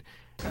walk in.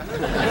 We're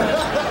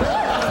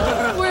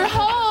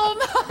home,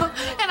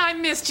 and I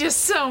missed you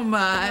so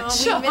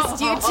much. Oh, we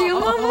missed you too,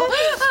 Mama.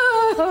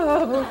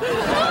 Oh.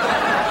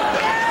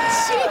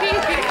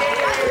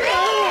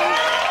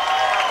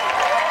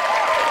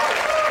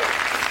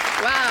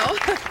 Wow,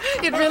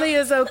 it really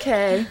is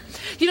okay.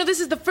 You know, this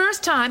is the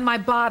first time my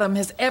bottom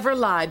has ever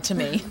lied to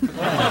me.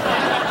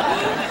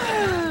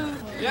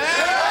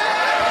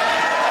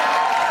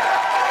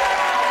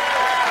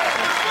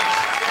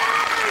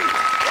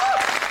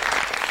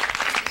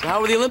 So how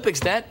were the Olympics,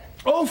 Dad?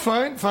 Oh,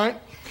 fine.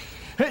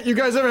 Hey, you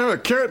guys ever have a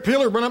carrot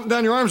peeler run up and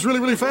down your arms really,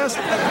 really fast?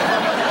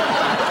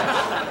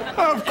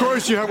 Of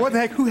course you have. What the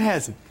heck? Who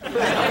hasn't?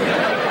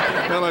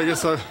 Well, I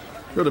guess I'll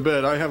go to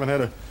bed. I haven't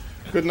had a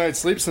good night's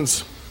sleep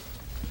since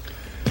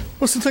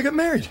I got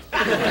married.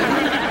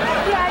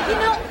 Yeah, you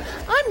know,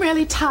 I'm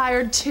really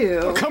tired, too.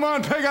 Oh, come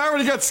on, Peg. I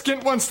already got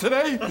skint once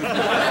today.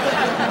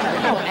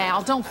 Oh,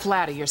 Al, don't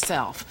flatter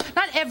yourself.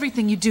 Not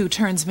everything you do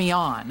turns me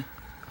on.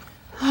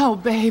 Oh,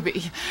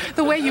 baby,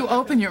 the way you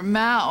open your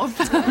mouth.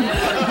 Oh,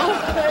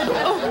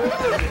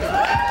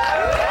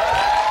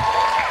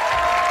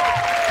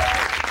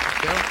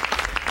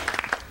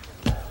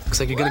 baby. Looks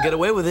like you're gonna get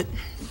away with it. I'm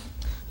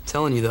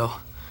telling you, though,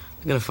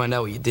 I'm gonna find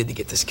out what you did to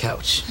get this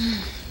couch.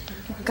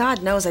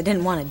 God knows I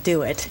didn't want to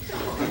do it.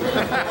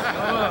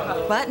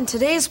 But in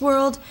today's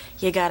world,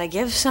 you gotta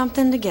give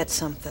something to get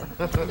something.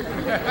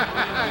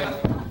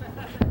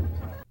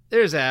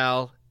 There's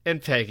Al and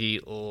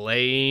Peggy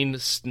laying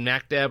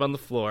smack dab on the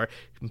floor.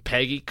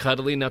 Peggy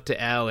cuddling up to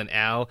Al, and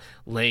Al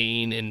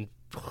laying in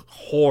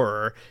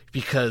horror,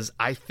 because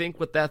I think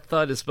what that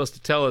thud is supposed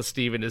to tell us,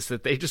 Stephen, is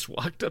that they just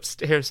walked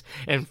upstairs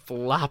and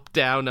flopped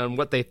down on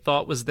what they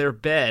thought was their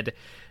bed,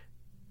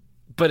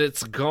 but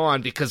it's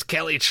gone because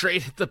Kelly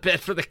traded the bed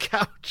for the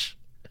couch.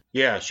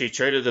 Yeah, she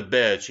traded the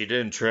bed. She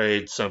didn't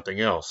trade something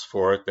else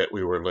for it that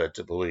we were led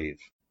to believe.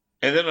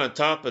 And then on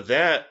top of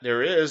that,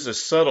 there is a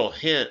subtle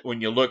hint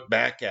when you look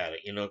back at it.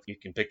 You know, you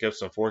can pick up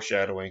some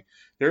foreshadowing.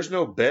 There's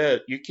no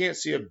bed. You can't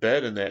see a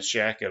bed in that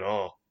shack at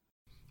all.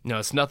 No,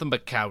 it's nothing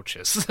but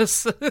couches.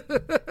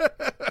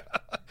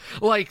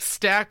 Like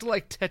stacked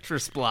like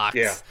Tetris blocks.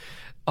 Yeah.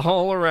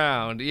 All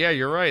around. Yeah,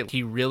 you're right.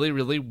 He really,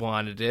 really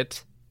wanted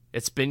it.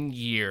 It's been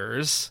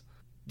years.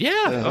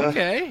 Yeah,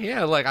 okay.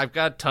 Yeah, like I've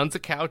got tons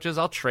of couches.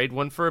 I'll trade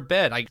one for a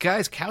bed.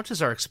 Guys,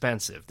 couches are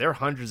expensive. They're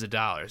hundreds of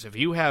dollars. If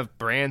you have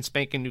brand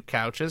spanking new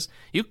couches,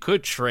 you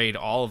could trade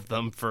all of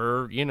them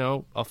for, you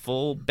know, a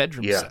full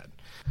bedroom set.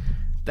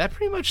 That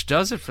pretty much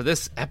does it for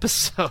this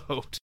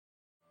episode.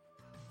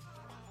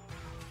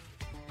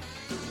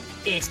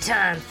 It's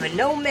time for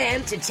No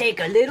Ma'am to take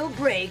a little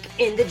break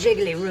in the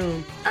Jiggly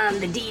Room. I'm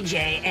the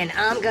DJ, and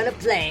I'm gonna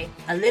play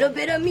a little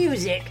bit of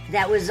music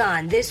that was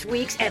on this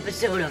week's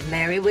episode of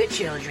Married with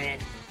Children.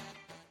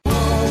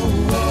 Cause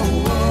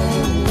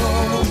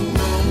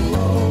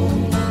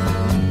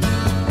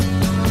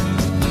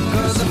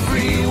the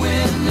free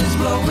wind is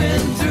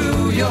blowing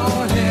through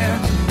your hair,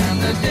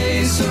 and the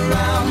days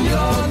surround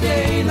your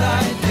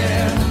daylight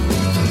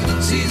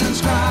there. Seasons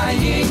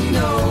crying,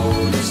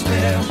 no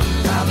despair.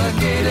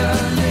 Alligator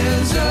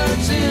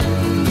lizards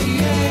in the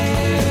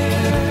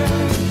air,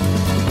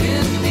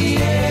 in the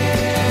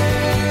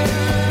air.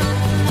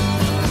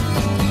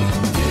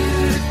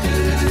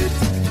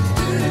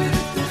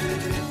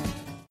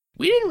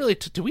 We didn't really,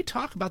 did we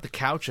talk about the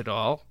couch at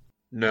all?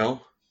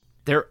 No.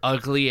 Their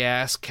ugly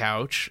ass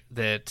couch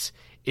that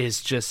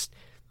is just,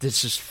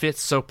 this just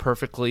fits so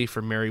perfectly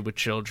for Married with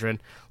Children.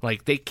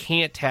 Like, they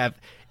can't have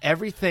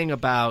everything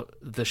about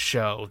the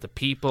show, the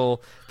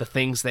people, the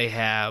things they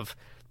have,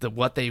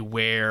 what they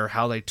wear,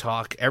 how they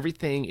talk,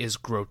 everything is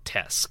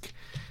grotesque.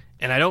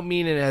 And I don't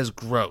mean it as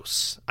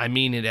gross. I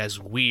mean it as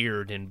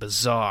weird and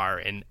bizarre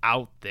and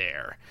out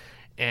there.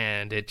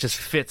 And it just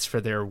fits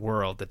for their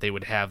world that they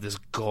would have this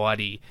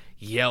gaudy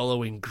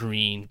yellow and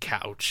green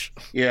couch.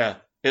 Yeah,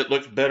 it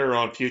looked better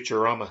on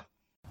Futurama.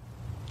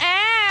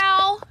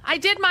 Al, I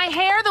did my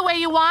hair the way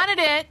you wanted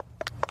it.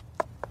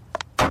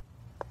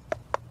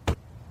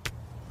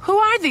 Who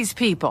are these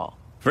people?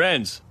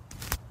 Friends.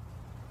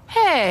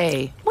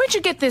 Hey, where'd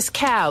you get this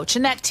couch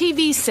and that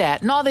TV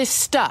set and all this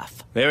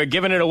stuff? They were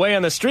giving it away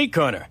on the street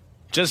corner.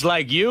 Just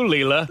like you,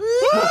 Leela.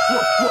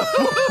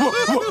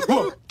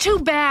 Too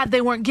bad they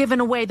weren't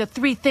giving away the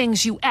 3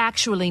 things you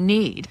actually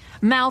need.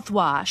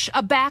 Mouthwash,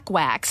 a back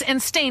wax,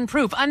 and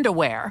stain-proof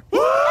underwear.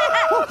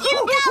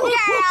 You go,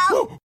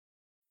 girl!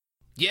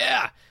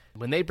 Yeah!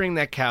 When they bring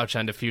that couch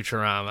onto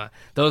Futurama,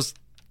 those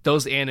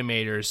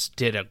animators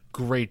did a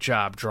great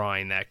job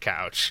drawing that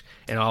couch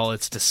in all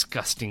its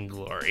disgusting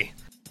glory.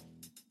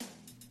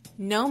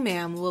 No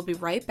Ma'am will be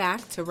right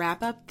back to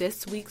wrap up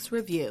this week's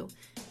review.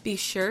 Be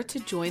sure to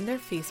join their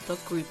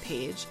Facebook group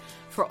page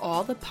for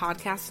all the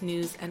podcast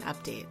news and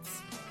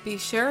updates. Be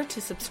sure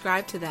to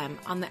subscribe to them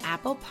on the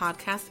Apple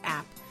Podcast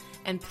app,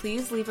 and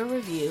please leave a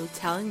review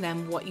telling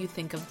them what you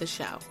think of the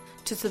show.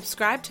 To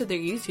subscribe to their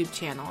YouTube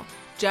channel,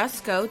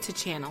 just go to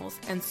channels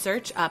and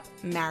search up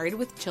Married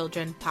with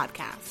Children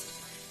podcast.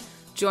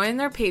 Join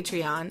their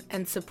Patreon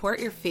and support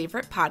your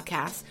favorite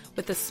podcast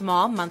with a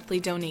small monthly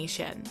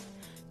donation.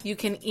 You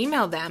can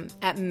email them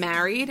at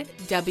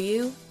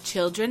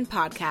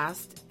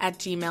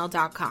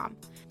marriedwchildrenpodcast@gmail.com.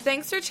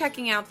 Thanks for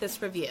checking out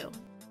this review.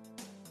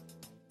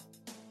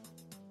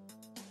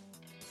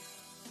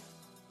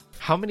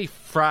 How many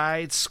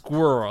fried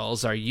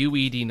squirrels are you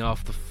eating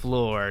off the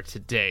floor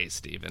today,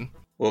 Stephen?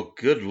 Well,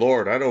 good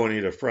Lord, I don't want to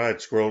eat a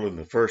fried squirrel in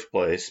the first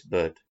place,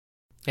 but...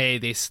 Hey,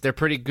 they're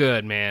pretty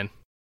good, man.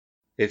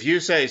 If you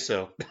say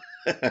so.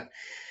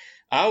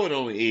 I would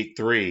only eat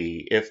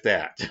 3, if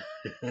that.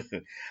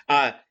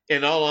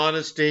 In all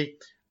honesty,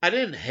 I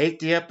didn't hate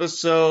the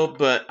episode,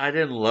 but I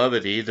didn't love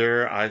it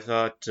either. I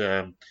thought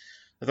the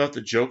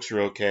jokes were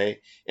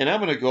okay. And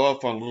I'm going to go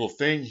off on a little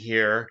thing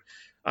here.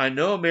 I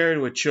know Married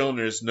with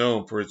Children is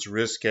known for its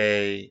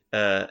risque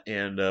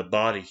and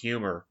body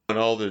humor and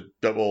all the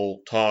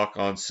double talk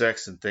on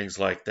sex and things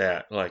like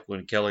that, like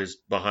when Kelly's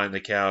behind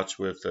the couch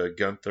with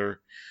Gunther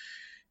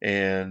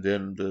and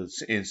then the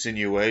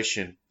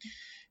insinuation.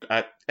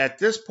 At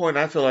this point,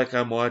 I feel like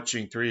I'm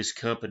watching Three's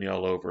Company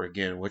all over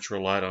again, which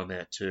relied on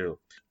that too.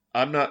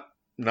 I'm not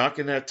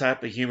knocking that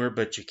type of humor,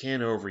 but you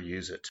can't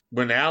overuse it.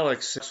 When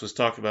Alex was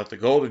talking about the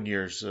golden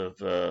years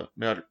of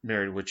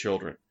Married with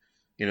Children,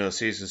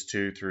 seasons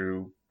 2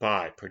 through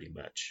 5, pretty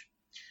much,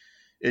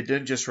 it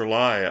didn't just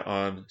rely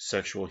on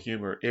sexual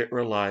humor. It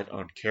relied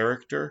on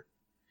character,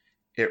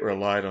 it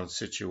relied on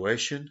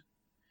situation,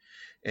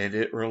 and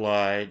it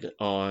relied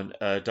on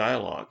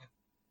dialogue.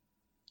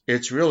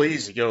 It's real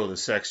easy to go to the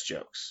sex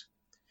jokes.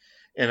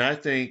 And I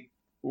think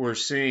we're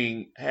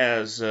seeing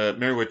as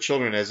Married with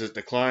Children, as it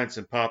declines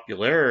in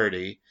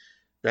popularity,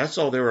 that's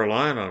all they're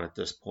relying on at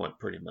this point,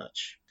 pretty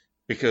much.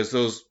 Because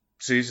those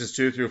seasons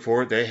 2 through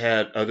 4, they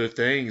had other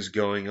things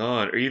going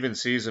on. Or even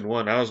season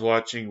 1, I was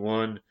watching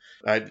one,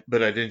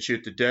 but I didn't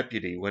shoot the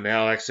deputy, when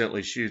Al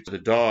accidentally shoots the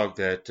dog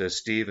that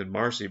Steve and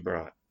Marcy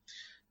brought.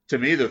 To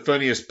me, the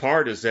funniest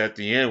part is at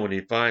the end when he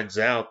finds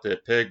out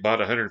that Peg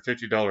bought a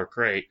 $150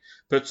 crate,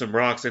 put some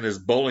rocks in his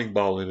bowling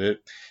ball in it,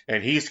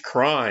 and he's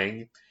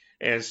crying,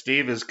 and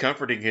Steve is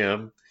comforting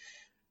him,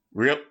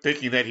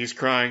 thinking that he's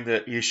crying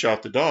that he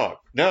shot the dog.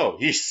 No,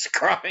 he's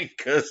crying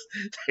because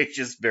they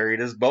just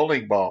buried his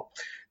bowling ball.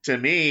 To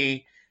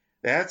me,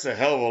 that's a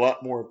hell of a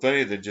lot more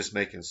funny than just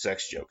making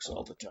sex jokes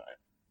all the time.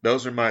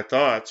 Those are my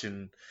thoughts,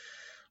 and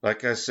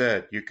like I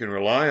said, you can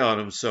rely on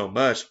them so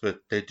much,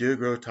 but they do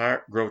grow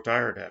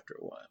tired after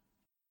a while.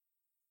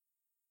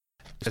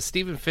 As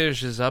Stephen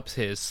finishes up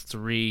his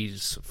 3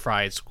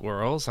 fried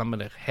squirrels, I'm going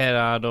to head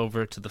on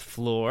over to the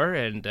floor,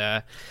 and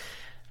I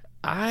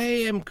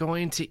am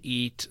going to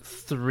eat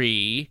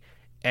 3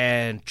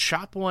 and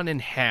chop one in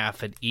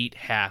half and eat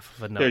half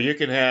of another. Yeah, you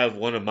can have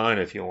one of mine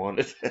if you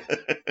want it.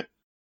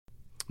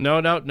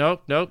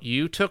 No.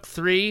 You took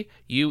 3.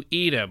 You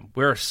eat them.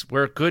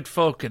 We're good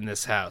folk in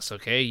this house,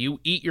 okay? You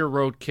eat your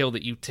roadkill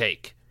that you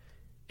take.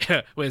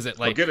 What is it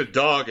like? I'll get a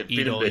dog and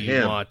feed him to him. Eat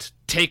all you want.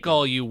 Take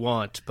all you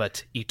want,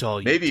 but eat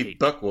all you take. Maybe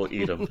Buck will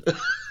eat them.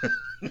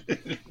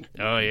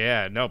 Oh,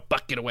 yeah. No,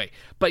 Buck, get away.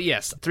 But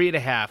yes,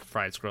 3.5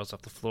 fried squirrels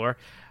off the floor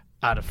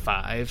out of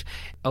 5.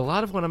 A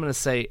lot of what I'm going to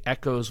say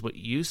echoes what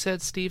you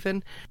said,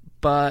 Stephen,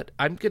 but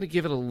I'm going to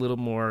give it a little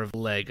more of a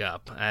leg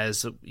up.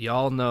 As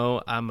y'all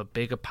know, I'm a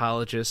big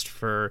apologist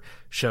for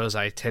shows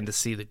I tend to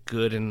see the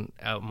good in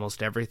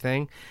almost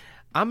everything.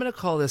 I'm going to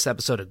call this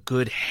episode a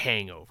good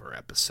hangover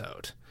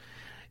episode.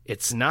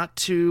 It's not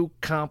too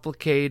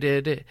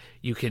complicated.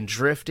 You can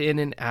drift in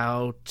and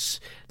out.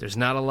 There's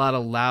not a lot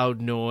of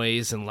loud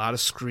noise and a lot of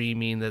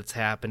screaming that's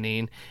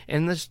happening.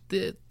 And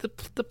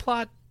the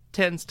plot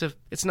tends to,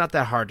 it's not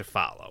that hard to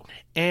follow.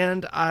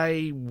 And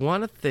I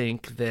want to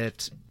think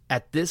that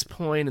at this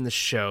point in the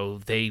show,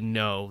 they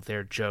know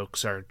their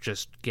jokes are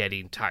just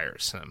getting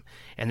tiresome.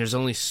 And there's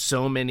only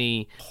so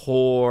many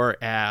poor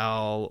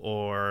Al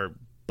or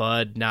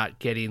Bud not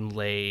getting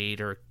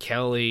laid or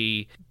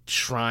Kelly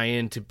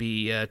trying to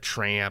be a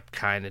tramp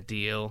kind of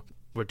deal.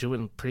 We're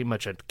doing pretty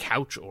much a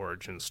couch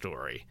origin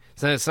story.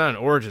 It's not an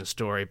origin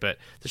story, but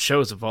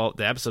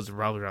the episodes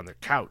revolve around their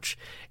couch.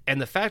 And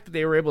the fact that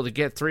they were able to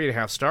get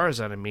 3.5 stars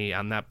out of me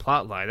on that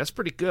plot line, that's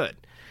pretty good.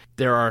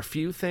 There are a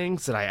few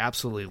things that I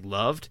absolutely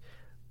loved.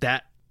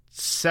 That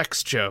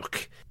sex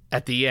joke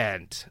at the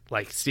end,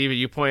 like Steven,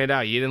 you pointed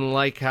out, you didn't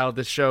like how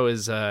the show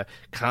is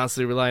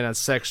constantly relying on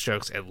sex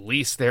jokes. At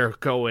least they're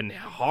going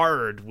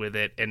hard with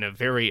it in a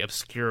very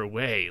obscure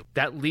way.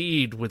 That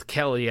lead with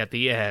Kelly at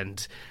the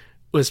end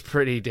was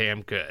pretty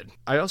damn good.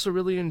 I also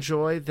really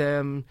enjoy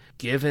them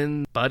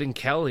giving Bud and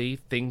Kelly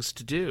things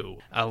to do.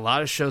 A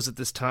lot of shows at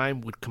this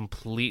time would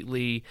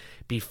completely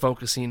be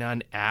focusing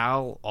on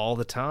Al all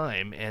the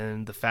time,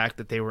 and the fact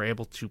that they were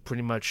able to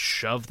pretty much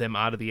shove them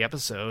out of the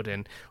episode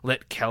and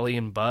let Kelly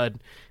and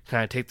Bud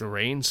kind of take the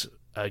reins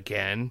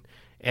again,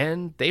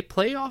 and they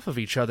play off of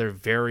each other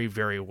very,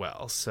 very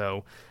well.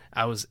 So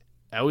I was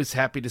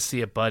happy to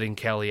see a Bud and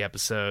Kelly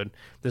episode.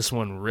 This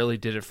one really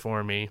did it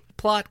for me.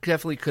 Plot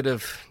definitely could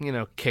have,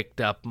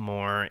 kicked up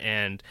more,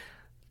 and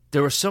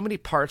there were so many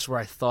parts where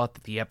I thought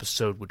that the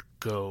episode would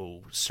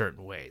go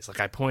certain ways. Like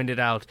I pointed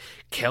out,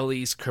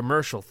 Kelly's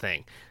commercial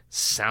thing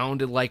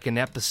sounded like an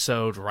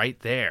episode right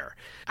there.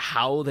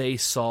 How they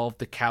solved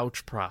the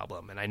couch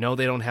problem, and I know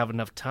they don't have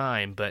enough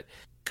time, but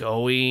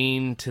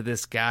going to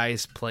this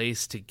guy's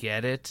place to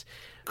get it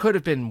could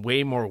have been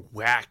way more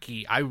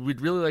wacky. I would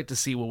really like to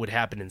see what would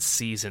happen in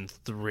season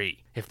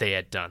 3 if they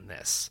had done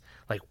this.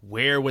 Like,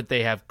 where would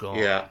they have gone?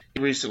 Yeah,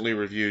 I recently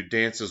reviewed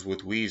Dances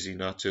with Wheezy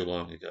not too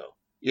long ago.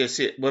 Yeah,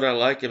 see, what I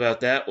like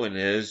about that one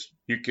is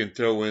you can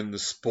throw in the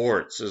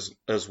sports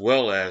as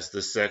well as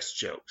the sex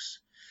jokes.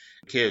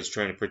 Kids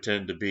trying to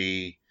pretend to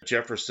be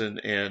Jefferson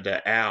and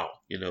Al.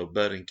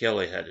 Bud and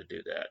Kelly had to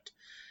do that.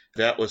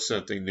 That was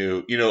something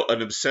new.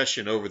 An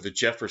obsession over the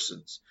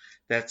Jeffersons.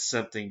 That's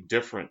something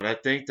different. And I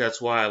think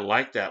that's why I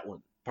like that one.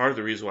 Part of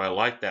the reason why I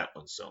like that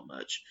one so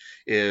much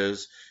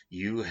is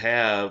you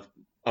have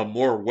a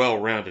more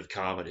well-rounded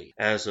comedy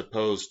as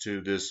opposed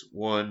to this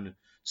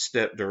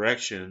one-step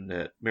direction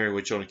that Married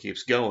with Children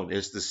keeps going.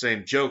 It's the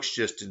same jokes,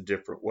 just in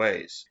different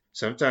ways.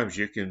 Sometimes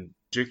you can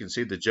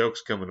see the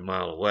jokes coming a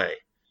mile away.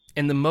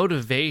 And the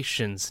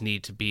motivations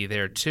need to be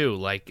there too.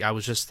 Like, I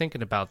was just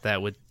thinking about that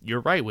you're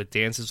right, with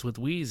Dances with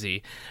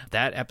Wheezy.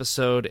 That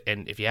episode,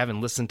 and if you haven't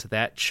listened to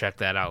that, check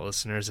that out,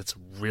 listeners. It's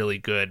really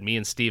good. Me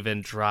and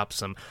Steven dropped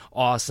some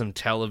awesome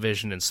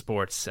television and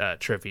sports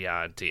trivia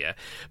onto you.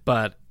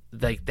 But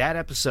like, that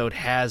episode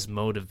has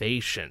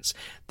motivations.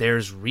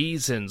 There's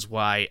reasons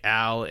why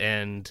Al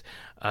and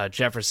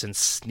Jefferson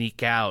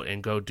sneak out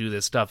and go do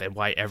this stuff, and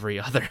why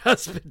every other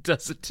husband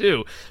does it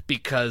too,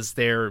 because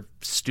they're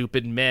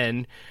stupid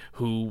men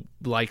who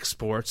like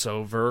sports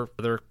over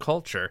their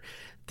culture.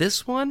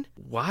 This one,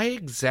 why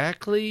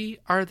exactly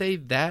are they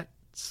that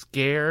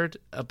scared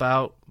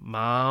about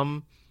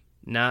Mom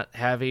not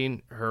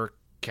having her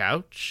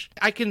couch?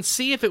 I can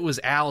see if it was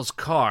Al's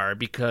car,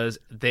 because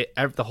the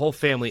whole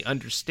family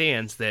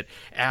understands that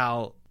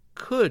Al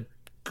could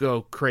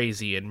go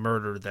crazy and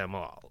murder them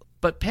all.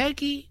 But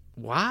Peggy,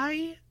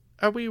 why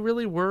are we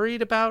really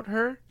worried about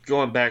her?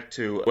 Going back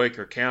to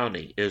Waker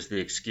County is the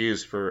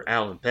excuse for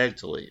Al and Peg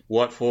to leave.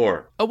 What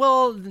for? Oh,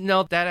 well,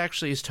 no, that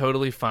actually is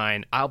totally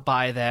fine. I'll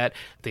buy that.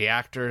 The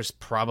actors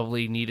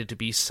probably needed to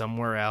be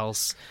somewhere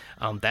else.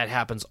 That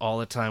happens all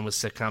the time with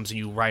sitcoms, and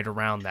you write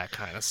around that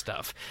kind of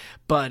stuff.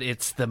 But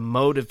it's the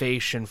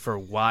motivation for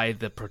why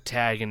the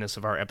protagonists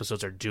of our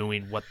episodes are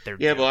doing what they're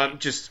doing. Yeah, well,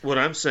 what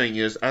I'm saying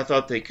is I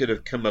thought they could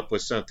have come up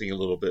with something a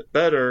little bit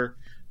better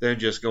than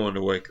just going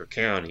to Waker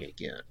County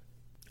again.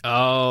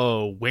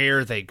 Oh,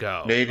 where they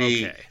go.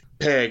 Maybe okay.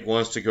 Peg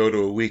wants to go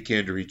to a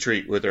weekend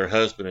retreat with her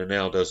husband, and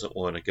Al doesn't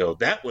want to go.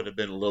 That would have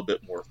been a little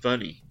bit more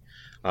funny,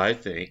 I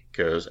think,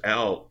 because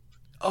Al...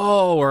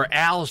 Oh, or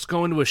Al's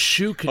going to a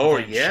shoe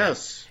convention. Oh,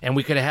 yes. And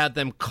we could have had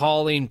them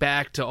calling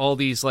back to all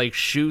these, like,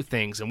 shoe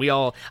things. And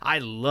I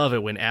love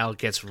it when Al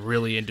gets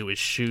really into his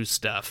shoe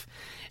stuff.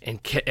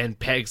 And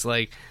Peg's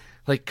like,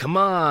 come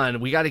on,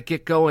 we got to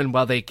get going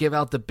while they give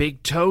out the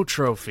big toe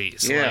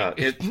trophies. Yeah,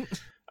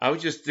 I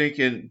was just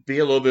thinking, be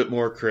a little bit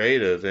more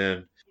creative.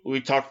 And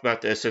we talked about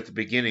this at the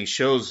beginning.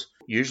 Shows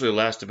usually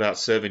last about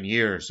 7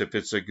 years if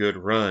it's a good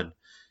run.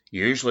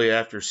 Usually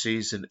after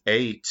season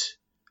 8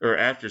 or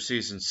after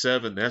season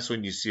 7, that's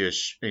when you see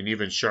an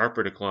even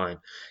sharper decline.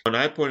 When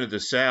I pointed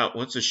this out,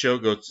 once a show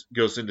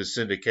goes into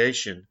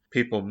syndication,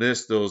 people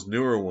miss those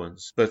newer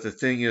ones. But the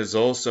thing is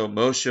also,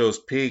 most shows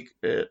peak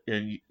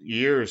in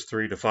years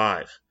 3 to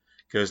 5.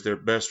 Because their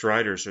best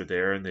writers are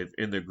there and they're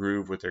in the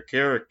groove with their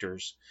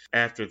characters.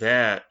 After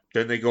that,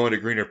 then they go into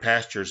greener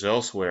pastures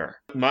elsewhere.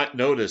 You might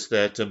notice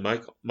that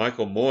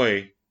Michael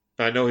Moy,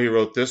 I know he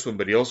wrote this one,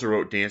 but he also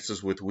wrote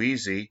Dances with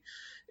Wheezy.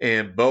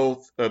 And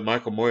both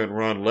Michael Moy and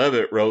Ron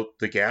Levitt wrote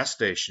The Gas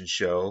Station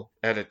Show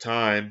at a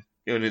time.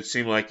 And it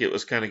seemed like it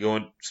was kind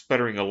of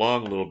sputtering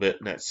along a little bit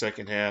in that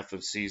second half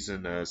of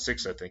season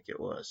 6, I think it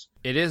was.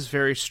 It is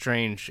very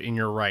strange, and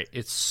you're right.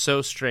 It's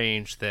so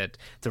strange that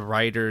the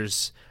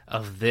writers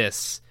of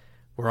this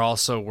were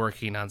also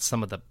working on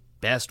some of the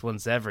best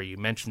ones ever. You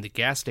mentioned the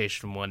Gas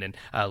Station one, and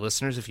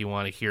listeners, if you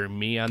want to hear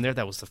me on there,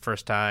 that was the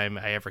first time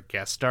I ever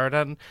guest starred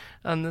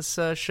on this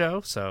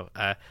show. So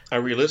I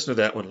re-listened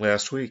to that one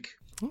last week.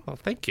 Oh,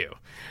 thank you.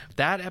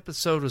 That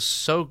episode was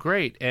so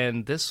great,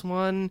 and this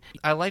one,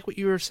 I like what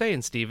you were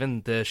saying,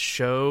 Stephen. The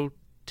show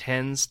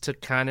tends to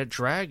kind of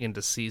drag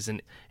into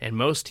season, and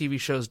most TV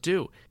shows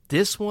do.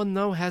 This one,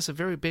 though, has a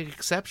very big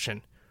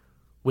exception.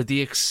 With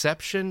the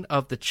exception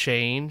of the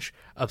change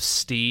of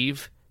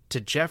Steve to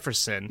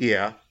Jefferson.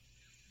 Yeah.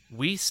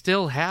 we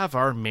still have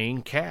our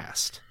main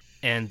cast.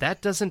 And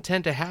that doesn't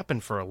tend to happen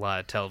for a lot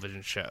of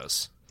television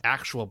shows.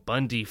 Actual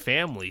Bundy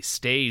family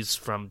stays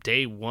from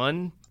day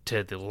one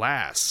to the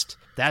last.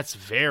 That's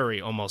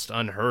very almost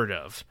unheard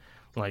of.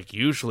 Like,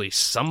 usually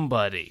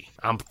somebody.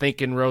 I'm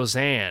thinking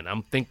Roseanne.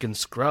 I'm thinking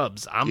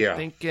Scrubs. I'm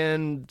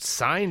thinking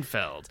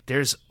Seinfeld.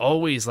 There's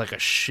always like a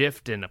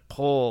shift and a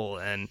pull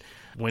and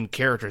when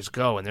characters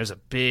go, and there's a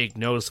big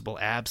noticeable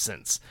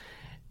absence.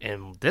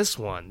 And this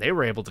one, they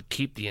were able to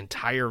keep the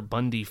entire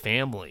Bundy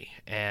family.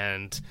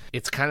 And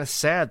it's kind of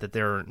sad that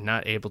they're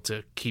not able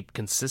to keep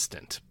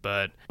consistent.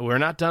 But we're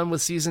not done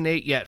with season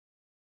 8 yet.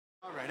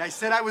 All right, I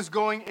said I was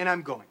going, and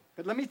I'm going.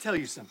 But let me tell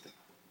you something.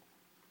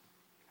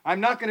 I'm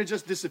not going to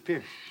just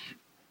disappear.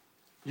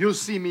 You'll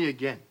see me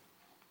again.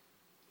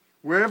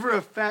 Wherever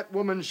a fat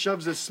woman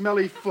shoves a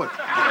smelly foot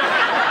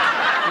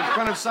in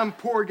front of some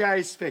poor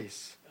guy's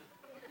face,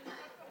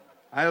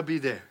 I'll be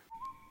there.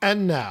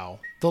 And now,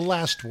 the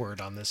last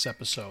word on this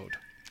episode.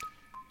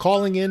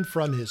 Calling in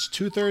from his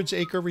 2/3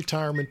 acre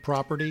retirement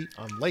property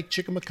on Lake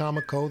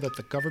Chickamaucomico that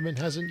the government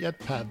hasn't yet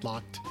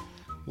padlocked.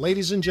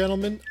 Ladies and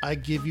gentlemen, I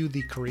give you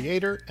the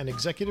creator and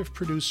executive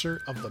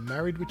producer of the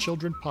Married with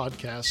Children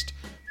podcast,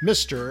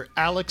 Mr.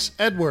 Alex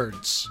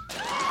Edwards.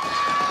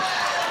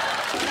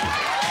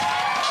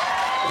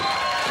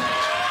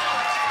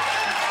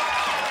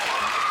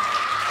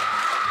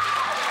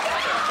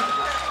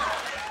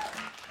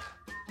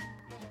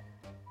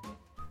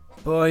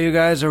 Boy, you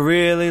guys are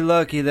really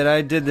lucky that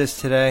I did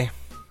this today.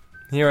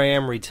 Here I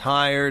am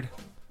retired.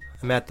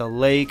 I'm at the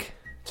lake.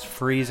 It's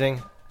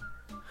freezing.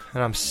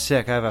 And I'm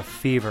sick. I have a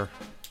fever.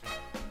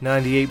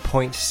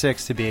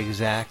 98.6 to be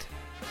exact.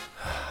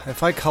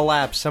 If I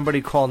collapse,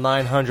 somebody call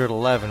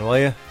 911, will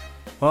you?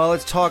 Well,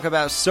 let's talk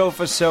about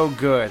Sofa So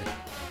Good.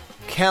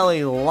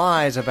 Kelly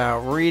lies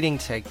about reading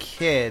to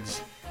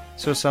kids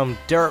so some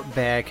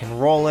dirtbag can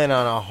roll in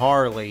on a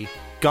Harley.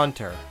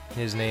 Gunter,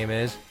 his name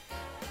is.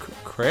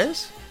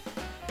 Chris?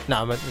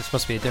 No, this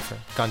must be a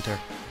different Gunter.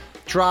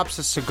 Drops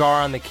a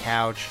cigar on the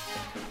couch.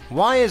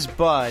 Why is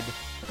Bud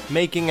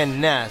making a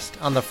nest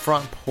on the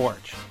front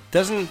porch?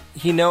 Doesn't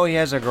he know he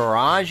has a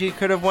garage he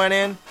could have went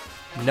in?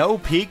 No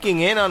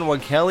peeking in on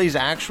what Kelly's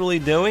actually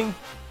doing?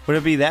 Would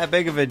it be that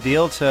big of a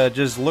deal to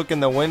just look in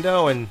the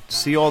window and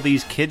see all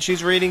these kids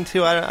she's reading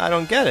to? I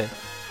don't get it.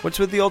 What's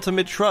with the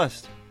ultimate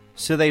trust?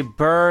 So they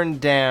burned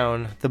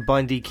down the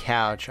Bundy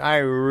couch. I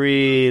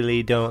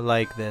really don't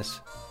like this.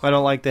 I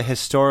don't like the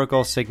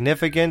historical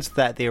significance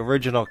that the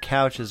original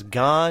couch is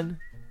gone.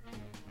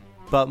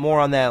 But more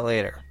on that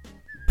later.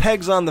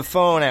 Peg's on the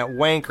phone at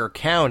Wanker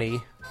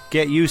County.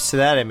 Get used to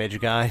that image,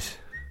 guys.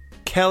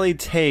 Kelly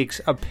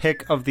takes a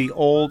pic of the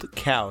old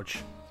couch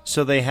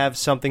so they have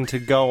something to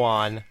go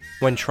on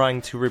when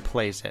trying to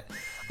replace it.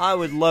 I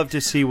would love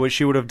to see what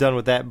she would have done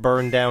with that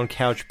burned down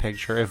couch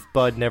picture if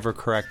Bud never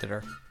corrected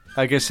her.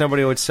 I guess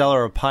somebody would sell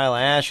her a pile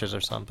of ashes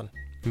or something.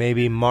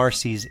 Maybe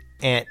Marcy's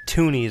Aunt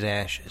Toonie's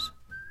ashes.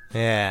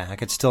 Yeah, I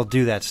could still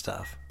do that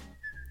stuff.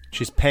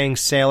 She's paying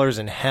sailors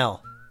in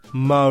hell.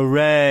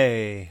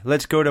 Murray.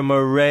 Let's go to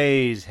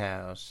Murray's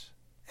house.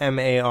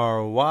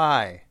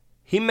 M-A-R-Y.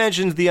 He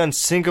mentions the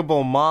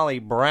unsinkable Molly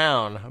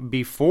Brown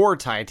before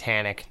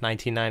Titanic,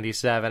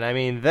 1997. I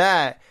mean,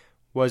 that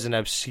was an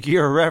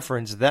obscure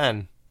reference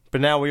then.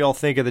 But now we all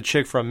think of the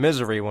chick from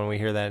Misery when we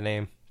hear that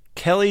name.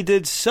 Kelly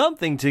did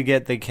something to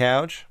get the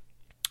couch.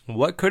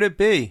 What could it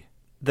be?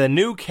 The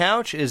new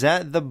couch is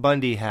at the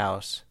Bundy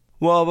house.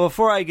 Well,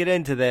 before I get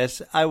into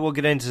this, I will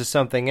get into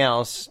something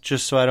else,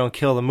 just so I don't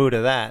kill the mood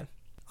of that.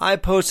 I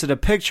posted a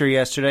picture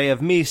yesterday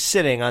of me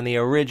sitting on the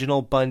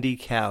original Bundy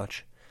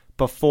couch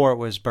before it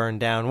was burned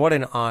down. What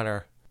an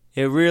honor.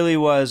 It really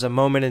was a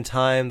moment in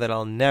time that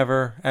I'll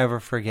never,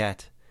 ever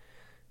forget.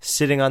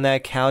 Sitting on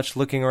that couch,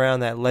 looking around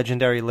that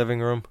legendary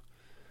living room.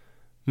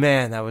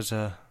 Man, that was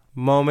a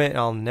moment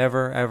I'll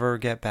never, ever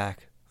get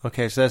back.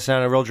 Okay, so that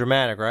sounded real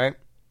dramatic, right?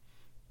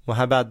 Well,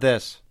 how about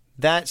this?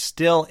 That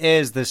still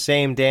is the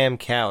same damn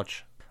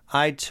couch.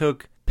 I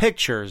took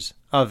pictures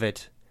of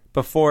it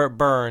before it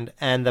burned,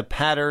 and the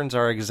patterns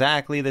are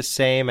exactly the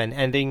same and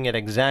ending at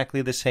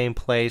exactly the same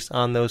place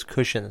on those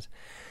cushions.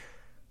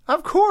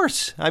 Of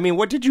course. I mean,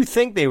 what did you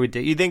think they would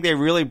do? You think they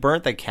really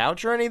burnt the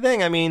couch or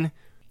anything? I mean,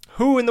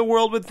 who in the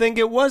world would think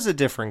it was a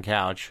different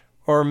couch?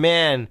 Or,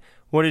 man,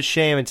 what a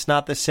shame it's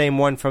not the same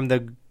one from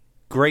the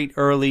great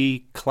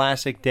early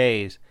classic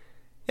days.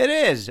 It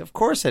is. Of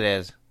course it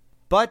is.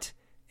 But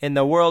in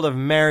the world of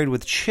Married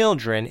with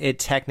Children, it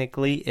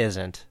technically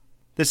isn't.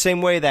 The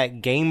same way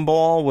that Game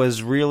Ball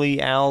was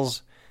really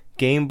Al's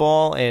Game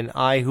Ball and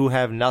I Who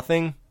Have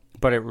Nothing,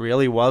 but it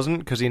really wasn't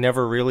because he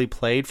never really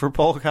played for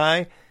Polk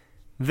High,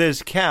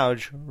 this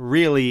couch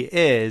really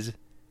is,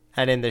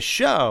 and in the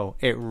show,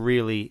 it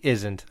really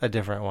isn't a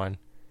different one.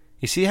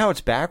 You see how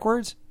it's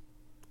backwards?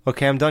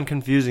 Okay, I'm done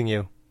confusing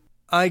you.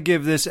 I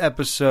give this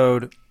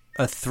episode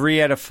a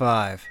 3 out of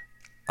 5.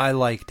 I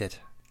liked it.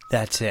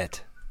 That's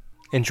it.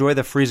 Enjoy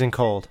the freezing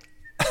cold.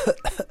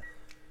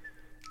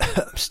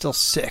 I'm still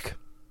sick.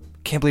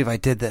 Can't believe I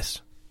did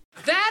this.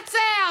 That's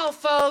Al,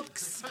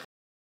 folks.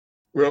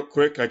 Real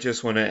quick, I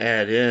just want to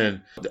add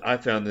in, I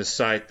found this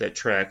site that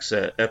tracks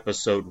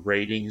episode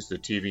ratings, the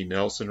TV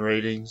Nelson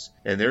ratings,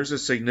 and there's a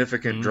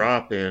significant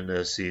drop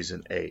in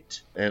season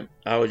 8. And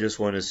I would just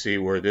want to see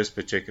where this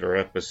particular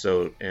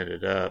episode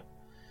ended up.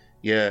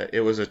 Yeah, it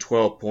was a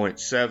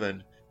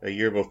 12.7. A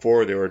year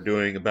before, they were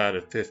doing about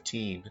a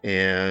 15,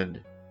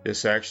 and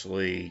this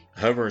actually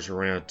hovers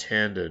around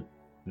 10 to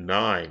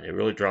 9. It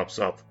really drops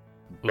off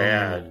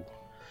bad. Ooh,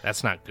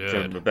 that's not good.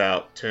 From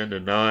about 10 to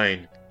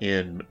 9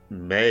 in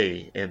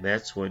May, and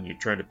that's when you're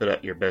trying to put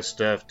out your best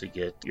stuff to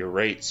get your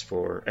rates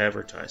for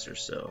advertisers.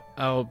 So,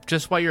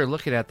 just while you're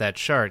looking at that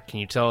chart, can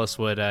you tell us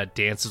what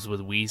Dances with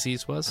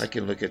Wheezies was? I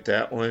can look at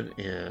that one,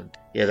 and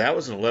yeah, that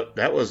was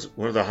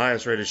one of the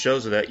highest rated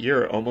shows of that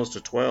year, almost a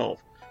 12,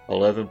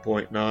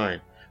 11.9.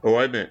 Oh,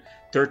 wait a minute,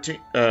 13.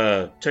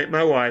 Take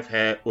My Wife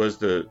was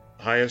the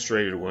highest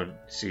rated one,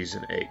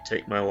 season 8.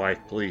 Take My Wife,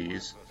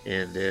 Please,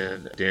 and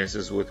then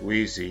Dances with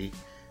Wheezy.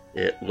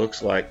 It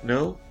looks like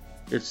no.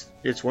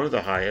 It's one of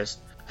the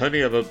highest.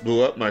 Honey, I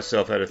Blew Up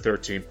Myself had a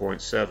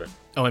 13.7.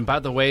 Oh, and by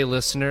the way,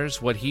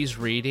 listeners, what he's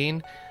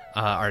reading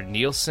are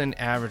Nielsen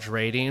average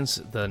ratings.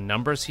 The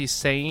numbers he's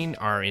saying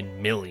are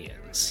in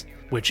millions,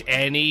 which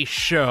any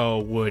show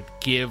would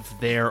give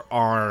their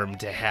arm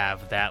to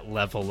have that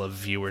level of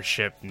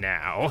viewership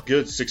now.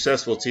 Good,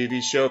 successful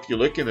TV show. If you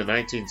look in the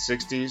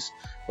 1960s,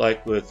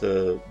 like with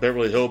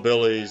Beverly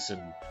Hillbillies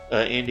and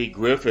Andy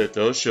Griffith,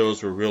 those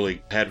shows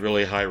had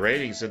really high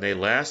ratings, and they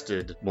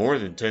lasted more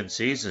than 10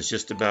 seasons,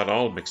 just about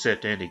all of them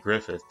except Andy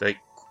Griffith.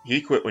 He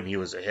quit when he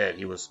was ahead.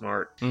 He was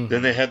smart. Mm-hmm.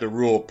 Then they had the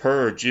Rural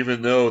Purge,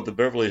 even though the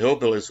Beverly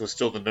Hillbillies was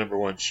still the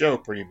 #1 show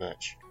pretty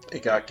much.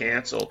 It got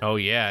canceled. Oh,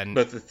 yeah.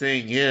 But the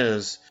thing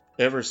is,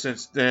 ever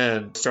since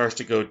then, it starts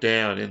to go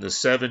down. In the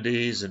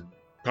 70s and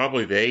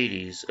probably the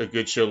 80s, a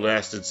good show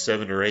lasted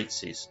 7 or 8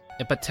 seasons.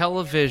 But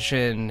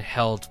television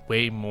held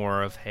way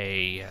more of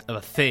a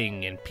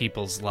thing in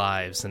people's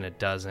lives than it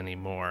does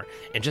anymore.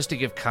 And just to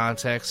give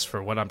context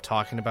for what I'm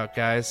talking about,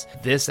 guys,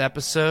 this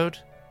episode,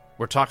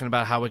 we're talking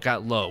about how it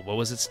got low. What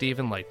was it,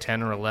 Steven? Like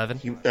 10 or 11?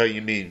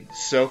 You mean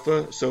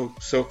Sofa So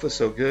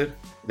Good?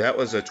 That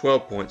was a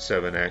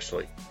 12.7,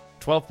 actually.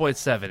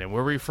 12.7, and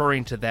we're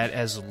referring to that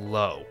as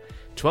low.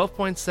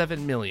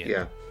 12.7 million.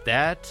 Yeah.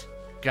 That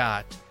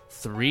got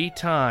 3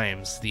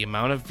 times the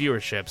amount of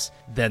viewerships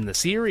than the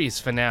series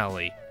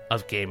finale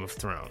of Game of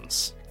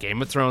Thrones.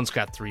 Game of Thrones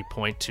got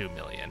 3.2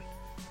 million.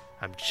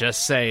 I'm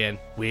just saying,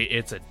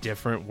 it's a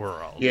different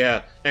world.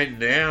 Yeah, and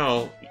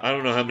now, I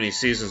don't know how many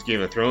seasons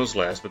Game of Thrones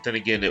lasts, but then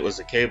again, it was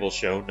a cable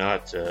show,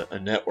 not a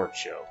network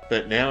show.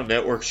 But now,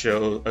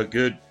 a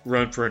good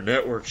run for a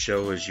network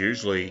show is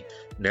usually,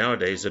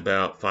 nowadays,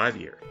 about 5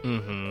 years.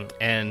 Mm-hmm.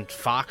 And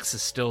Fox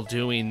is still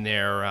doing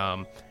their,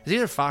 it's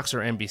either Fox or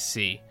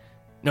NBC.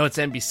 No, it's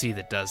NBC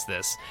that does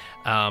this.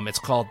 It's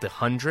called The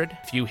 100.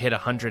 If you hit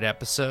 100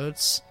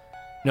 episodes,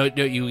 no,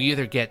 you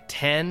either get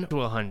 10 to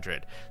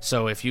 100.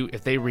 So if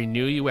they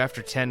renew you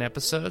after 10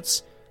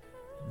 episodes,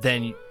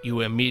 then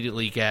you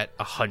immediately get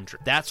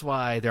 100. That's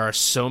why there are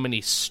so many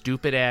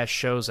stupid ass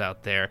shows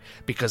out there,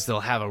 because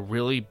they'll have a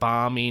really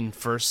bombing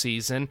first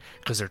season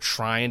because they're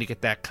trying to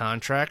get that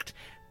contract.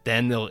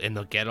 Then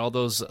they'll get all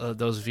those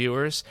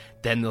viewers.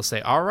 Then they'll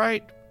say, all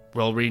right,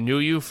 we'll renew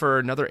you for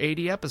another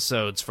 80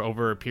 episodes for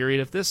over a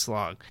period of this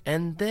long.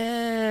 And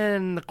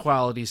then the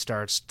quality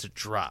starts to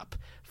drop.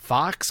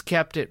 Fox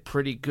kept it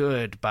pretty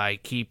good by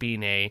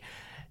keeping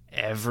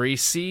every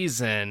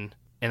season,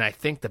 and I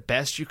think the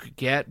best you could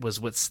get was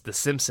what The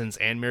Simpsons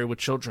and Married with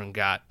Children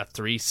got, a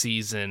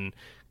 3-season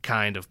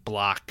kind of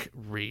block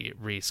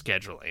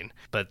rescheduling.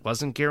 But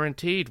wasn't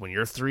guaranteed. When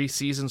your 3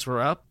 seasons were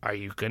up, are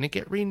you going to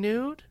get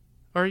renewed?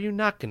 Or are you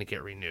not going to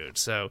get renewed?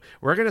 So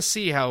we're going to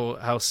see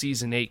how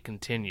Season 8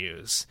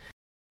 continues.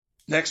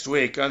 Next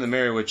week on the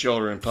Married with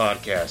Children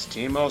podcast,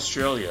 Team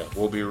Australia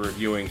will be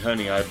reviewing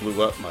Honey, I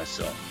Blew Up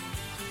Myself.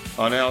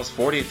 On Al's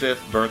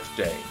 45th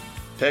birthday,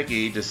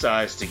 Peggy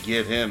decides to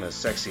give him a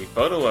sexy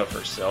photo of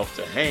herself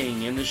to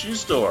hang in the shoe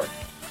store.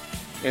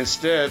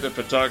 Instead, the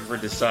photographer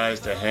decides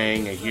to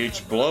hang a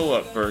huge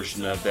blow-up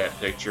version of that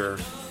picture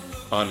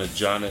on a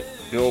giant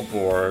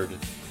billboard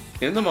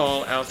in the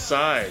mall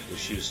outside the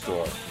shoe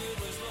store.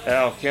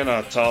 Al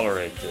cannot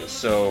tolerate this,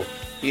 so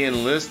he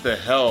enlists the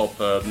help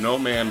of No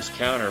Ma'am's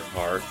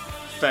counterpart,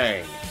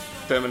 Fang,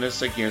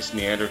 Feminists Against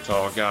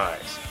Neanderthal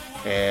Guys,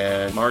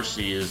 and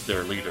Marcy is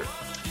their leader.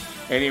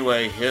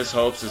 Anyway, his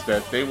hopes is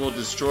that they will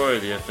destroy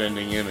the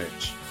offending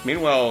image.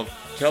 Meanwhile,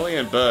 Kelly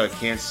and Bud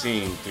can't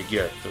seem to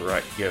get the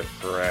right gift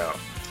for Al.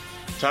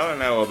 Tyler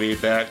and I will be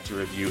back to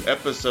review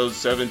episode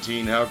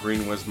 17, How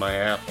Green Was My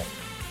Apple.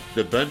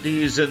 The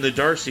Bundys and the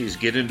Darcys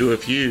get into a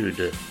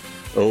feud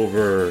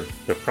over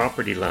the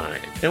property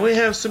line. And we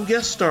have some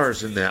guest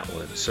stars in that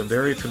one, some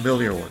very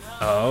familiar ones.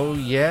 Oh,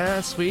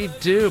 yes, we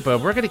do,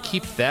 but we're going to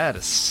keep that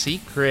a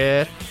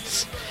secret.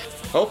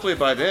 Hopefully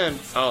by then,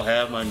 I'll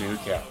have my new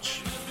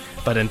couch.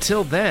 But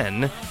until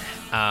then,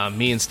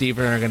 me and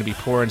Steven are going to be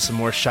pouring some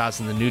more shots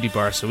in the nudie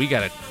bar, so we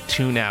got to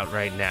tune out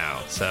right now.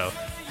 So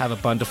have a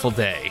wonderful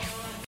day.